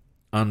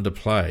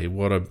underplay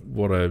what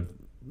a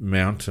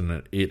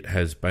mountain it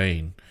has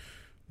been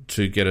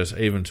to get us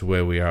even to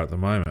where we are at the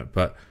moment.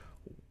 But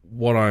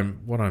what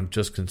I'm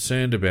just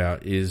concerned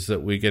about is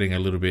that we're getting a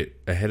little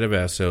bit ahead of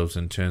ourselves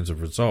in terms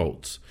of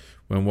results,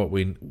 when what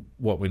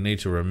we need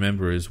to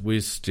remember is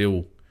we're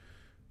still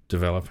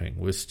developing,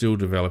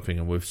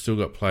 and we've still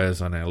got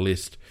players on our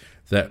list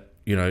that,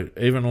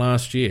 even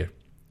last year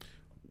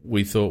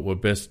we thought were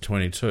best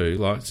 22,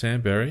 like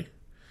Sam Berry,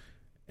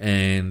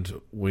 and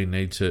we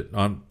need to,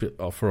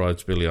 for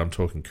odds Billy, I'm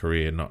talking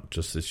career, not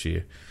just this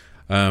year.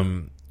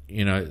 Sam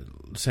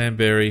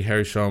Berry,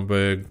 Harry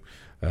Schoenberg,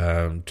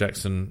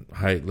 Jackson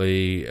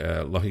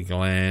Haitley, Lockie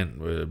Gallant,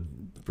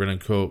 Brennan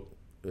Cook,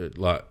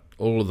 like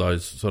all of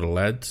those sort of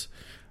lads.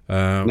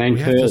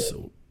 Nankervis.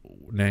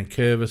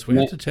 We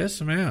have to test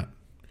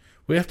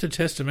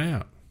them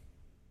out.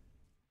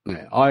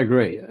 Yeah, I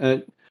agree.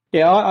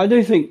 I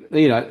do think,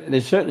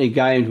 there's certainly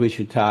games we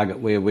should target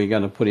where we're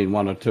going to put in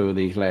one or two of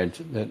these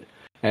lads that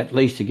at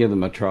least to give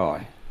them a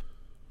try.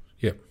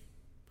 Yep.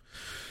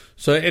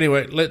 So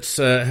anyway, let's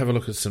have a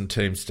look at some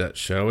team stats,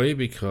 shall we?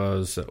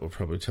 Because that will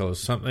probably tell us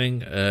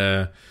something.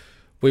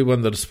 We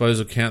won the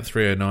disposal count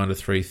 309 to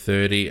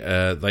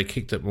 330. They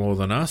kicked it more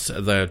than us.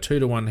 They're a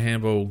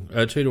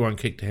 2-to-1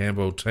 kick to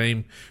handball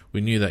team.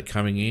 We knew that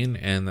coming in,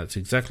 and that's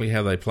exactly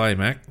how they play,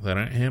 Mac. They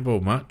don't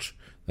handball much.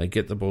 They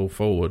get the ball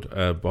forward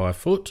by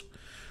foot.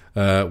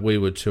 We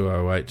were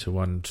 208 to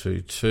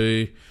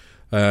 122.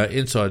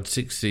 Inside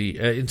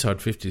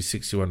 50,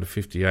 61 to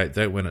 58.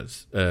 They went at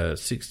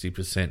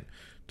 60%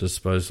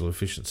 disposal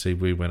efficiency.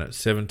 We went at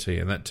 70,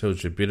 and that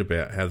tells you a bit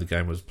about how the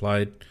game was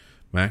played,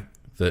 Mac.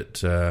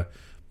 That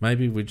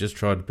maybe we just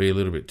tried to be a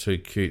little bit too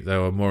cute. They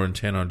were more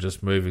intent on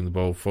just moving the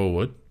ball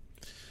forward,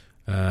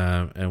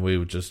 and we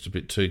were just a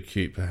bit too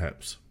cute,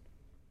 perhaps.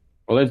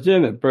 Well, as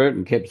Dermot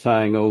Burton kept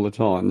saying all the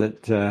time,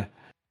 that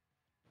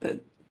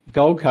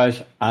Gold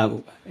Coast,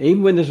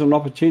 even when there's an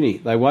opportunity,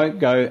 they won't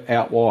go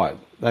out wide.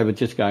 They were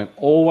just going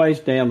always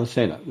down the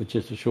centre, which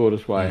is the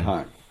shortest way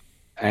home.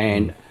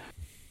 And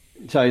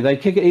so they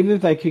kick it, even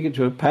if they kick it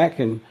to a pack,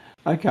 and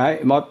okay,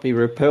 it might be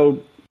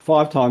repelled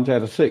 5 times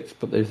out of 6,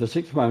 but if the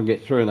 6th one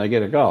gets through and they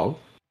get a goal,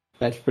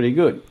 that's pretty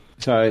good.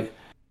 So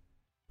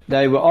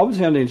they were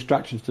obviously under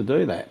instructions to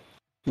do that.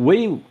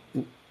 We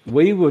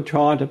were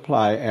trying to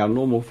play our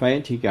normal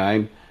fancy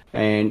game,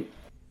 and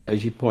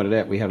as you pointed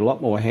out, we had a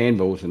lot more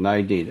handballs than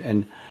they did.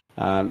 And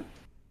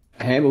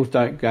handballs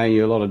don't gain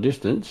you a lot of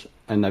distance,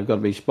 and they've got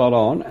to be spot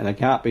on, and they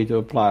can't be to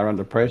a player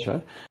under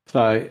pressure.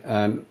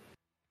 So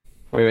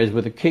whereas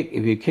with a kick,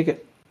 if you kick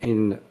it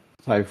in,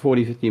 say,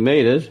 40, 50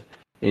 metres,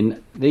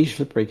 in these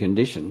slippery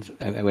conditions,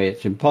 where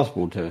it's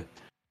impossible to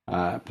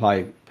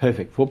play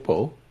perfect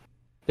football,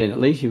 then at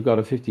least you've got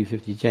a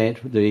 50-50 chance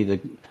to either,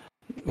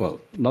 well,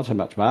 not so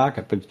much mark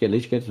it, but at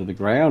least get to the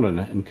ground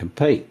and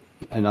compete.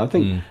 And I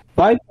think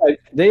the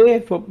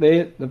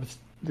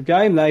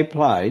game they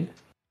played,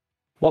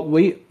 while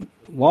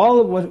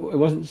it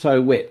wasn't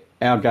so wet,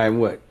 our game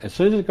worked. As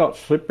soon as it got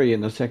slippery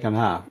in the second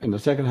half of the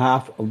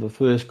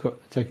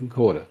second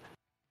quarter,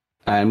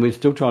 and we're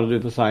still trying to do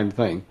the same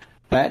thing,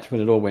 that's when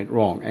it all went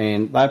wrong.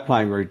 And they're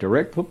playing very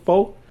direct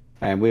football,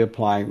 and we're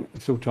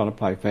still trying to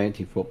play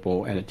fancy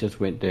football, and it just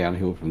went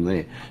downhill from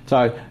there.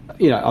 So,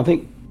 I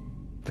think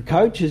the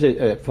coach is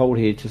at fault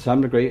here to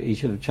some degree. He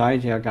should have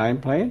changed our game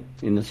plan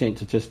in the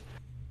sense of just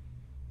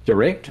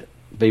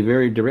be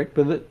very direct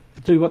with it,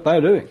 do what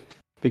they're doing,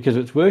 because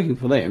it's working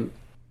for them.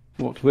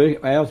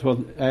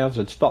 Ours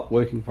had stopped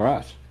working for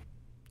us.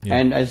 Yeah.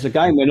 And as the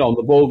game went on,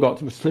 the ball got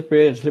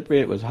slipperier and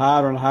slipperier. It was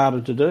harder and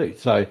harder to do.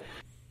 So,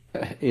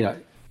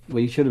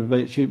 we should have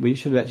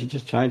actually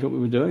just changed what we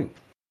were doing.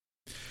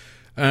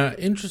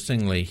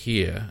 Interestingly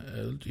here,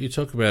 you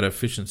talk about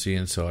efficiency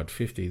inside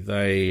 50.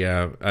 They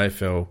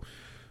AFL.com.au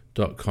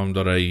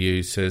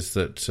says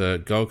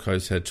that Gold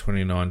Coast had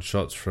 29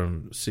 shots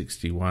from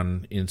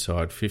 61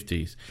 inside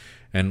 50s,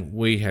 and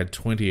we had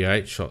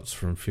 28 shots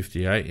from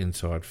 58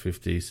 inside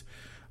 50s.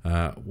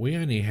 We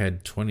only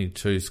had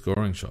 22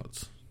 scoring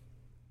shots.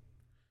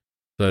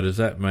 So does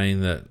that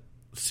mean that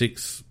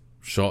 6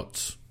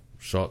 shots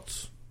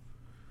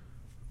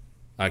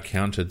are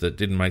counted that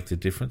didn't make the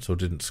difference or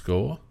didn't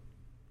score?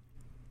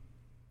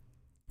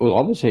 Well,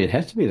 obviously it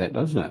has to be that,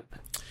 doesn't it?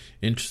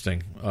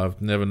 Interesting.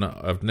 I've never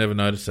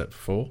noticed that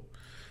before.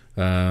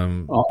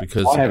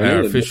 Because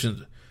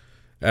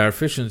our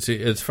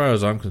efficiency, as far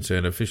as I'm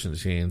concerned,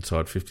 efficiency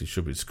inside 50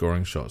 should be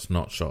scoring shots,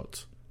 not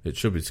shots. It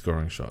should be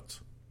scoring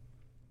shots.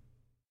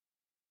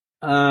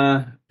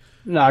 No,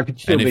 I could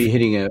still be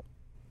hitting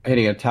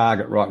a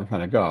target right in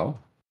front of goal.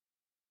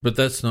 But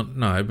that's not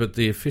But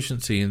the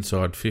efficiency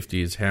inside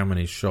 50 is how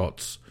many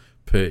shots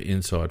per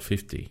inside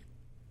 50.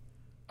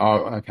 Oh,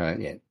 okay,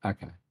 yeah,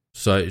 okay.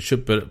 So it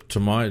should, but to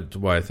my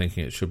way of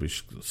thinking, it should be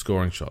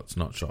scoring shots,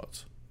 not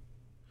shots.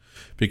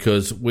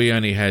 Because we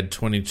only had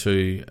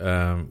 22,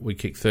 we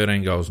kicked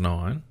 13 goals,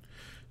 9,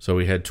 so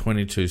we had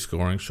 22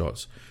 scoring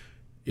shots.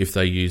 If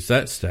they used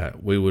that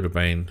stat, we would have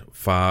been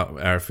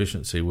our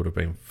efficiency would have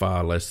been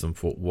far less than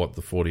what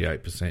the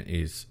 48%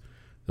 is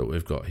that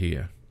we've got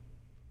here.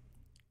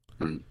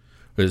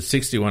 There's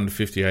 61 to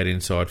 58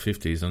 inside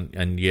 50s,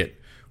 and yet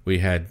we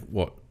had,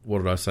 what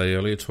did I say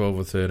earlier, 12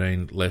 or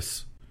 13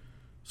 less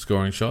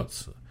scoring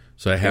shots.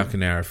 So how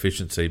can our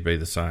efficiency be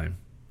the same?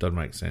 Doesn't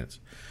make sense.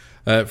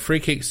 Free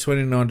kicks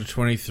 29 to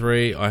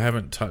 23. I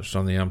haven't touched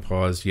on the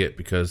umpires yet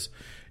because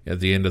at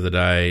the end of the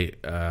day,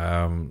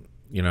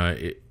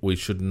 we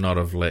should not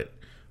have let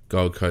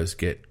Gold Coast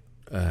get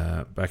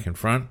back in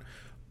front.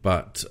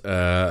 But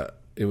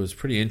it was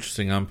pretty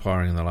interesting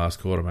umpiring in the last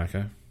quarter,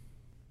 Mako.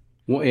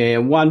 Well, yeah,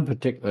 one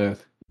particular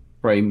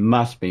free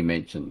must be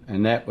mentioned,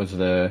 and that was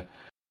the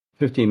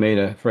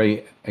 50-metre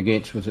free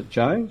against, was it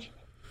Jones?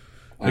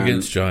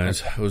 Against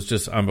Jones. It was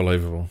just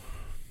unbelievable.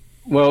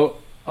 Well,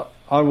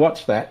 I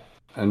watched that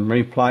and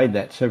replayed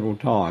that several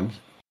times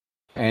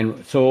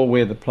and saw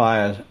where the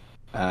players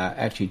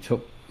actually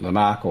took the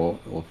mark or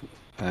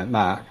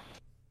mark.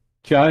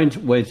 Jones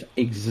was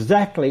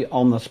exactly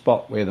on the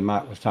spot where the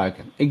mark was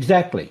taken.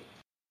 Exactly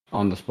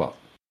on the spot.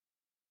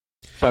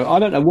 So I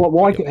don't know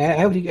why.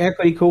 How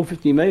could he call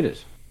 50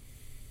 metres?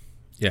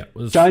 Yeah, it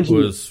was Jones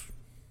was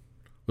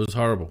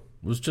horrible.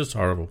 It was just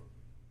horrible.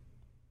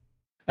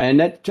 And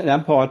that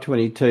umpire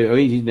 22,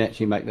 he didn't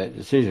actually make that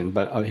decision,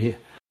 but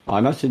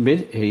I must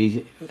admit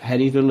he had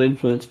his little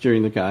influence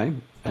during the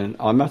game, and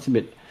I must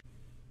admit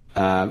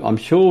I'm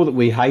sure that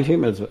we hate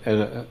him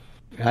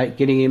hate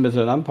getting him as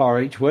an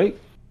umpire each week,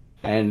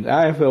 and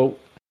AFL,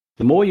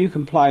 the more you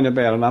complain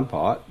about an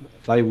umpire,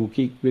 they will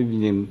keep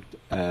giving him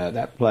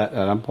that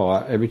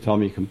umpire every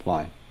time you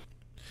complain.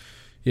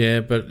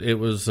 Yeah, but it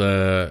was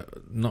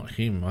not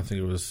him. I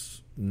think it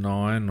was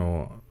 9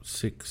 or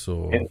 6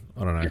 or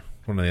I don't know,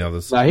 one of the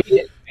others. No,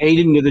 he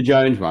didn't do the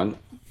Jones one,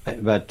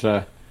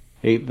 but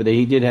he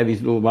did have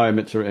his little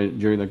moments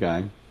during the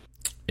game.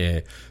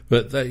 Yeah,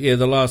 but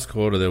the last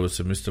quarter there was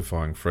some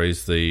mystifying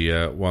frees.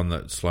 The one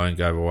that Sloane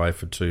gave away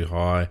for too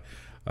high,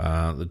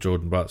 the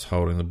Jordan Butts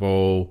holding the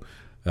ball.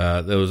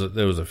 There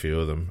was a few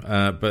of them.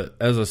 But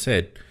as I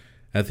said,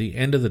 at the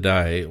end of the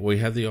day, we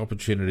have the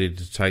opportunity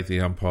to take the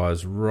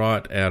umpires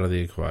right out of the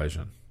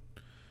equation.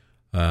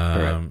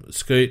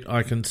 Scoot,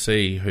 I can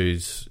see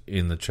who's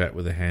in the chat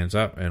with their hands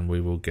up, and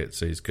we will get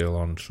C's girl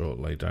on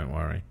shortly, don't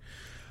worry.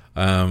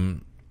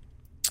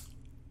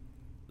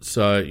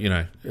 So,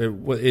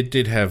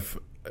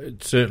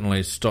 it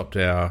certainly stopped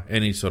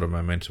any sort of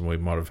momentum we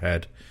might have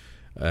had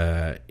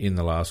in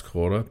the last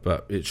quarter,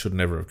 but it should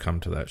never have come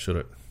to that, should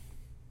it?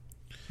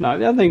 No,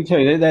 the other thing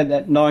too,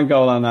 that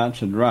 9-goal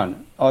unanswered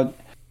run,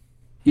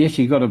 yes,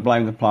 you've got to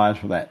blame the players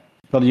for that.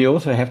 But you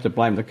also have to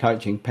blame the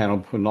coaching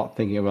panel for not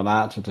thinking of an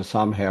answer to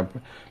somehow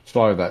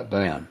slow that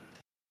down.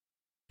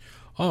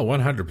 Oh,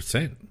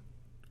 100%.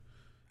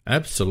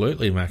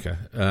 Absolutely,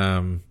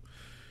 Macca.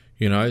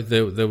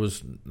 There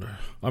was...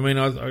 I mean,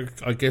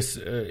 I guess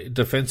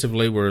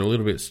defensively we're a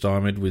little bit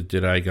stymied with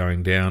Doedee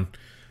going down,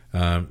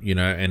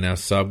 and our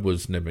sub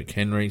was Ned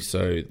McHenry,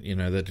 so,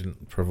 that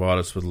didn't provide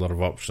us with a lot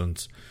of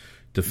options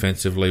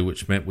defensively,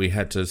 which meant we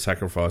had to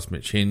sacrifice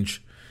Mitch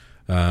Hinge,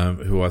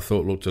 who I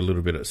thought looked a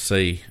little bit at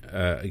sea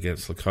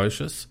against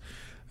Lukosius.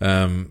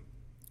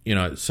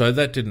 So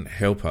that didn't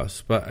help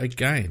us. But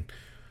again,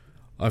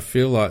 I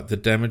feel like the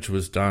damage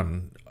was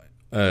done,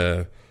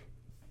 further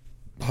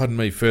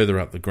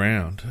up the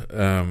ground.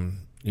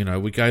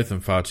 We gave them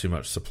far too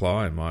much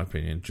supply, in my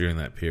opinion, during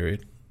that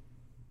period.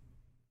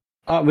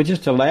 We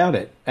just allowed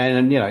it.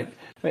 And,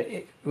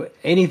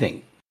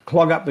 anything,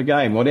 clog up the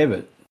game,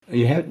 whatever.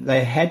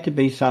 There had to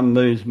be some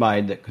moves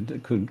made that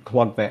could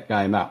clog that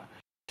game up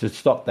to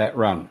stop that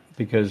run,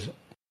 because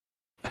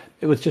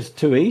it was just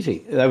too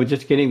easy. They were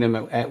just getting them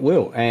at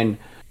will, and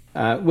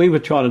we were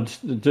trying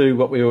to do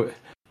what we were.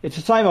 It's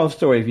the same old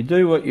story. If you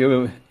do what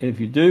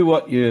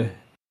you've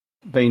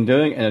been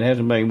doing and it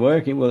hasn't been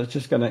working, well, you're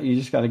just going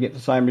to get the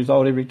same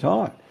result every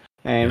time.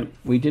 And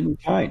we didn't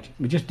change.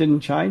 We just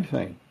didn't change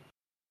things.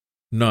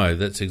 No,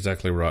 that's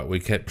exactly right. We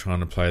kept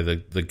trying to play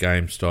the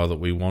game style that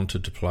we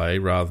wanted to play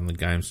rather than the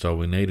game style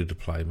we needed to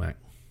play, Mac.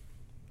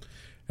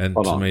 And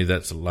to me,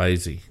 that's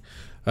lazy.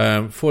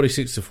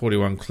 46 to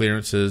 41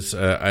 clearances,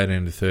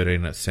 18 to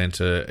 13 at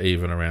centre,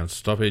 even around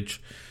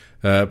stoppage.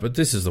 But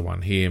this is the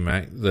one here,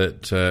 Mac,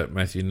 that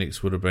Matthew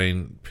Nix would have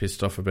been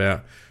pissed off about.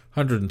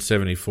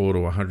 174 to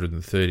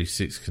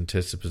 136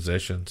 contested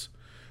possessions.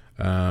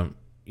 That's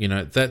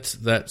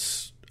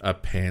a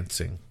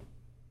pantsing.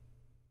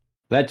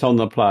 That's on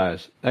the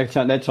players.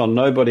 That's on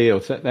nobody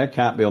else. That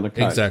can't be on the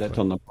coach. Exactly. That's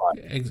on the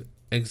players.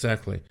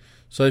 Exactly.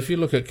 So if you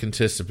look at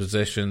contested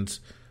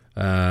possessions,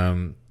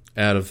 out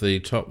of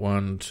the top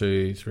 1,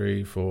 2,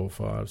 3, 4,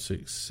 5,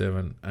 6,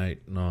 7,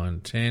 8,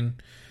 9, 10,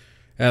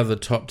 out of the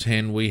top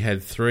 10, we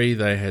had 3,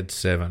 they had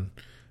 7.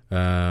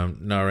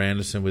 Noah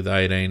Anderson with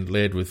 18,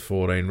 Laird with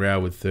 14, Rao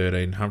with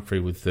 13, Humphrey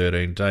with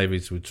 13,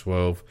 Davies with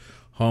 12,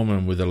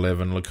 Holman with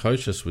 11,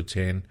 Lukosius with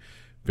 10,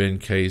 Ben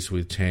Keys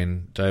with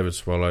 10, David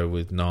Swallow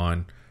with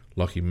 9,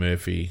 Lockie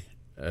Murphy,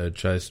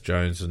 Chase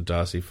Jones and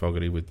Darcy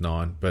Fogarty with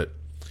 9. But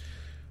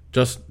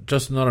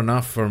just not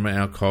enough from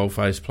our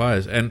coal-faced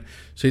players. And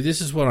see,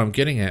 this is what I'm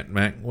getting at,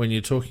 Mac, when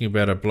you're talking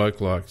about a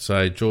bloke like,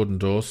 say, Jordan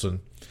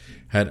Dawson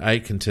had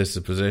 8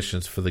 contested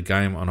possessions for the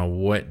game on a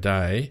wet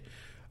day.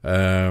 He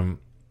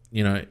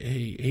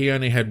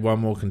only had 1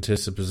 more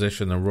contested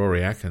possession than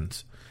Rory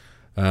Atkins.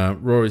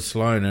 Rory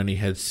Sloane only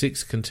had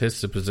 6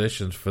 contested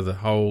possessions for the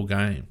whole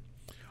game.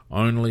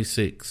 Only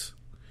 6.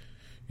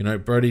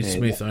 Brodie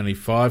Smith only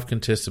 5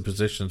 contested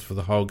possessions for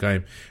the whole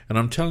game. And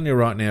I'm telling you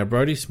right now,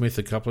 Brodie Smith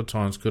a couple of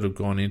times could have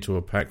gone into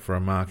a pack for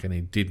a mark and he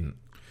didn't.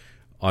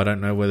 I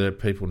don't know whether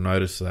people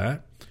noticed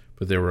that,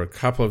 but there were a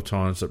couple of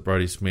times that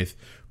Brodie Smith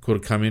could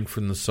have come in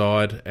from the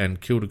side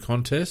and killed a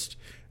contest,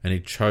 and he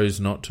chose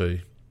not to.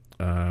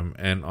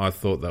 And I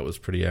thought that was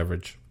pretty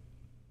average.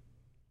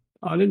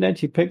 I didn't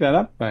actually pick that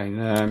up, Bane.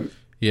 A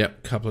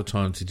couple of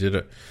times he did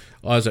it.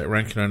 Isaac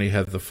Rankin only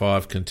had the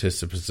 5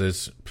 contested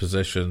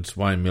possessions.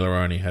 Wayne Miller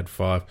only had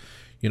 5.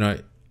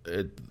 A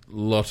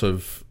lot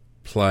of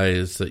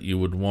players that you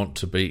would want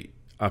to be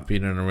up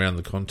in and around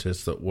the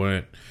contest that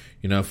weren't.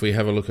 If we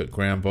have a look at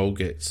ground ball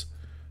gets,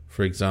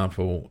 for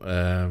example,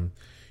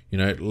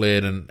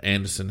 Laird and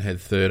Anderson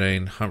had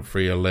 13,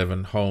 Humphrey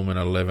 11, Holman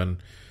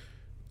 11,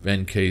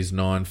 Van Keys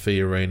 9,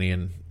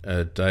 Fiorini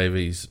and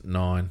Davies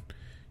 9.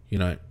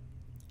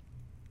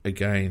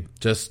 Again,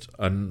 just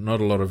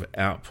not a lot of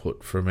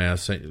output from our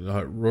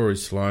like Rory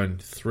Sloane,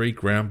 3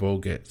 ground ball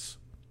gets.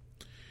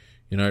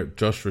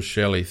 Josh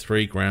Rochelle,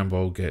 3 ground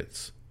ball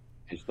gets.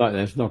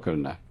 That's not good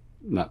enough.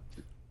 No.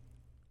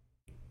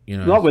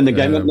 Not when the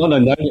game, not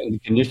in those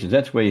conditions.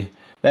 That's where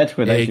they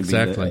should be.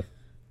 Exactly.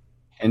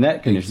 In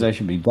that condition, they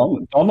should be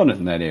dominant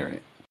in that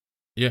area.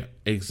 Yeah,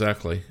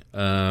 exactly.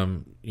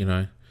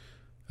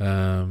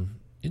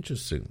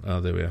 Interesting.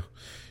 Oh, there we are.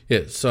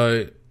 Yeah,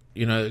 so,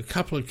 a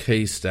couple of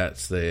key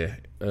stats there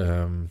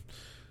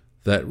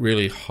that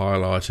really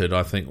highlighted,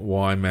 I think,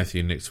 why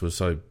Matthew Nix was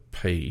so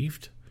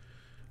peeved.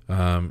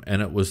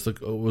 And it was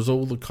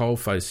all the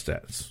coalface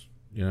stats.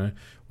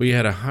 We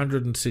had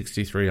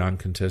 163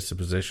 uncontested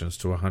possessions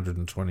to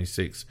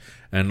 126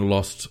 and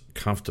lost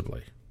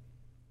comfortably.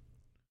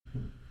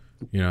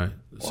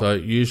 So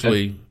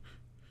usually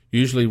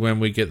when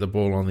we get the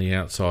ball on the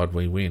outside,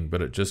 we win.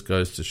 But it just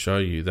goes to show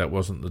you that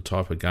wasn't the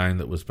type of game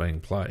that was being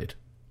played.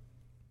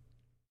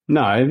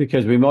 No,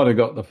 because we might have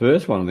got the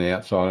first one on the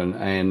outside,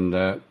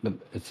 but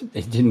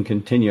it didn't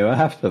continue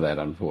after that,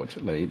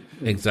 unfortunately.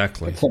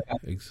 Exactly.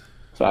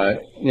 So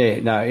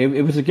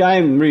it was a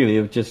game really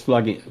of just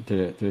slugging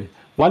to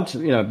once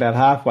about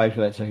halfway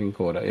through that second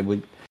quarter. It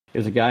was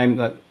a game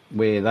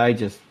where they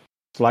just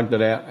slugged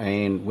it out,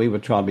 and we were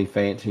trying to be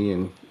fancy,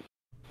 and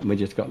we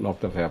just got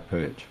knocked off our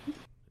perch.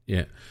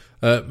 Yeah.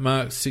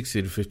 Marks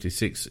 60 to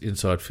 56,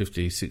 inside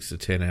 56 to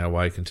 10 our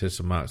way,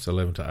 contested marks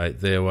 11 to 8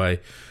 their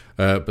way.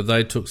 But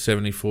they took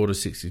 74 to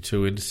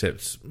 62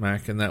 intercepts,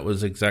 Mac, and that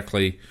was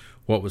exactly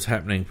what was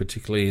happening,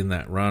 particularly in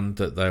that run,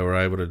 that they were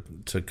able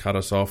to cut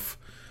us off.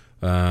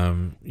 We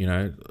got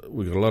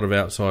a lot of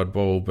outside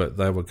ball, but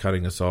they were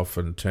cutting us off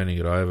and turning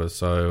it over.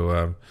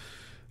 So,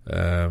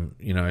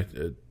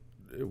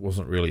 it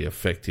wasn't really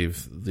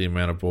effective, the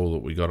amount of ball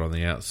that we got on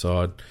the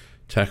outside.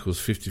 Tackles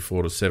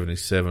 54 to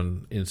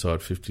 77,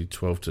 inside 50,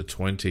 12 to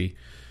 20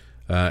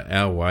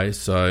 our way.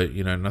 So,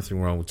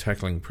 nothing wrong with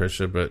tackling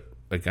pressure, but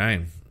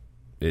again,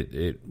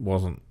 it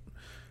wasn't.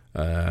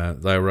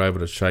 They were able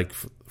to shake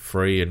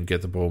free and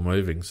get the ball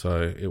moving,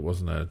 so it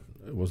wasn't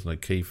a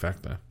key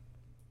factor.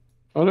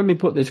 Well, let me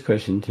put this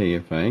question to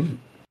you,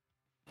 Fane.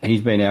 He's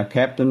been our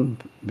captain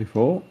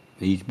before.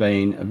 He's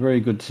been a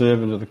very good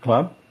servant of the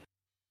club.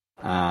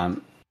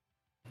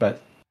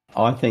 But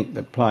I think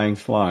that playing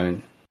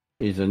Sloane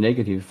is a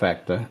negative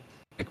factor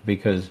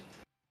because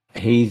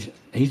he's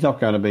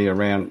not going to be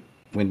around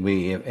when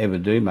we ever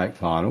do make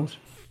finals,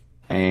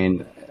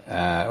 and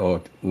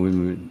or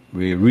we're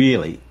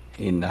really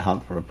in the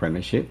hunt for a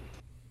premiership.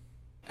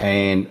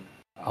 And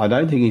I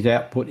don't think his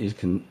output is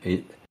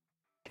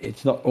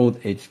it's not all.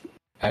 It's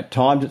at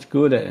times it's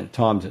good, at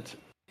times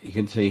you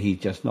can see he's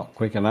just not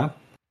quick enough,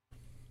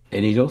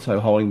 and he's also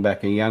holding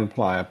back a young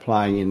player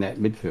playing in that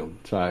midfield.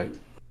 So,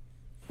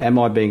 am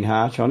I being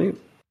harsh on him,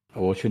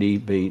 or should he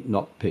be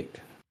not picked?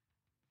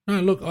 No,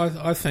 look,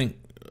 I think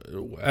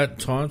at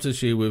times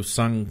this year we've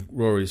sung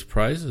Rory's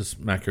praises,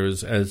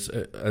 Macca,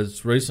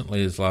 as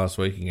recently as last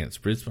week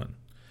against Brisbane.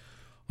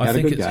 I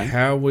think it's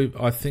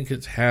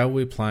how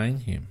we're playing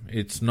him.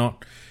 It's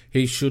not.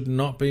 He should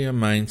not be a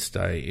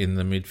mainstay in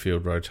the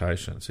midfield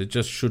rotations. It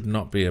just should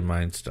not be a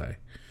mainstay.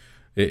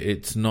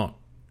 It's not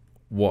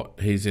what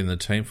he's in the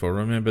team for.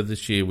 Remember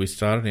this year we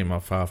started him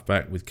off half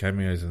back with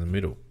cameos in the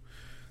middle.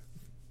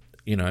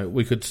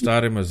 We could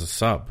start him as a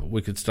sub.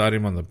 We could start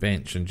him on the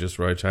bench and just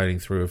rotating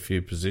through a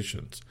few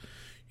positions.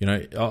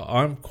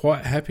 I'm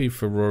quite happy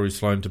for Rory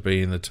Sloane to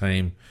be in the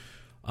team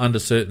under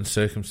certain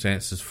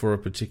circumstances for a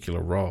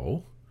particular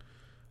role.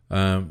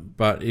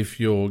 But if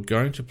you're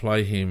going to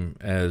play him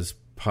as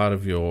part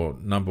of your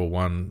number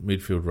one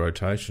midfield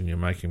rotation, you're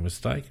making a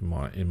mistake,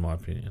 in my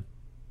opinion.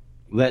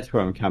 That's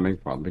where I'm coming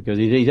from, because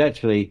he's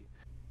actually,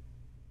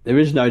 there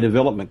is no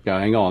development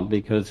going on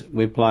because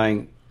we're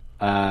playing.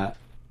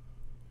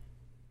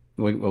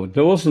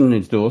 Dawson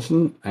is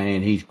Dawson,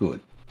 and he's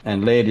good,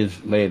 and Laird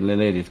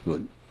is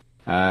good.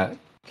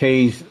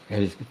 Keys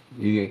is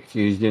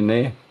used in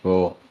there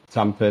for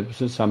some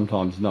purposes,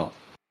 sometimes not.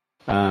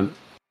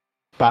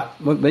 But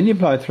when you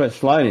play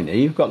Sloane in there,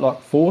 you've got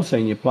like 4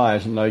 senior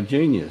players and no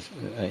juniors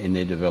in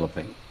there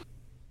developing.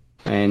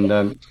 And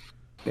to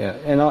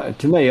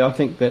me, I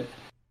think that,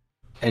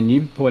 and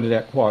you pointed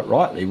out quite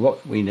rightly,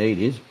 what we need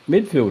is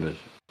midfielders.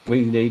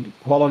 We need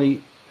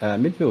quality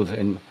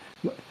midfielders,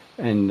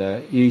 and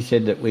you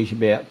said that we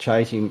should be out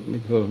chasing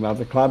midfielders from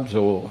other clubs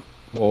or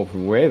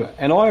from wherever.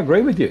 And I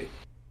agree with you.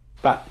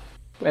 But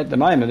at the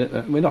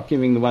moment, we're not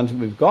giving the ones that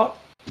we've got,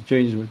 the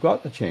juniors we've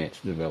got, the chance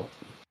to develop.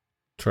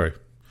 True.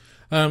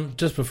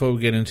 Just before we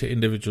get into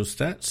individual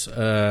stats,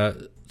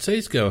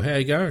 Seasgirl, how are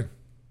you going?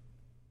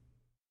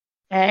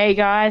 Hey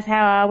guys,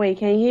 how are we?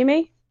 Can you hear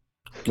me?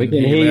 We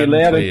can hear you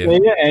loud and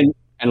clear, and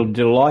I'm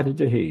delighted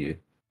to hear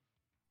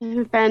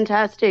you.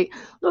 Fantastic.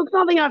 Look,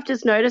 something I've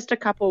just noticed a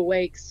couple of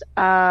weeks.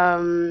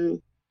 So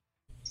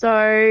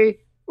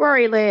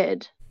Rory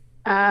Laird,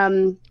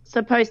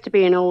 supposed to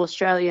be in all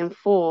Australian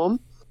form.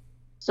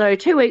 So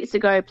 2 weeks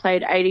ago,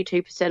 played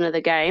 82% of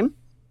the game.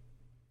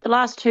 The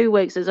last 2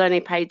 weeks has only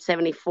played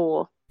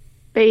 74.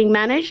 Being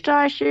managed,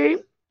 I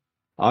assume.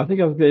 I think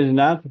there's an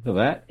answer for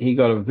that. He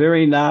got a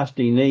very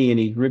nasty knee in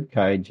his rib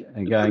cage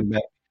going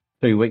back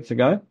 2 weeks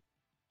ago,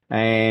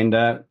 and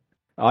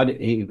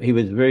he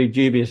was very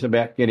dubious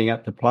about getting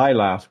up to play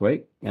last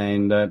week,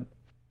 and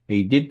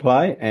he did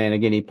play, and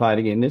again he played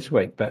again this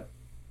week, but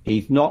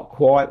he's not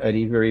quite at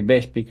his very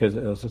best because,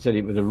 as I said,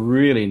 it was a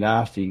really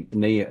nasty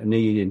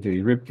knee into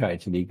his rib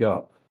cage that he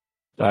got.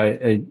 So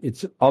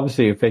it's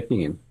obviously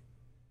affecting him.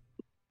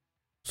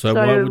 So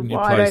why wouldn't you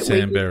play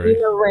Sam Berry?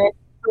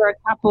 For a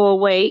couple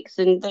of weeks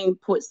and then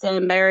put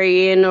Sam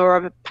Berry in, or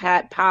a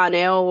Pat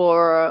Parnell,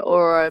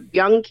 or a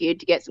young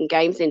kid to get some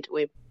games into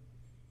him.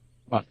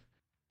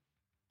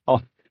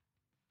 Well,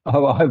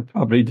 I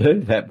probably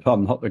do that, but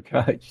I'm not the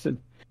coach.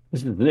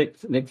 This is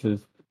Nick's.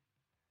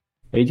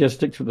 He just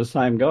sticks with the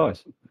same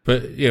guys.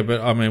 But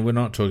I mean, we're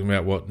not talking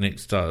about what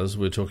Nick does.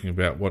 We're talking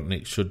about what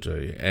Nick should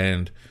do,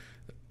 and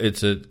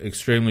it's an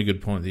extremely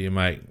good point that you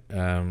make,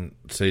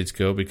 Seeds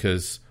Girl,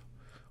 because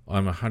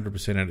I'm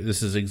 100%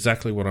 this is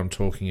exactly what I'm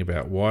talking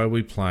about. Why are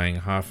we playing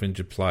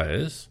half-injured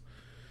players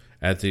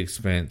at the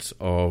expense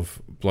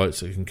of blokes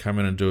that can come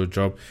in and do a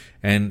job?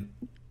 And,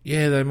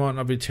 yeah, they might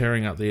not be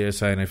tearing up the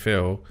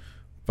SANFL,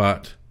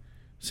 but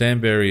Sam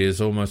Berry is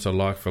almost a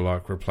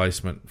like-for-like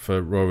replacement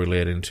for Rory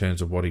Laird in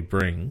terms of what he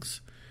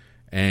brings,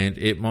 and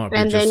it might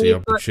be just the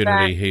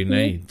opportunity he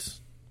needs.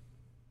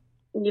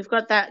 You've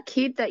got that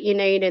kid that you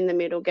need in the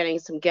middle getting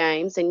some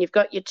games, and you've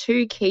got your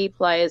two key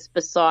players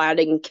beside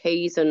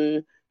Keys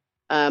and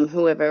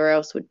whoever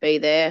else would be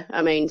there.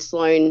 I mean,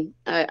 Sloan,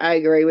 I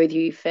agree with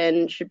you.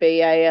 Fenn should be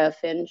a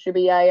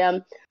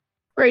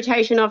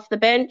rotation off the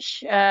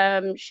bench.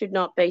 Should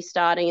not be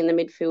starting in the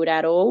midfield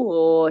at all,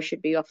 or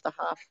should be off the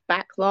half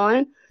back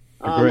line.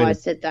 I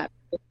said that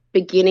at the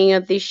beginning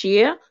of this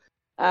year,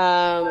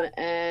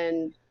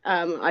 and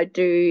I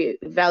do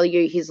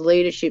value his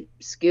leadership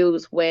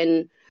skills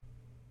when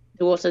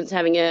Dawson's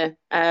having a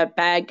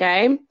bad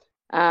game.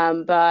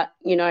 But,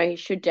 he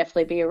should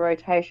definitely be a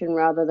rotation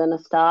rather than a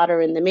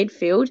starter in the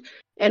midfield.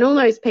 And all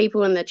those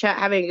people in the chat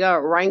having a go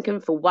at Rankin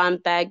for one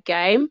bad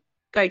game,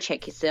 go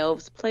check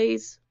yourselves,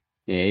 please.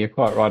 Yeah, you're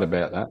quite right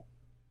about that.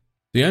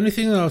 The only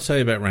thing that I'll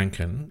say about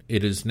Rankin,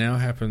 it has now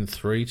happened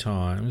 3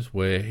 times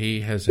where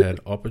he has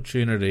had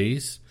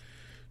opportunities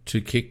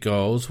to kick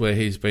goals where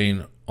he's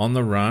been on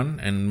the run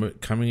and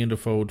coming into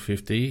forward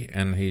 50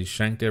 and he's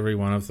shanked every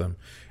one of them.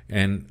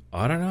 And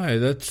I don't know,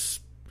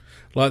 that's...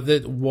 like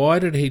that. Why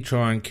did he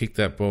try and kick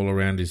that ball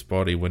around his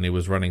body when he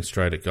was running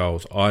straight at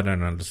goals? I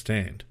don't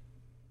understand.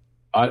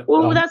 That's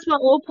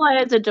what all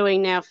players are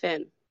doing now,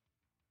 Finn.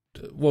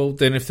 Well,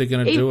 then if they're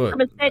going to do it...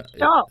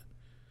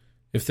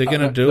 If they're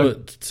going to do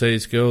it,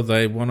 Seas Girl,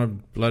 they want to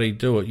bloody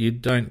do it. You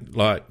don't,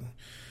 like...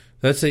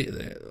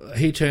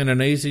 He turned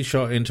an easy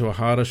shot into a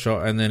harder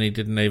shot and then he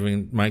didn't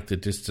even make the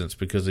distance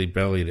because he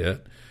bellied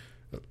it.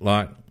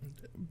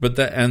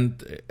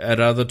 And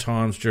at other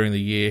times during the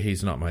year,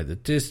 he's not made the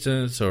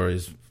distance or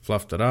he's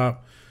fluffed it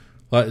up.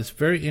 Like, it's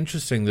very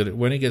interesting that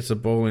when he gets the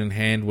ball in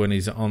hand, when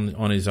he's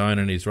on his own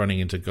and he's running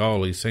into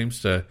goal, he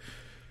seems to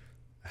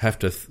have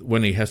to,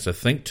 when he has to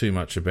think too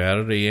much about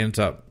it, he ends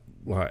up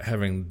like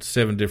having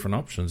 7 different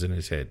options in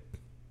his head.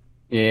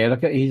 Yeah,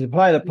 look, he's a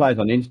player that plays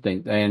on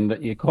instinct, and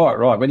you're quite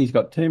right. When he's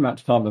got too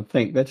much time to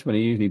think, that's when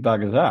he usually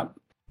buggers up.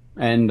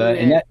 And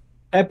in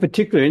that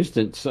particular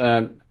instance,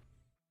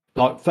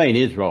 like Fiend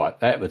is right,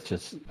 that was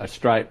just a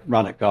straight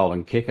run at goal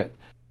and kick it.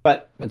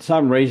 But for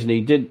some reason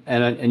he did,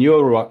 and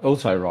you're right,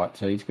 also right,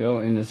 Seeds Girl,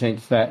 in the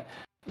sense that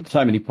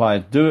so many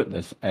players do it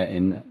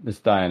in this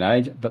day and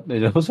age, but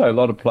there's also a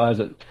lot of players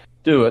that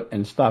do it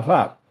and stuff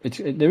up.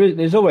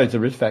 There's always a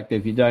risk factor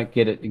if you don't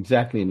get it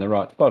exactly in the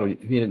right spot, or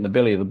if you hit it in the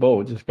belly of the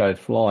ball, it just goes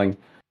flying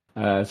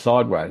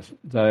sideways.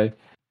 So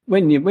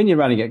when you're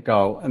running at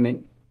goal, I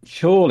mean,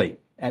 surely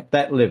at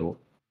that level,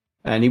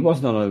 and he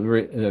wasn't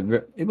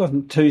on it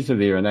wasn't too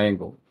severe an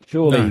angle.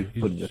 Surely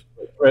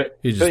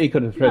he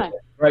could have threaded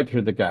straight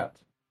through the guts.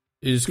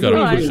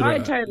 I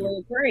totally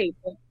agree.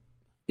 But...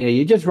 yeah,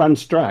 you just run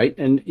straight,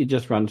 and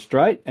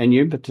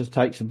your impetus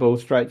takes the ball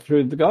straight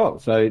through the goal.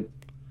 So,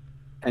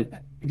 and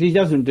he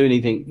doesn't do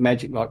anything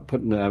magic like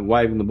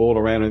waving the ball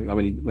around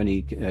when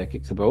he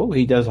kicks the ball.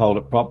 He does hold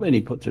it properly, and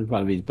he puts it in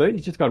front of his boot.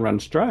 He's just got to run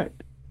straight.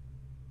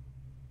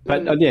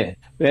 But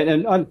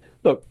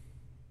look,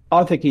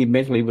 I think he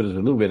mentally was a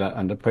little bit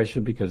under pressure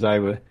because they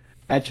were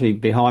actually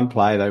behind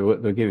play. They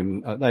were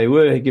giving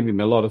him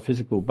a lot of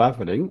physical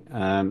buffeting.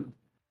 And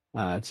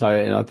I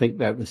think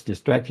that was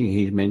distracting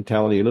his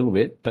mentality a little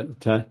bit. But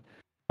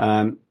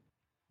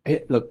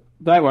look,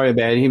 don't worry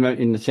about him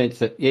in the sense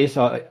that yes,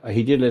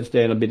 he did let us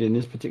down a bit in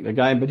this particular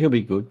game, but he'll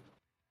be good.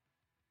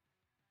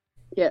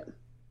 Yeah.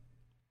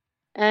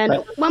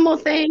 And one more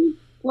thing.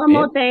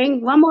 There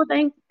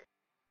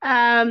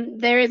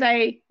is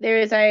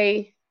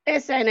a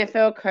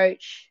SANFL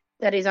coach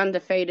that is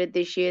undefeated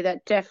this year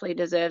that definitely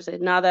deserves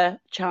another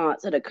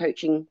chance at a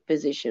coaching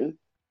position.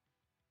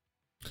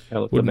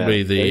 Wouldn't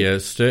be the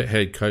Sturt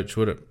head coach,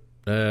 would it,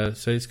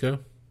 Seasco?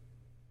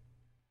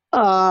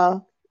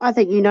 I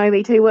think you know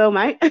me too well,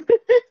 mate.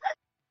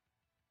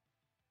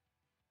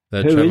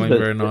 They're travelling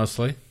very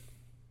nicely.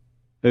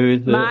 Who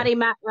is Marty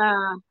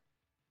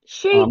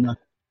Sheep.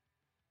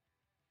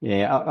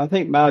 Yeah, I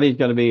think Marty's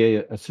going to be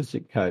an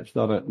assistant coach,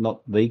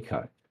 not the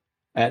coach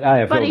at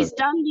AFL. But he's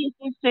done the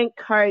assistant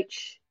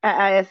coach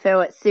at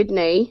AFL at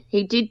Sydney.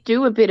 He did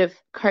do a bit of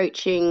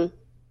coaching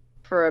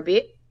for a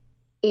bit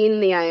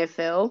in the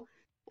AFL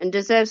and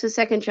deserves a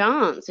second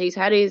chance. He's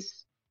had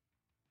his...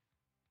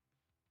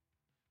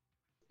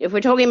 If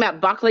we're talking about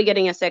Buckley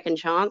getting a second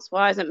chance,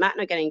 why isn't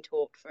Mattner getting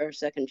talked for a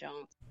second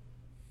chance?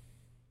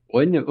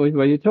 When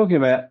you're talking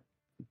about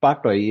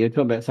Buckley, you're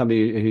talking about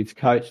somebody who's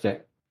coached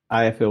at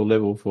AFL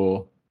level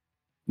for,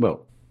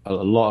 well, a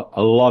lot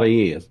of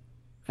years.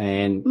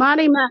 And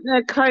Marty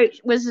Mattner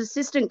was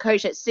assistant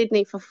coach at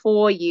Sydney for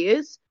 4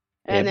 years,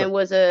 and then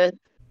was a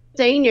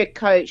senior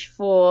coach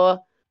for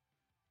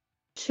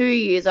 2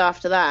 years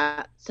after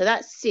that. So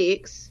that's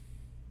 6.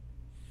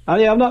 Oh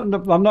yeah, I'm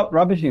not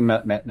rubbishing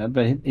Mattner,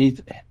 but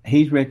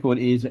his record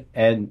is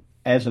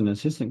as an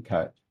assistant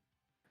coach.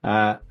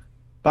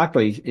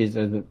 Buckley is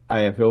as an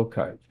AFL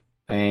coach,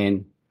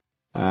 and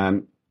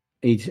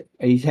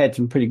he's had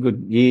some pretty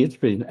good years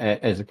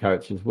as a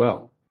coach as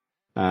well.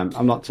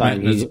 I'm not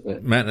saying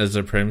Mattner's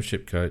a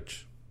premiership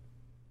coach.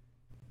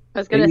 I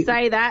was going to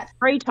say that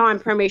 3-time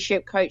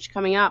premiership coach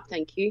coming up.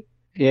 Thank you.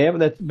 Yeah,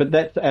 but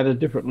that's at a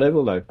different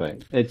level, though.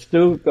 Thing it's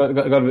still got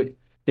to be.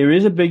 There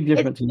is a big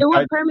difference. It's still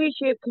a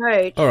premiership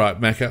coach. All right,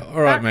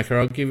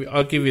 Macca.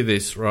 I'll give you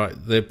this. Right,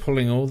 they're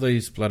pulling all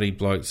these bloody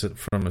blokes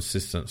from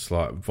assistants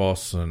like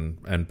Voss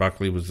and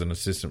Buckley was an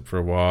assistant for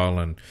a while,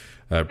 and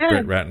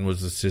Brett Ratton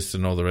was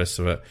assistant, all the rest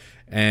of it,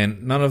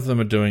 and none of them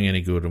are doing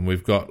any good. And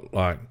we've got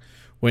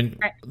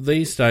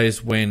these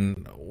days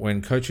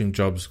when coaching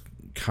jobs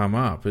come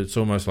up, it's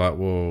almost like,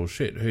 well,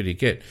 shit, who do you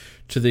get?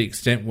 To the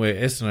extent where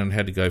Essendon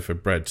had to go for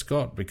Brad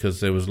Scott because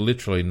there was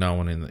literally no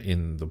one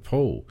in the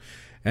pool.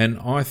 And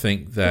I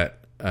think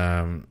that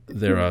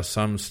there are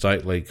some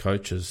state league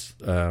coaches,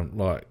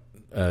 like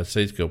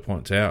Seedskill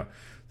points out,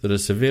 that are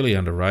severely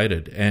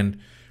underrated. And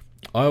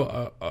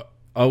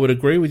I would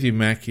agree with you,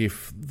 Mac,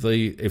 if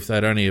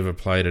they'd only ever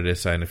played at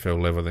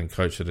SANFL level, then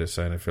coached at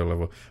SANFL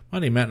level.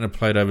 Marty Mattner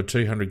played over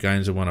 200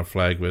 games and won a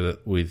flag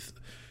with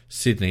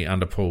Sydney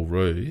under Paul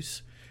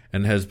Roos,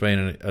 and has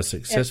been a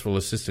successful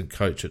assistant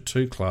coach at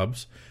 2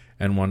 clubs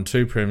and won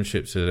 2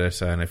 premierships at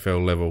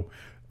SANFL level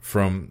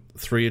from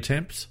 3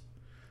 attempts.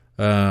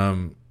 Yes,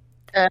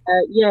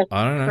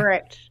 I don't know.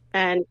 Correct.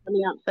 And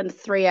coming up for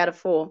 3 out of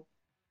 4.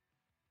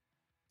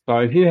 So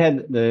if you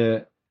had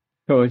the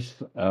choice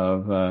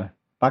of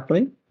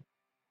Buckley,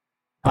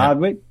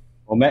 Hardwick,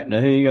 or Mattner,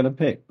 who are you going to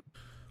pick?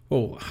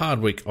 Well,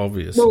 Hardwick,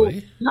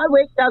 obviously.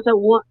 Hardwick doesn't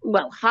want...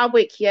 Well,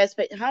 Hardwick, yes,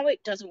 but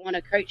Hardwick doesn't want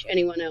to coach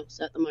anyone else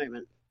at the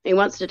moment. He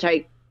wants to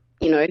take,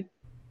 2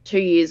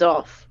 years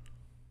off.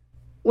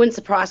 Wouldn't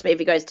surprise me if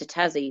he goes to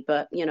Tassie,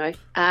 but,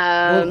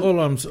 All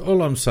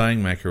I'm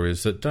saying, Macca,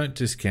 is that don't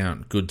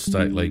discount good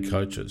state league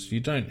coaches. You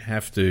don't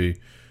have to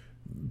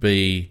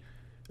be...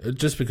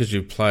 Just because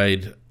you've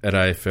played at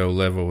AFL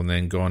level and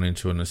then gone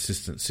into an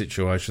assistant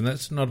situation,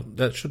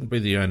 that shouldn't be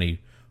the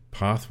only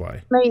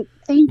pathway. I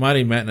mean,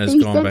 Marty Mattner's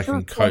gone back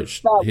and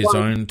coached his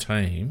own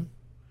team.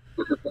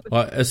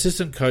 Like,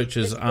 assistant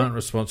coaches aren't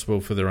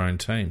responsible for their own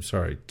team.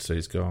 Sorry,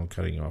 Seedskill, I'm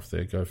cutting you off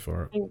there. Go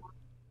for it.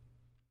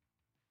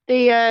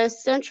 The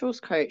Centrals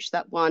coach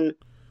that won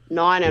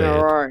 9 in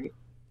a row.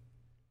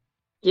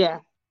 Yeah.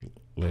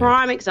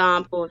 Prime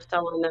example of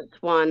someone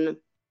that's won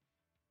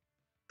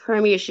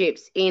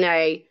premierships in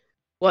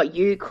what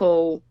you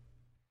call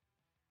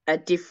a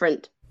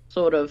different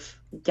sort of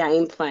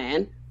game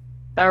plan,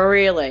 but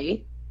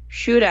really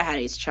should have had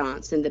his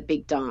chance in the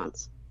big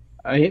dance.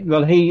 He,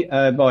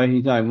 by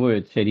his own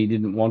words, said he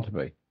didn't want to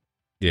be.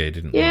 Yeah, he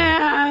didn't want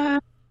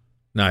it.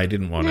 No, he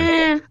didn't want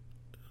it.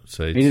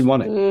 So he didn't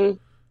want it.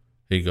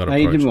 He got approached.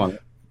 He didn't want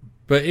it.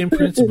 But in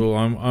principle,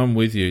 I'm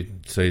with you,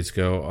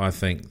 Seedskill. I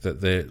think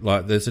that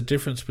there's a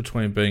difference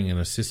between being an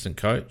assistant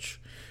coach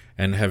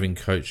and having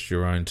coached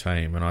your own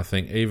team. And I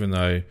think even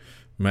though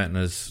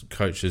Mattner's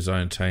coached his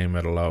own team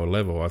at a lower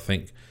level, I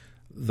think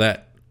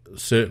that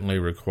certainly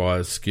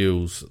requires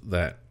skills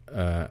that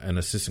an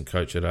assistant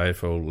coach at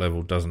AFL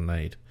level doesn't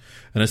need.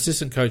 An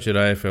assistant coach at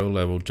AFL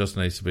level just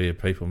needs to be a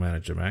people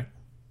manager, Mac.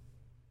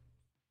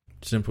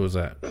 Simple as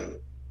that.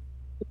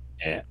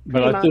 Yeah,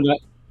 but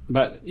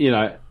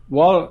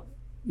while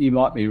you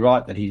might be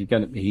right that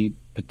he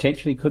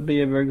potentially could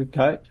be a very good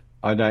coach,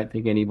 I don't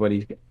think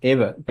anybody's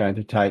ever going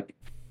to take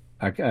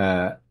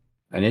an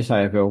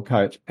SAFL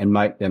coach and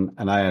make them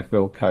an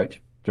AFL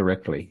coach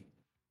directly.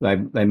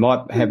 They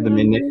might have them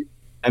in there.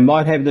 They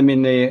might have them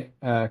in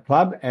their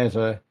club as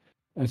an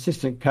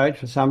assistant coach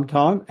for some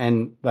time,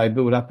 and they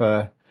build up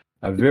a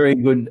very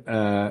good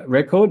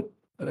record,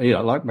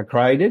 like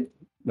McRae did.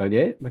 But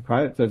yeah,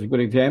 McRae, that's a good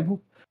example.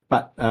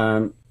 But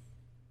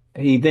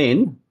he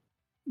didn't.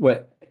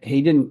 But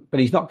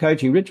he's not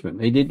coaching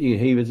Richmond.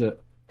 He was a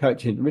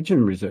coach in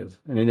Richmond Reserves,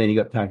 and then he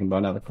got taken by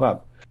another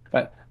club.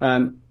 But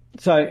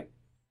so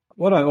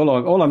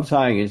all I'm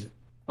saying is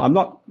I'm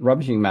not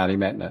rubbishing Marty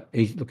Mattner.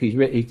 He's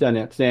done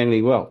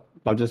outstandingly well.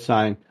 I'm just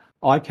saying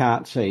I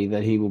can't see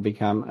that he will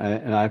become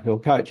an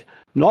AFL coach.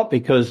 Not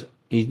because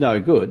he's no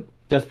good,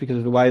 just because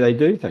of the way they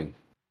do things.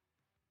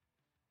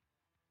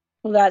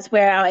 Well, that's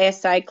where our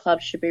SA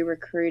club should be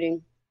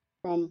recruiting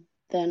from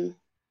then.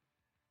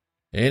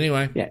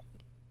 Anyway. Yeah.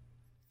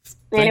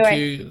 Thank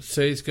you,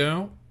 C's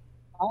girl.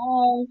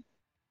 Bye.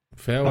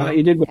 Farewell.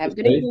 You did well. Have a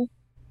good evening.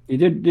 You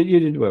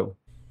did well.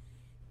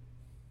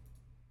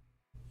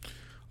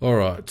 All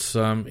right,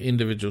 some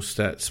individual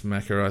stats,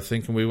 Macca, I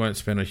think, and we won't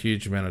spend a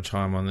huge amount of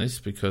time on this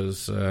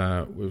because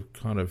we've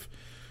kind of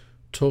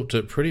talked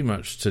it pretty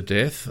much to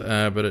death,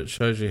 but it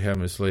shows you how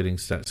misleading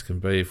stats can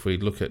be. If we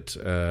look at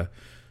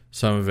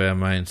some of our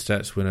main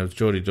stats winners,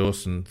 Geordie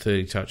Dawson,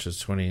 30 touches,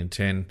 20 and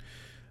 10,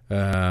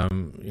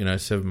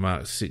 7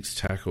 marks, 6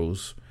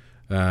 tackles,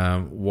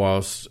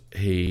 whilst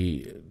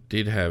he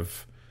did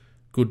have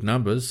good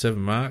numbers,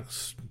 7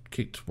 marks,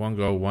 kicked 1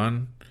 goal,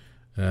 1,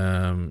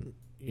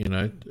 8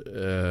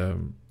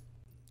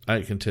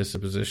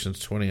 contested possessions,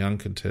 20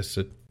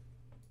 uncontested.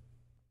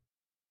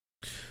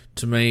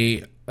 To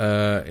me,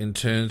 in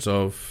terms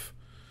of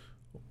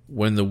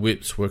when the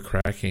whips were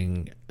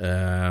cracking,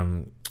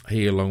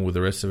 he, along with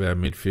the rest of our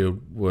midfield,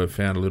 were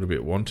found a little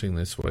bit wanting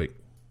this week.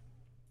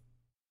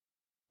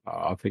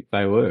 I think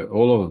they were,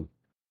 all of them.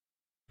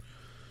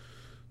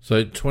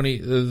 So 20.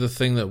 The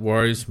thing that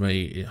worries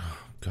me,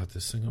 God,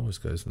 this thing always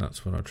goes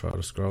nuts when I try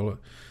to scroll it.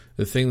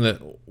 The thing that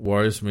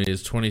worries me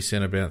is 20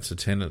 centre bounce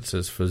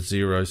attendances for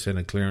 0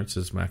 centre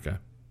clearances, Macca.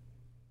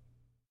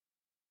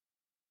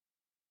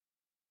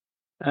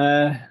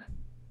 I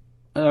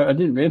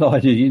didn't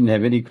realise he didn't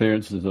have any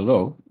clearances at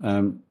all.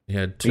 He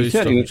had 2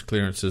 stoppage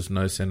clearances,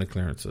 no centre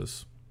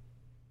clearances.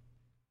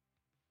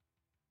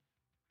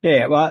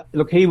 Yeah, well,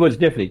 look, he was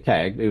definitely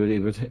tagged. He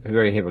was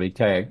very heavily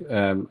tagged,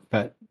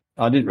 but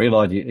I didn't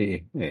realise.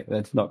 Yeah,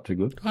 that's not too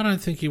good. I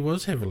don't think he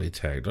was heavily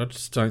tagged. I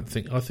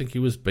think he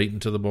was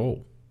beaten to the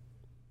ball.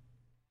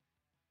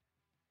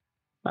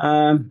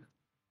 Well,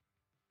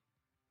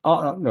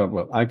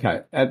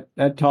 okay.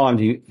 At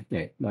times he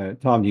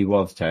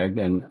was tagged,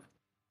 and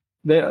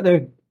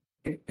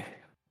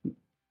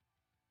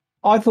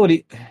I thought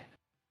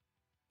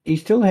he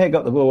still had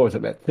got the ball. Was it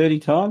about 30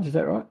 times? Is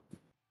that right?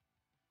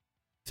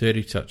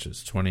 30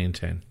 touches, 20 and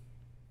 10.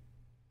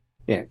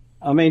 Yeah,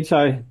 I mean,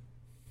 so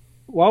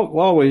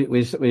while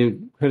we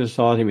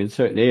criticise him in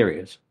certain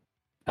areas,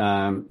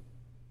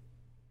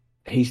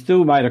 he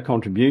still made a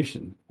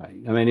contribution.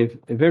 I mean, if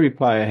every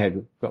player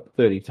had got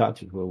 30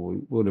 touches, well, we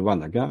would have won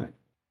the game.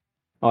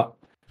 And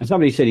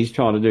somebody said he's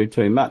trying to do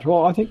too much.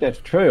 Well, I think that's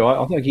true.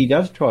 I think he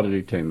does try to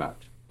do too much.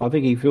 I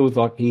think he feels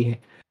like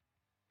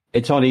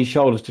it's on his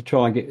shoulders to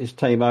try and get this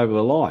team over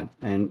the line,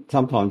 and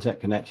sometimes that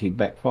can actually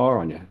backfire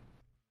on you.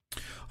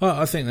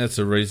 I think that's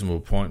a reasonable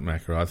point,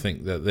 Macca. I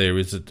think that there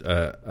is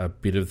a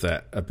bit of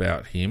that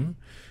about him,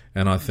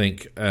 and I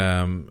think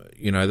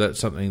that's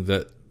something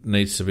that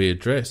needs to be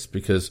addressed,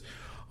 because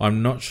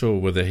I'm not sure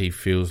whether he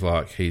feels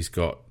like he's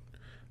got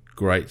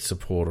great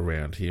support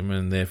around him,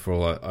 and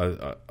therefore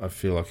I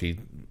feel like he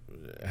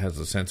has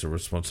a sense of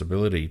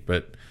responsibility.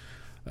 But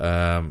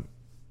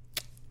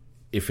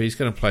if he's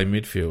going to play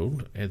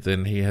midfield,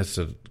 then he has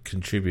to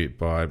contribute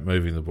by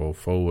moving the ball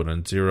forward,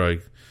 and 0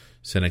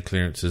 centre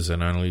clearances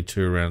and only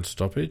 2 around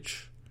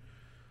stoppage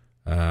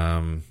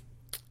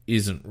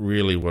isn't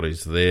really what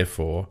he's there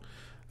for.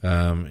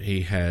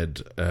 He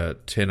had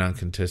 10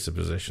 uncontested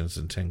possessions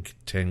and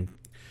 10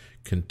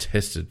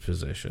 contested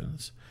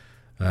possessions.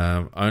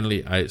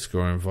 Only 8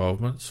 score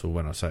involvements, or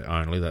when I say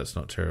only, that's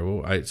not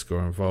terrible. 8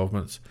 score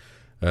involvements.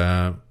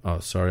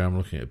 Sorry, I'm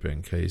looking at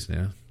Ben Keys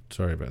now.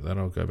 Sorry about that.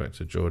 I'll go back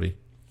to Geordie.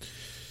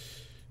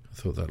 I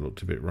thought that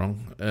looked a bit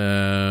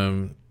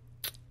wrong.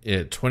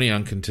 20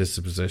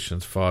 uncontested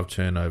possessions, 5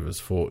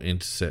 turnovers, 4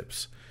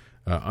 intercepts.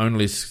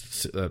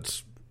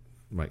 That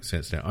makes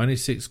sense now. Only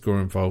 6 score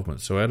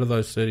involvements. So out of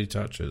those 30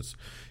 touches,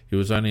 he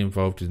was only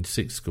involved in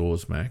 6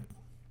 scores, Mac.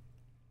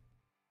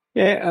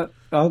 Yeah,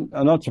 I'm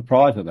not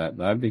surprised at that,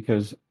 though,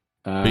 because...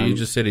 but you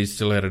just said he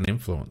still had an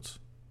influence.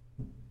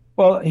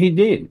 Well, he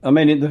did. I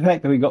mean, the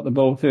fact that we got the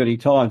ball 30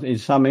 times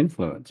is some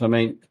influence. I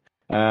mean,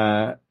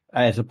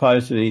 as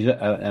opposed to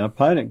an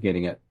opponent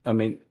getting it. I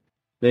mean,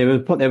 there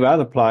were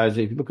other players.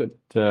 If you look at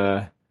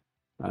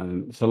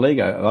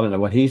Saligo, I don't know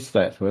what his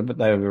stats were, but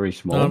they were very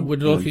small. We're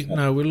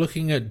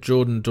looking at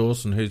Jordan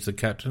Dawson, who's the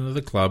captain of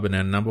the club and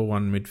our number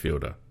 1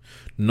 midfielder.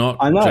 Not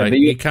I know, Jake. but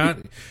You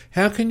can't.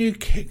 How can you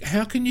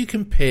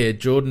compare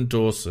Jordan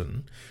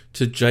Dawson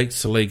to Jake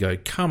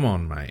Saligo? Come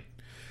on, mate.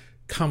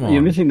 Come on.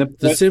 You're missing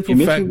the simple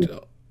fact.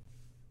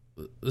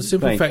 The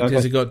simple fact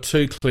is he got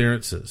 2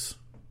 clearances.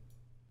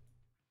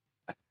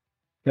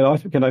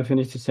 Can I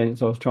finish the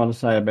sentence I was trying to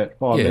say about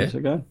 5 minutes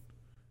ago?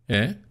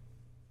 Yeah.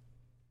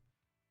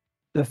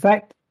 The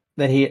fact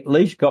that he at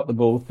least got the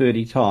ball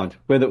 30 times,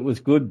 whether it was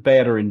good,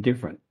 bad, or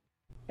indifferent,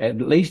 at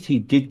least he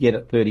did get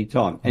it 30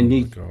 times. And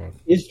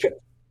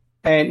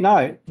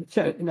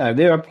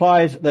there are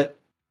players that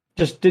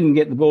just didn't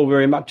get the ball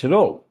very much at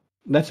all.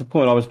 That's the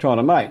point I was trying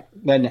to make.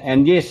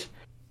 And yes,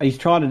 he's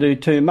trying to do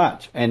too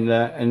much, and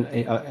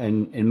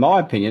in my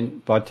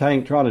opinion, by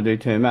trying to do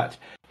too much,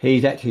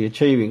 he's actually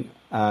achieving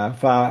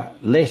far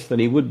less than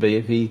he would be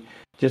if he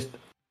just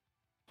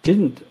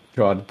didn't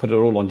try to put it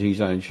all onto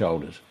his own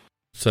shoulders.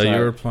 So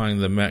you're applying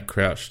the Matt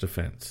Crouch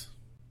defence?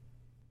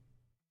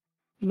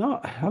 No,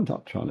 I'm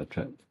not trying to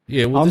trip.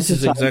 Yeah, well, this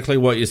is exactly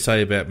what you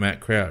say about Matt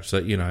Crouch,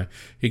 that, you know,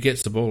 he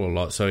gets the ball a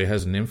lot, so he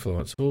has an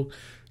influence. Well,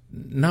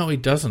 no, he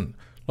doesn't.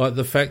 Like,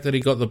 the fact that he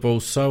got the ball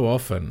so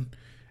often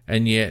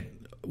and yet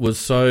was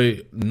so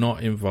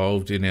not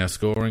involved in our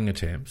scoring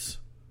attempts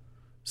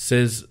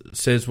says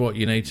what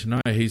you need to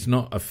know. He's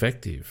not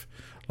effective.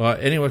 Like,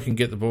 anyone can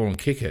get the ball and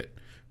kick it,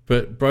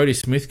 but Brodie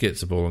Smith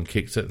gets the ball and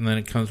kicks it, and then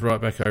it comes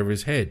right back over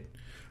his head.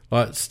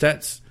 Like,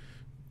 stats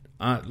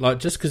aren't, like,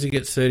 just because he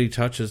gets 30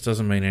 touches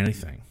doesn't mean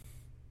anything.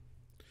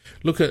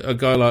 Look at a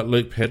guy like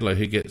Luke Pedler,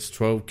 who gets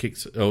 12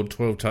 kicks or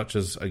 12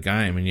 touches a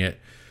game, and yet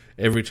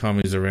every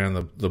time he's around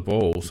the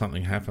ball,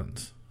 something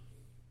happens.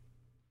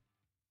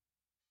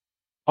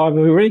 I've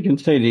already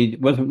conceded he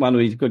wasn't one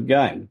of his good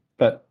games,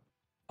 but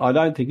I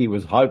don't think he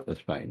was hopeless,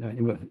 mate.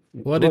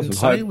 Well, I didn't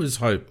say he was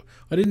I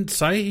didn't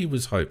say he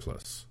was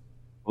hopeless.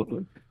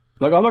 Look,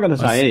 I'm not going to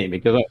say anything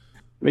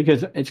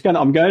because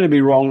I'm going to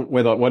be wrong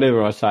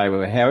whatever I say,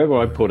 however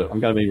I put it. I'm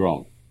going to be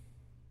wrong.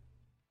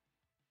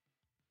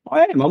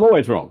 I am. I'm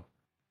always wrong.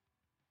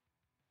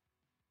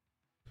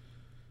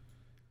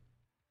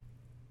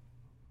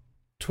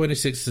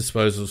 26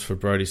 disposals for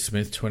Brodie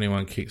Smith,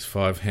 21 kicks,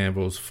 5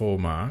 handballs, 4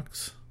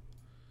 marks.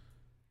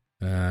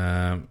 He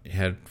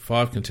had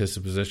 5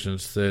 contested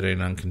possessions,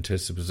 13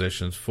 uncontested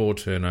possessions, 4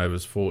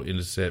 turnovers, 4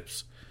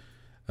 intercepts,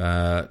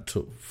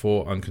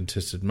 4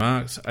 uncontested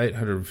marks,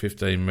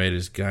 815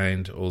 metres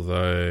gained,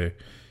 although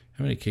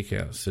how many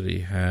kick-outs did he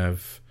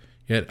have?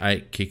 He had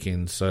 8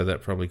 kick-ins, so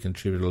that probably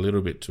contributed a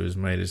little bit to his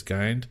metres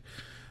gained.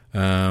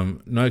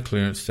 No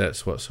clearance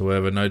stats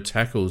whatsoever, no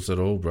tackles at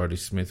all, Brodie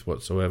Smith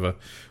whatsoever,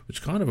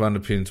 which kind of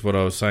underpins what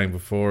I was saying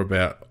before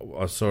about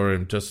I saw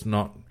him just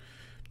not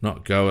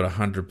go at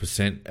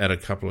 100% at a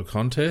couple of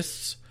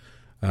contests.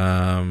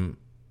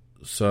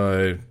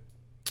 So,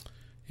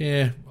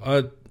 yeah,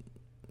 I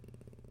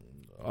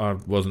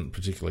wasn't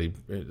particularly...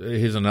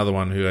 Here's another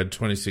one who had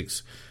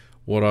 26,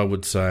 what I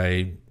would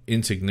say,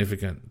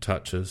 insignificant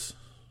touches.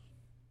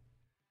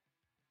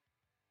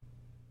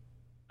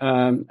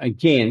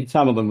 Again,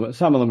 some of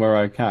them were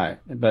okay,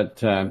 but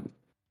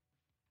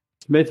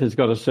Smith has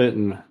got a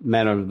certain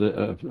manner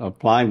of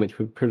playing which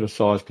we've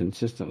criticised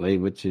consistently,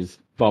 which is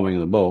bombing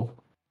the ball.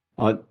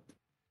 I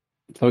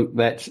think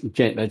that's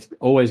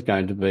always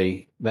going to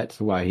be that's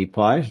the way he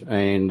plays,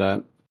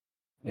 and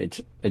it's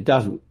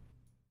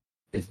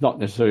not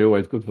necessarily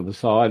always good for the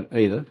side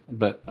either.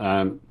 But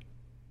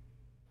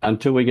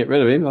until we get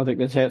rid of him, I think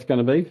that's how it's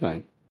going to be for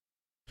him.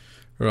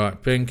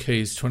 Right, Ben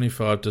Keys,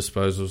 25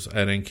 disposals,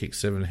 18 kicks,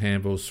 7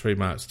 handballs, 3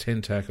 marks,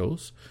 10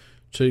 tackles,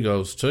 2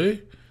 goals,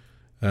 2.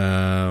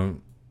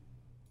 10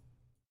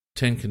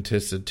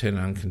 contested, 10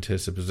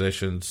 uncontested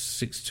possessions,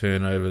 6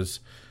 turnovers,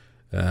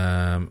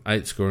 8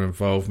 score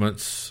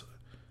involvements.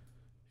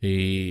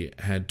 He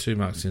had 2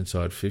 marks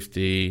inside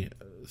 50,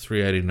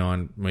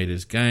 389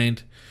 metres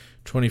gained,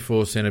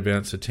 24 centre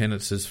bounce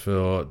attendances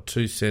for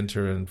 2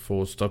 centre and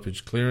 4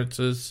 stoppage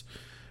clearances.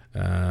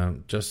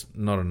 Just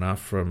not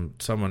enough from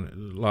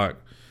someone like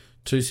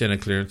 2 centre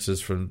clearances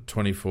from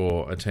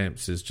 24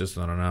 attempts is just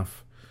not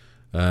enough.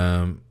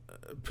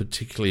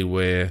 Particularly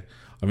where,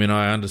 I mean,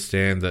 I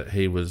understand that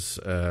he was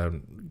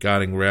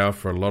guarding Rao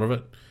for a lot of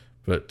it,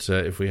 but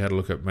if we had a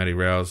look at Matty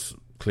Rao's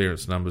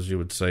clearance numbers, you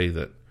would see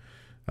that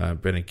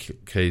Benny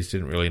Keys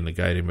didn't really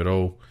negate him at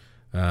all.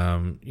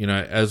 You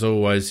know, as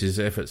always, his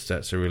effort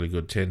stats are really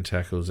good, 10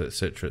 tackles,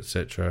 etc.,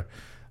 etc.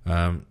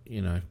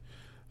 You know,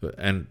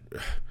 and...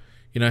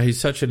 You know, he's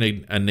such an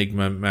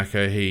enigma,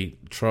 Mako. He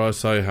tries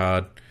so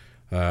hard,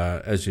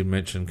 as you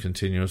mentioned,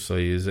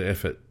 continuously. His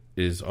effort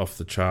is off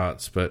the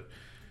charts. But,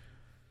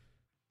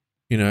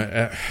 you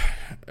know,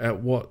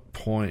 at what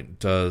point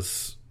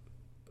does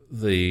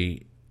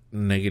the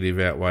negative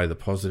outweigh the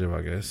positive,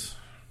 I guess?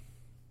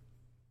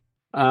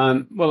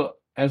 Well,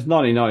 as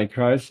 90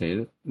 Crow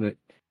said,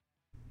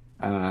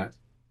 that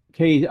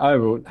Keys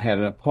overall had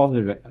a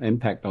positive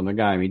impact on the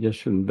game. He just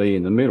shouldn't be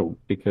in the middle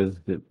because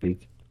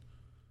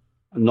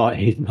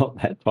he's not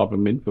that type of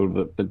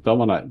midfielder that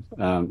dominates.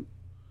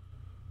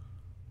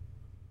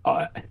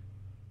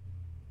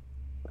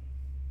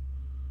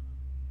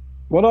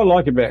 What I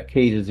like about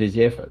Keys is his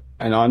effort,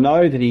 and I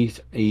know that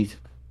he's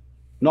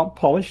not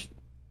polished,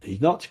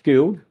 he's not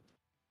skilled,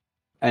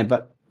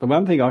 but the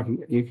one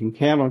thing you can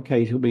count on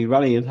Keys, he'll be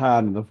running as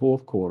hard in the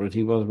fourth quarter as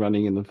he was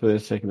running in the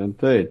first, second, and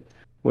third.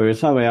 Whereas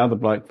some of the other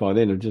blokes by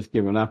then have just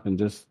given up and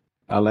just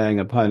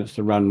allowing opponents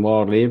to run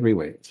wildly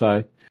everywhere.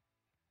 So.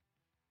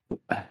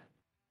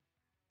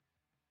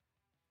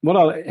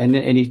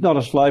 And he's not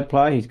a slow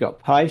player. He's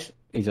got pace.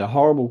 He's a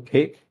horrible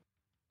kick.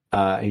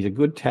 He's a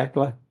good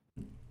tackler.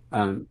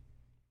 I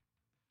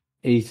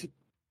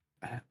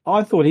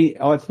thought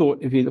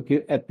if you look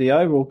at the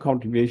overall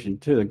contribution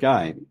to the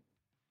game,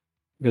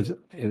 because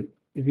if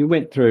you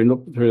went through and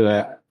looked through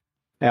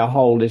our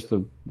whole list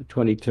of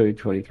 22,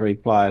 23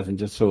 players and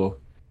just saw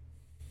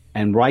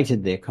and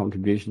rated their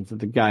contributions to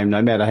the game,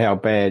 no matter how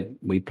bad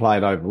we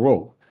played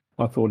overall.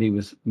 I thought he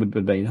would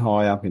have been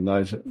high up in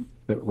those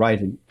that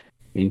rated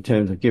in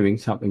terms of giving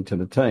something to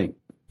the team.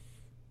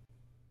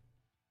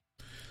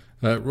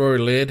 Rory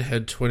Laird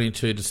had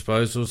 22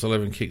 disposals,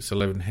 11 kicks,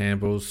 11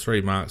 handballs,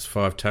 3 marks,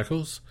 5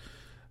 tackles.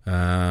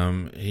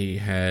 He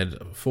had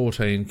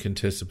 14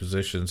 contested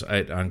possessions,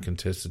 8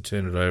 uncontested,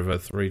 turned it over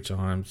 3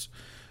 times,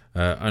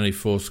 only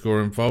 4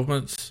 score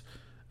involvements.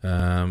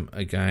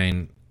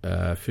 15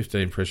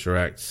 pressure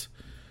acts,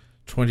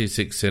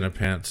 26 centre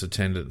pounce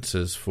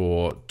attendances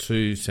for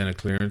 2 centre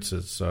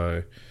clearances.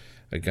 So,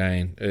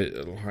 again,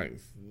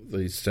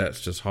 these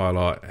stats just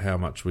highlight how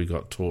much we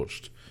got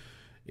torched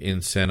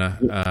in centre,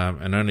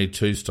 and only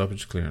 2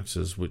 stoppage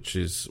clearances, which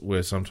is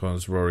where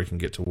sometimes Rory can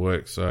get to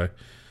work. So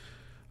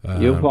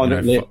you'll find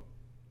that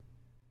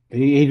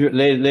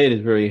Laird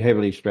is very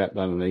heavily strapped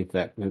underneath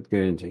that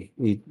Guernsey.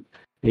 I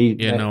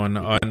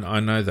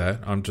know that.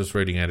 I'm just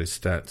reading out his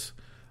stats.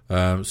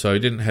 So he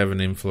didn't have an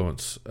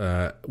influence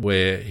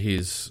where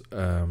his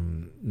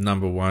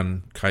number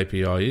one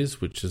KPI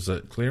is, which is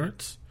at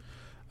clearance.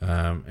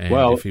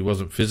 If he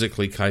wasn't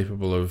physically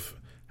capable of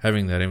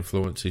having that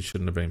influence, he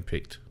shouldn't have been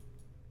picked.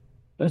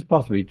 That's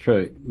possibly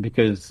true,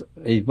 because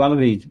one of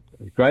his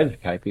greatest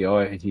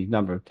KPI is his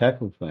number of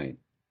tackles made,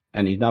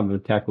 and his number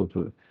of tackles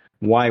were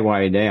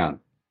way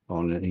down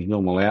on his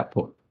normal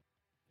output,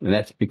 and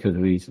that's because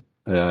of his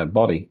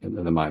body at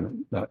the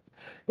moment. But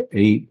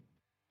he's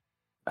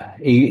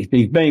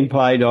being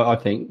played, I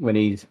think, when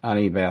he's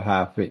only about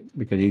half fit,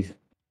 because he's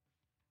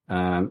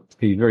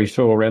very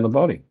sore around the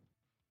body.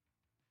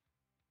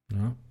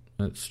 No,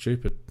 that's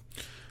stupid.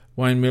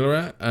 Wayne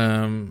Miller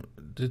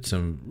did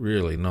some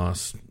really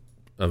nice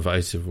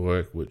evasive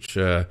work, which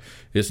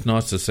it's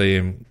nice to see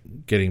him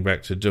getting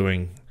back to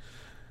doing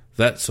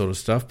that sort of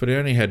stuff, but he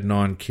only had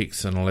 9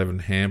 kicks and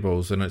 11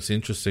 handballs, and it's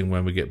interesting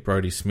when we get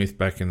Brodie Smith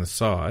back in the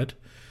side,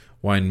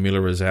 Wayne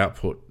Miller's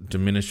output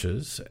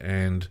diminishes,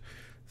 and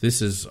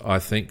this is, I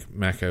think,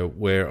 Macca,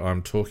 where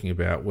I'm talking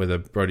about whether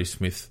Brodie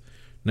Smith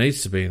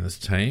needs to be in this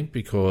team,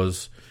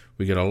 because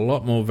we get a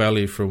lot more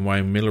value from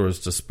Wayne Miller's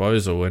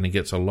disposal, and he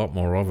gets a lot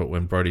more of it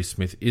when Brodie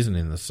Smith isn't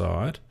in the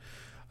side.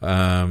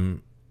 That's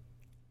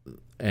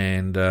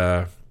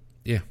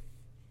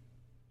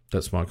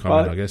my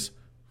comment, I guess.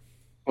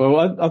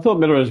 Well, I thought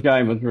Miller's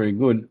game was very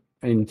good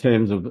in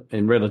terms of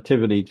in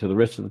relativity to the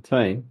rest of the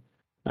team,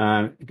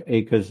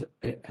 because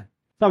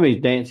some of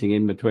his dancing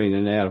in between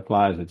and out of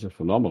players is just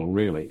phenomenal,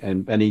 really,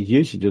 and his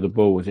usage of the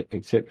ball was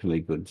exceptionally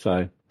good.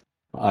 So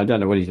I don't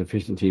know what his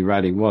efficiency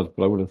rating was,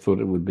 but I would have thought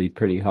it would be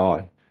pretty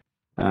high.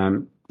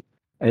 In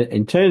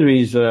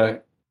terms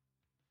of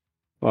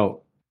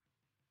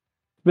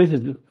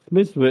his,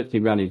 Smith's virtually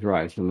run his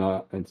race, and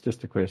it's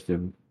just a question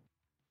of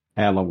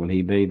how long will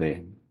he be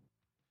there.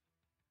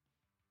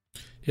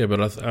 Yeah,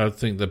 but I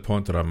think the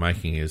point that I'm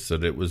making is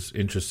that it was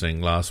interesting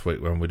last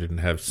week when we didn't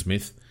have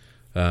Smith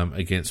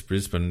against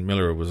Brisbane.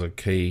 Miller was a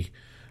key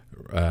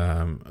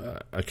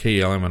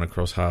element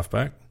across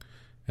halfback,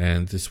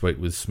 and this week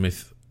with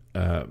Smith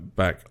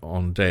back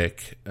on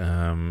deck,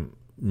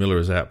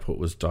 Miller's output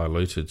was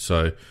diluted.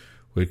 So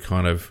we're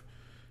kind of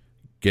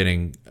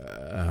getting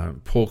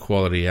poor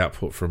quality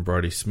output from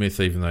Brodie Smith,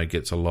 even though he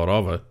gets a lot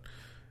of it.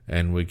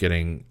 And we're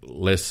getting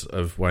less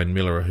of Wayne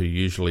Miller, who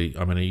usually,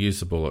 he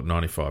used the ball at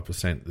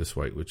 95% this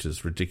week, which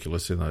is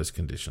ridiculous in those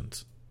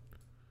conditions.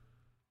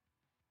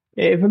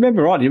 Yeah, if I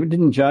remember right,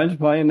 didn't Jones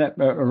play in that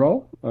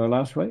role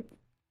last week?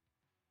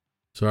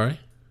 Sorry?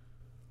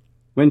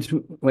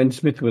 When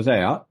Smith was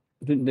out,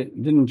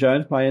 didn't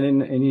Jones play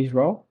in his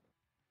role?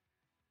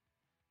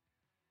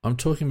 I'm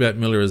talking about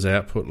Miller's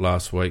output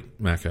last week,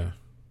 Macca.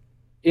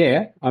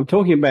 Yeah, I'm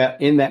talking about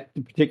in that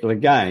particular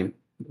game,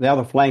 the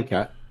other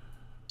flanker,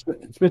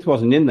 Smith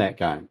wasn't in that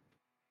game.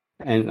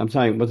 And I'm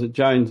saying, was it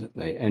Jones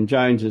there? And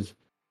Jones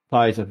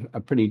plays a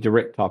pretty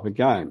direct type of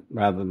game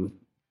rather than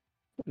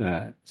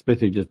Smith,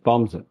 who just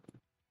bombs it.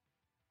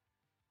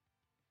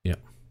 Yeah.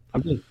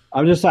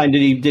 I'm just saying,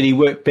 did he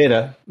work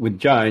better with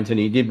Jones than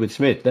he did with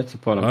Smith? That's the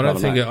point I'm trying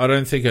to make. I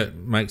don't think it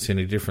makes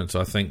any difference.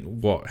 I think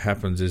what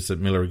happens is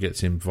that Miller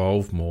gets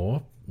involved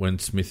more when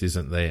Smith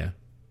isn't there.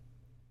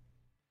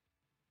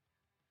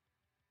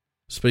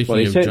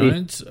 Speaking of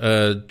Jones,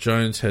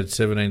 Jones had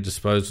 17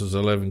 disposals,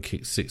 11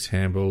 kicks, 6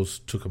 handballs,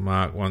 took a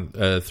mark,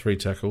 3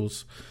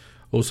 tackles.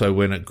 Also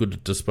went at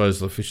good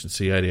disposal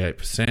efficiency,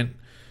 88%.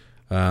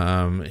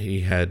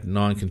 He had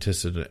 9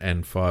 contested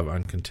and 5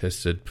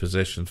 uncontested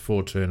possessions,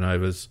 4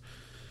 turnovers.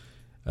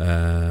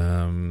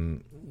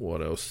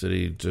 What else did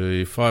he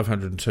do?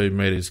 502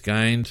 metres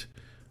gained.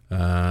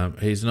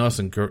 He's nice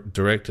and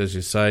direct, as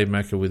you say,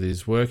 Macca, with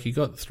his work. He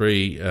got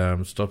 3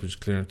 stoppage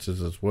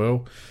clearances as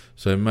well.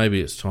 So maybe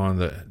it's time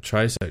that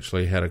Chase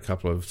actually had a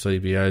couple of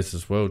CBAs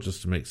as well,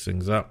 just to mix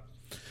things up.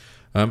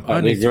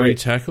 Only 3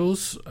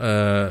 tackles.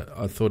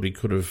 I thought he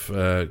could have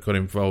got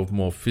involved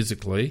more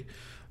physically.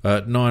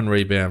 9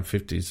 rebound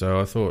 50. So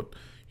I thought,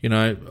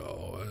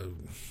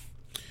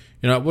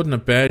 it wasn't a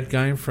bad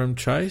game from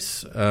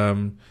Chase.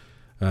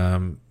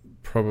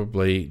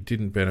 Probably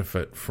didn't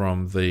benefit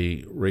from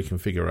the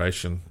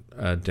reconfiguration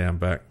down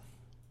back.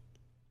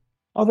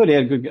 I thought he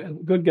had a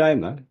good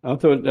game though. I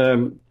thought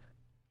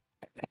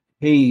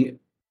he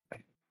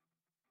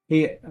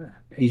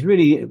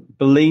really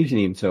believes in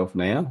himself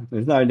now.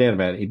 There's no doubt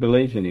about it. He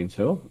believes in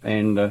himself,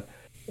 and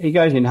he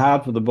goes in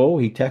hard for the ball.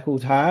 He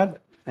tackles hard,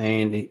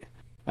 and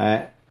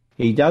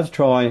he does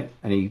try,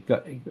 and he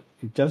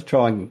does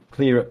try and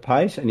clear at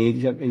pace, and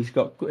he's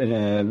got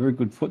very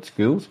good foot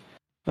skills.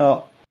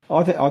 I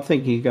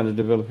think he's going to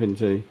develop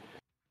into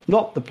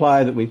not the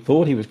player that we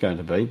thought he was going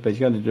to be, but he's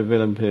going to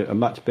develop into a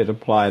much better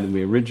player than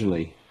we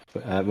originally,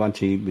 once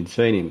we'd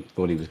seen him,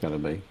 thought he was going to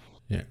be.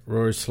 Yeah,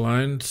 Rory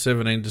Sloane,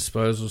 17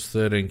 disposals,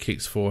 13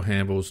 kicks, 4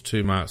 handballs,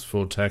 2 marks,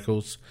 4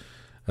 tackles.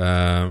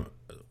 Won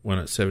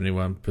at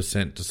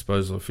 71%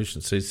 disposal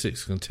efficiency,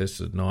 6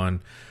 contested,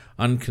 9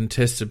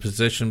 uncontested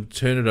possession.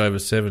 Turned it over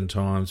 7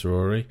 times,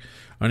 Rory.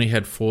 Only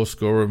had 4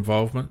 score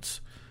involvements.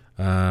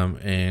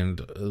 And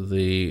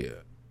the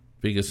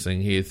biggest thing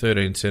here,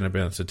 13 centre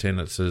bounce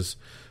attendances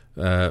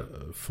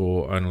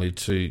for only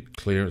 2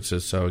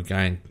 clearances. So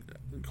again,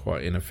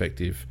 quite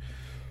ineffective.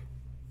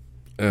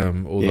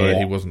 Although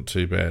he wasn't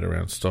too bad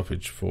around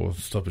stoppage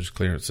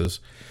clearances.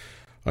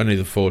 Only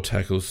the 4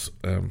 tackles.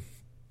 I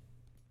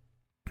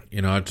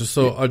just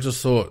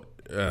thought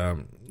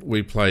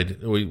we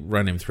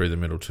ran him through the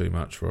middle too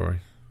much, Rory.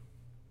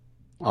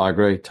 I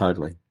agree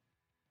totally.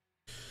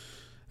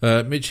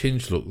 Mitch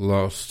Hinge looked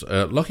lost.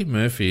 Lockie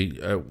Murphy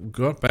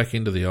got back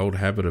into the old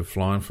habit of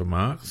flying for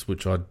marks,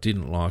 which I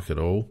didn't like at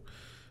all.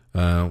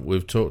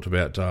 We've talked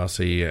about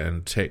Darcy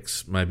and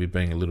Tex maybe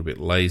being a little bit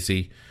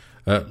lazy.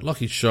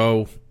 Lockie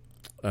Scholl,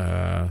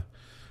 a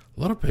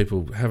lot of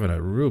people having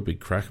a real big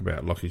crack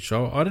about Lockie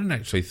Scholl. I didn't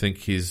actually think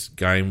his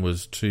game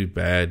was too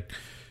bad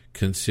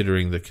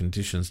considering the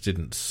conditions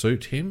didn't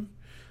suit him.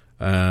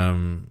 But I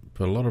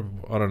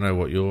don't know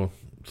what your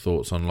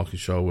thoughts on Lockie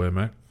Scholl were,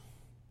 Mac.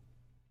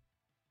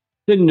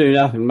 Didn't do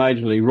nothing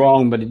majorly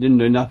wrong, but he didn't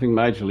do nothing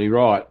majorly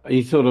right.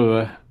 He sort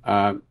of,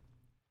 I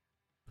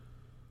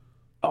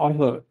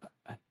thought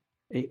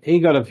he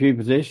got a few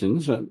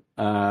possessions, but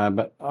I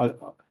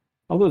thought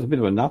it was a bit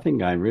of a nothing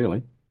game,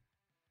 really.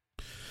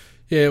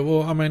 Yeah,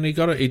 well, I mean, he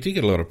did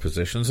get a lot of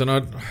possessions, and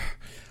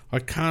I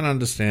can't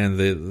understand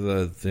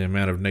the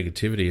amount of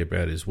negativity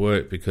about his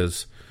work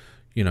because,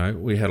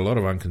 we had a lot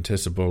of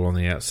uncontested ball on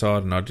the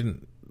outside, and I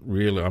didn't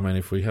really. I mean,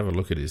 if we have a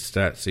look at his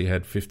stats, he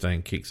had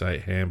 15 kicks,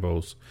 8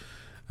 handballs.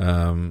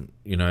 Went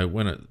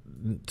at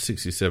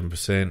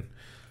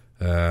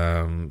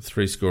 67%,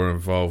 3 score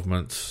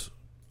involvements.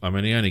 I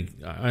mean, he only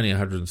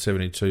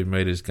 172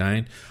 metres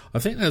gained. I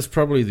think that's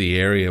probably the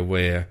area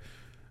where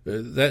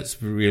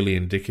that's really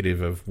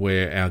indicative of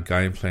where our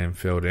game plan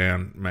fell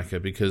down,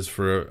 Macca, because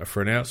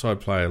for an outside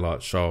player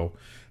like Scholl,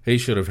 he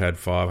should have had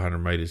 500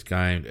 metres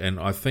gained, and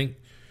I think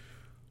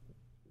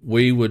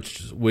we were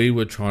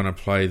trying to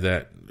play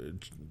that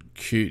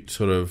cute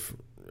sort of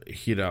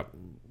hit up,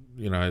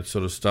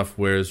 sort of stuff,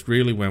 whereas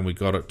really when we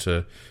got it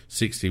to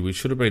 60, we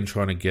should have been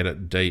trying to get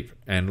it deep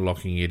and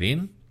locking it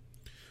in.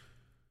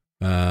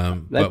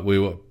 But we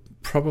were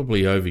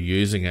probably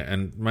overusing it,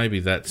 and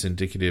maybe that's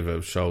indicative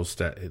of Scholl's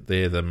stat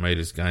there, the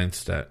metres gained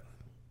stat.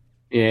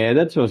 Yeah,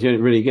 that's what I was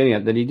really getting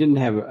at, that he didn't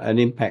have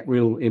an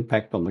real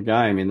impact on the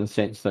game in the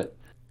sense that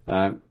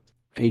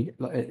he,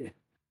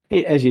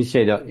 as you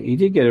said, he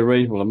did get a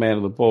reasonable amount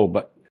of the ball,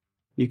 but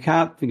you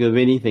can't think of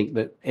anything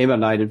that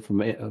emanated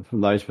from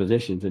those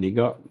possessions that he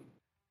got.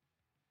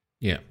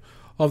 Yeah.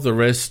 Of the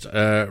rest,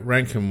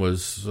 Rankin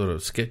was sort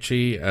of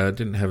sketchy,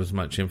 didn't have as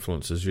much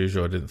influence as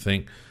usual, I didn't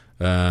think.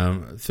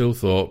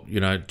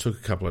 Thilthorpe, took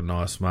a couple of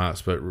nice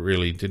marks, but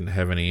really didn't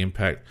have any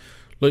impact.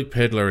 Luke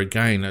Pedler,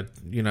 again, a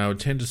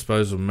 10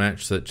 disposal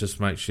match that just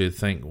makes you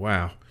think,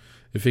 wow,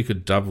 if he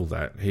could double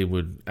that, he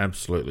would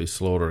absolutely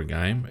slaughter a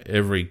game.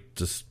 Every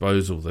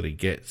disposal that he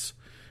gets,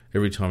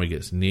 every time he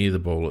gets near the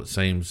ball, it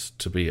seems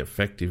to be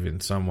effective in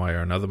some way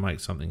or another, make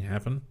something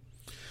happen.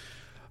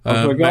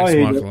 I was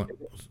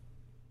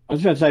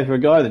going to say, for a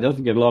guy that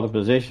doesn't get a lot of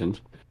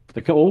possessions,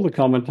 all the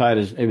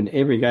commentators, even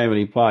every game that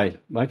he plays,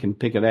 they can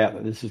pick it out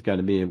that this is going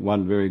to be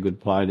one very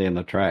good play down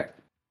the track.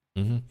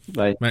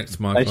 Mm-hmm. Max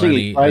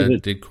Michael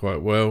did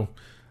quite well.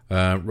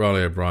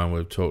 Riley O'Brien,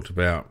 we've talked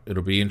about.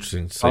 It'll be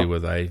interesting to see where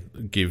they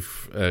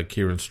give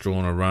Kieran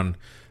Strawn a run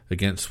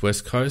against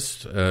West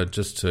Coast,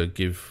 just to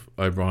give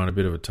O'Brien a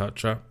bit of a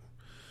touch-up.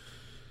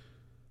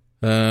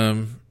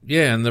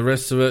 And the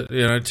rest of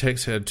it,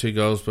 Tex had 2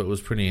 goals but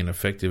was pretty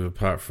ineffective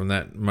apart from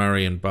that.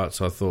 Murray and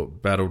Butts, I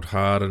thought, battled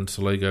hard and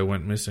Saligo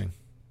went missing.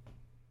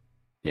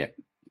 Yeah.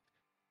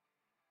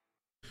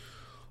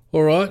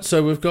 All right,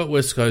 so we've got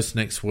West Coast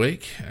next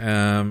week,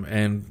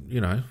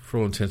 and, for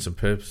all intents and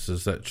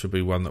purposes, that should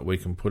be one that we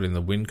can put in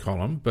the win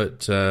column,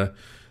 but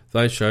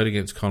they showed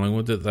against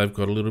Collingwood that they've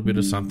got a little bit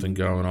of something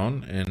going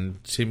on,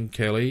 and Tim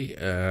Kelly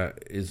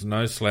is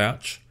no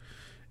slouch,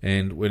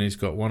 and when he's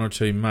got 1 or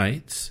 2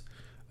 mates,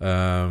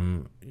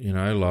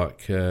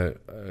 like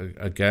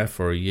a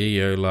Gaff or a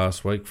Yeo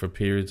last week for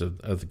periods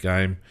of the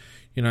game,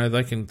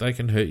 they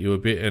can hurt you a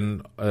bit,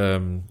 and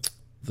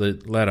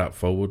the lad up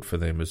forward for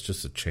them is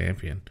just a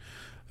champion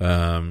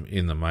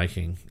in the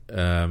making.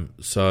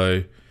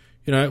 So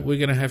we're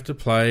going to have to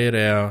play at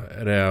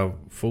our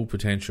full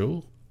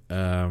potential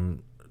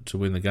to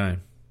win the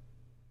game.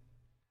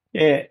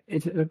 Yeah,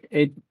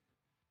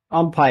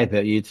 on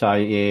paper you'd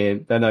say, yeah,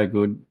 they're no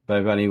good.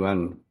 They've only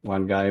won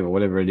one game or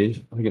whatever it is.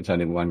 I think it's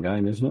only one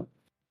game, isn't it?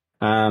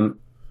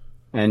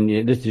 And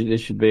yeah,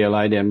 this should be a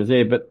lay down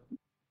there. But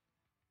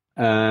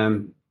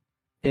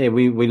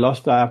we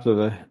lost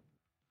after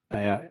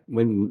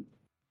when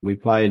we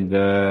played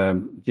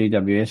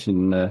GWS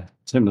in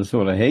similar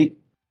sort of heat.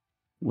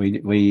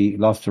 We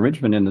lost to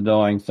Richmond in the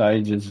dying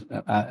stages,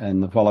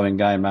 and the following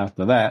game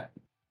after that.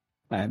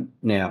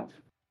 Now,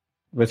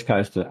 West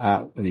Coast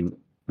aren't winning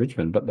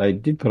Richmond, but they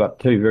did put up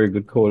two very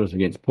good quarters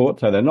against Port,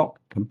 so they're not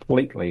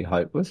completely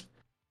hopeless.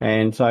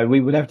 And so we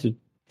would have to,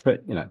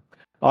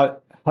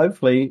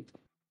 hopefully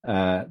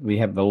we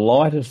have the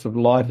lightest of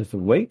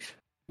weeks,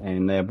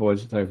 and our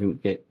boys can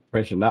get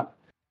freshened up.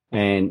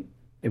 And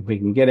if we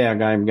can get our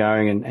game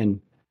going, and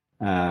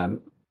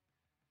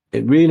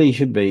it really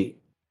should be,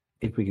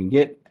 if we can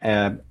get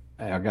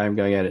our game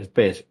going at its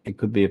best, it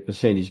could be a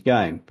percentage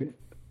game.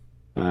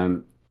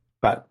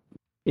 But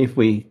if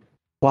we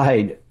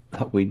played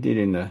like we did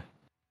in the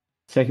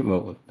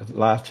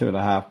last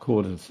 2.5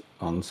 quarters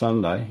on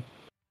Saturday,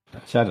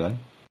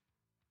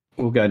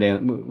 we'll go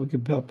down. We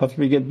could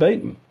possibly get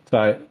beaten.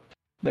 So,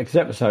 because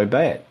that was so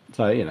bad.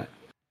 So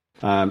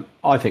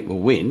I think we'll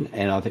win,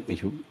 and I think we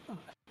should.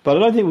 But I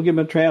don't think we'll give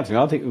them a trouncing.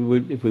 I think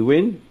if we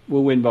win,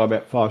 we'll win by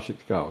about 5-6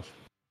 goals.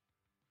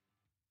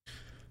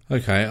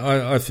 Okay,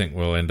 I think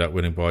we'll end up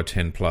winning by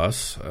 10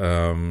 plus.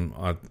 I'm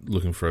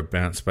looking for a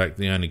bounce back.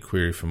 The only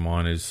query for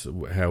mine is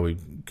how we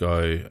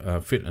go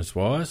fitness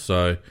wise.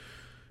 So,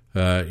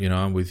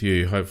 I'm with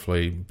you.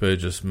 Hopefully,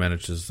 Burgess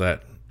manages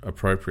that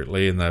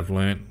appropriately, and they've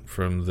learnt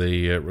from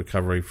the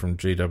recovery from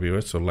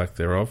GWS or lack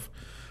thereof.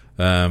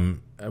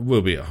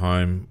 We'll be at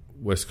home.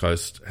 West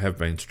Coast have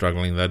been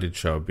struggling. They did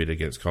show a bit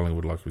against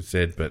Collingwood, like we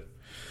said, but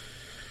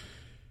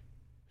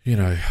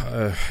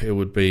it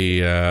would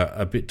be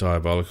a bit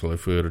diabolical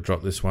if we were to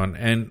drop this one.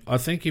 And I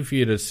think if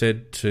you'd have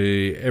said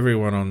to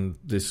everyone on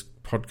this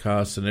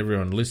podcast and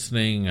everyone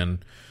listening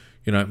and,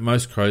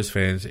 most Crows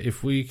fans,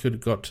 if we could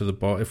have got to the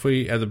bye, if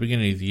we at the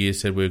beginning of the year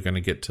said we were going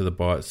to get to the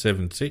bye at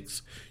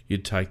 7-6,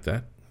 you'd take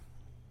that?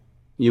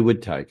 You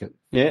would take it.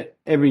 Yeah,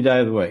 every day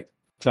of the week.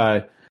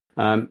 So,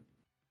 and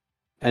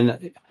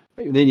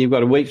then you've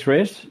got a week's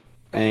rest,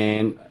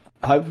 and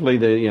hopefully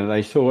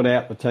they sort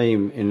out the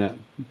team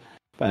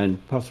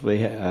and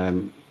possibly a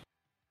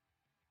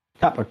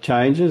couple of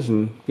changes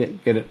and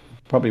get it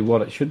probably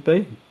what it should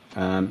be.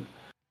 Who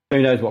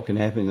knows what can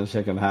happen in the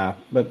second half.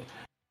 But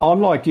I'm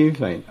like you,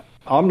 Glenn.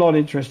 I'm not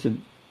interested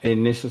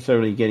in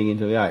necessarily getting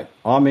into the 8.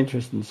 I'm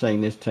interested in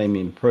seeing this team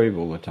improve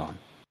all the time.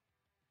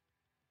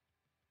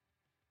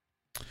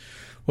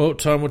 Well,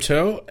 time will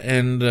tell.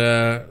 And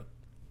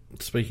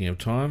speaking of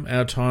time,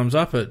 our time's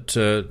up at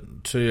 2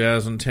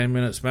 hours and 10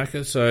 minutes,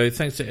 Macca. So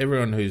thanks to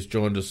everyone who's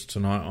joined us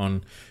tonight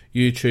on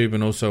YouTube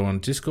and also on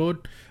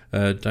Discord.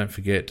 Don't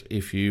forget,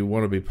 if you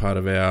want to be part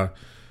of our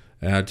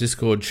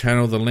Discord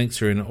channel, the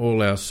links are in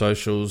all our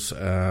socials.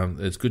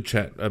 There's good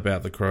chat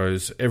about the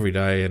Crows every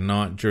day and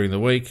night during the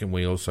week, and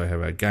we also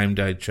have our game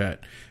day chat,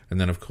 and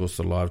then of course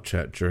the live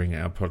chat during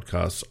our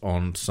podcasts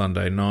on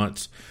Sunday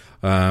nights.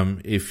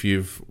 If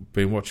you've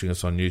been watching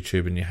us on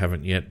YouTube and you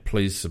haven't yet,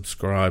 please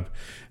subscribe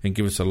and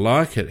give us a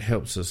like. It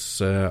helps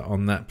us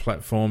on that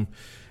platform.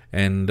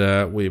 And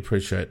we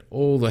appreciate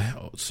all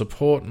the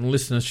support and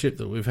listenership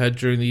that we've had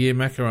during the year,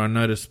 Macca. I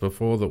noticed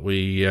before that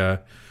we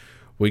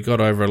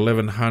got over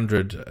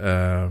 1,100.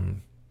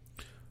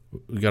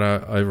 We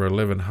got over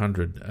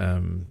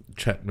 1,100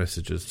 chat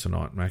messages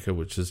tonight, Macca,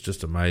 which is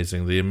just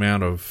amazing. The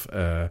amount of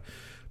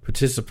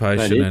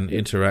participation and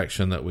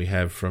interaction that we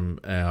have from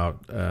our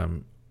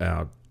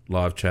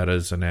live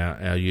chatters and our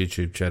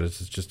YouTube chatters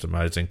is just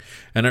amazing,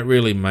 and it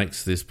really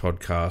makes this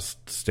podcast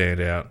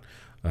stand out.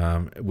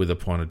 With a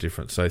point of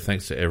difference. So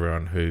thanks to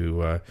everyone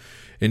who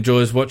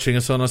enjoys watching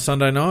us on a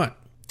Sunday night.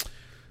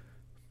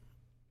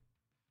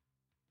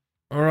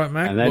 All right,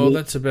 Mac.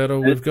 That's about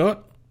all we've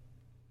got.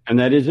 And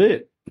that is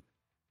it.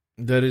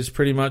 That is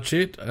pretty much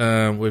it.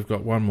 We've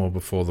got one more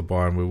before the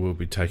bye, and we will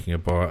be taking a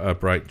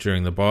break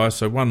during the bye.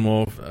 So one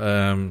more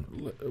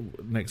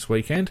next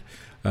weekend.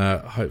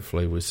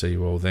 Hopefully we'll see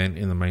you all then.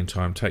 In the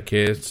meantime, take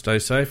care, stay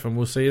safe, and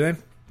we'll see you then.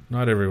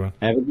 Night, everyone.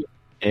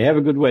 Have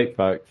a good week,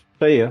 folks.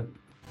 See ya.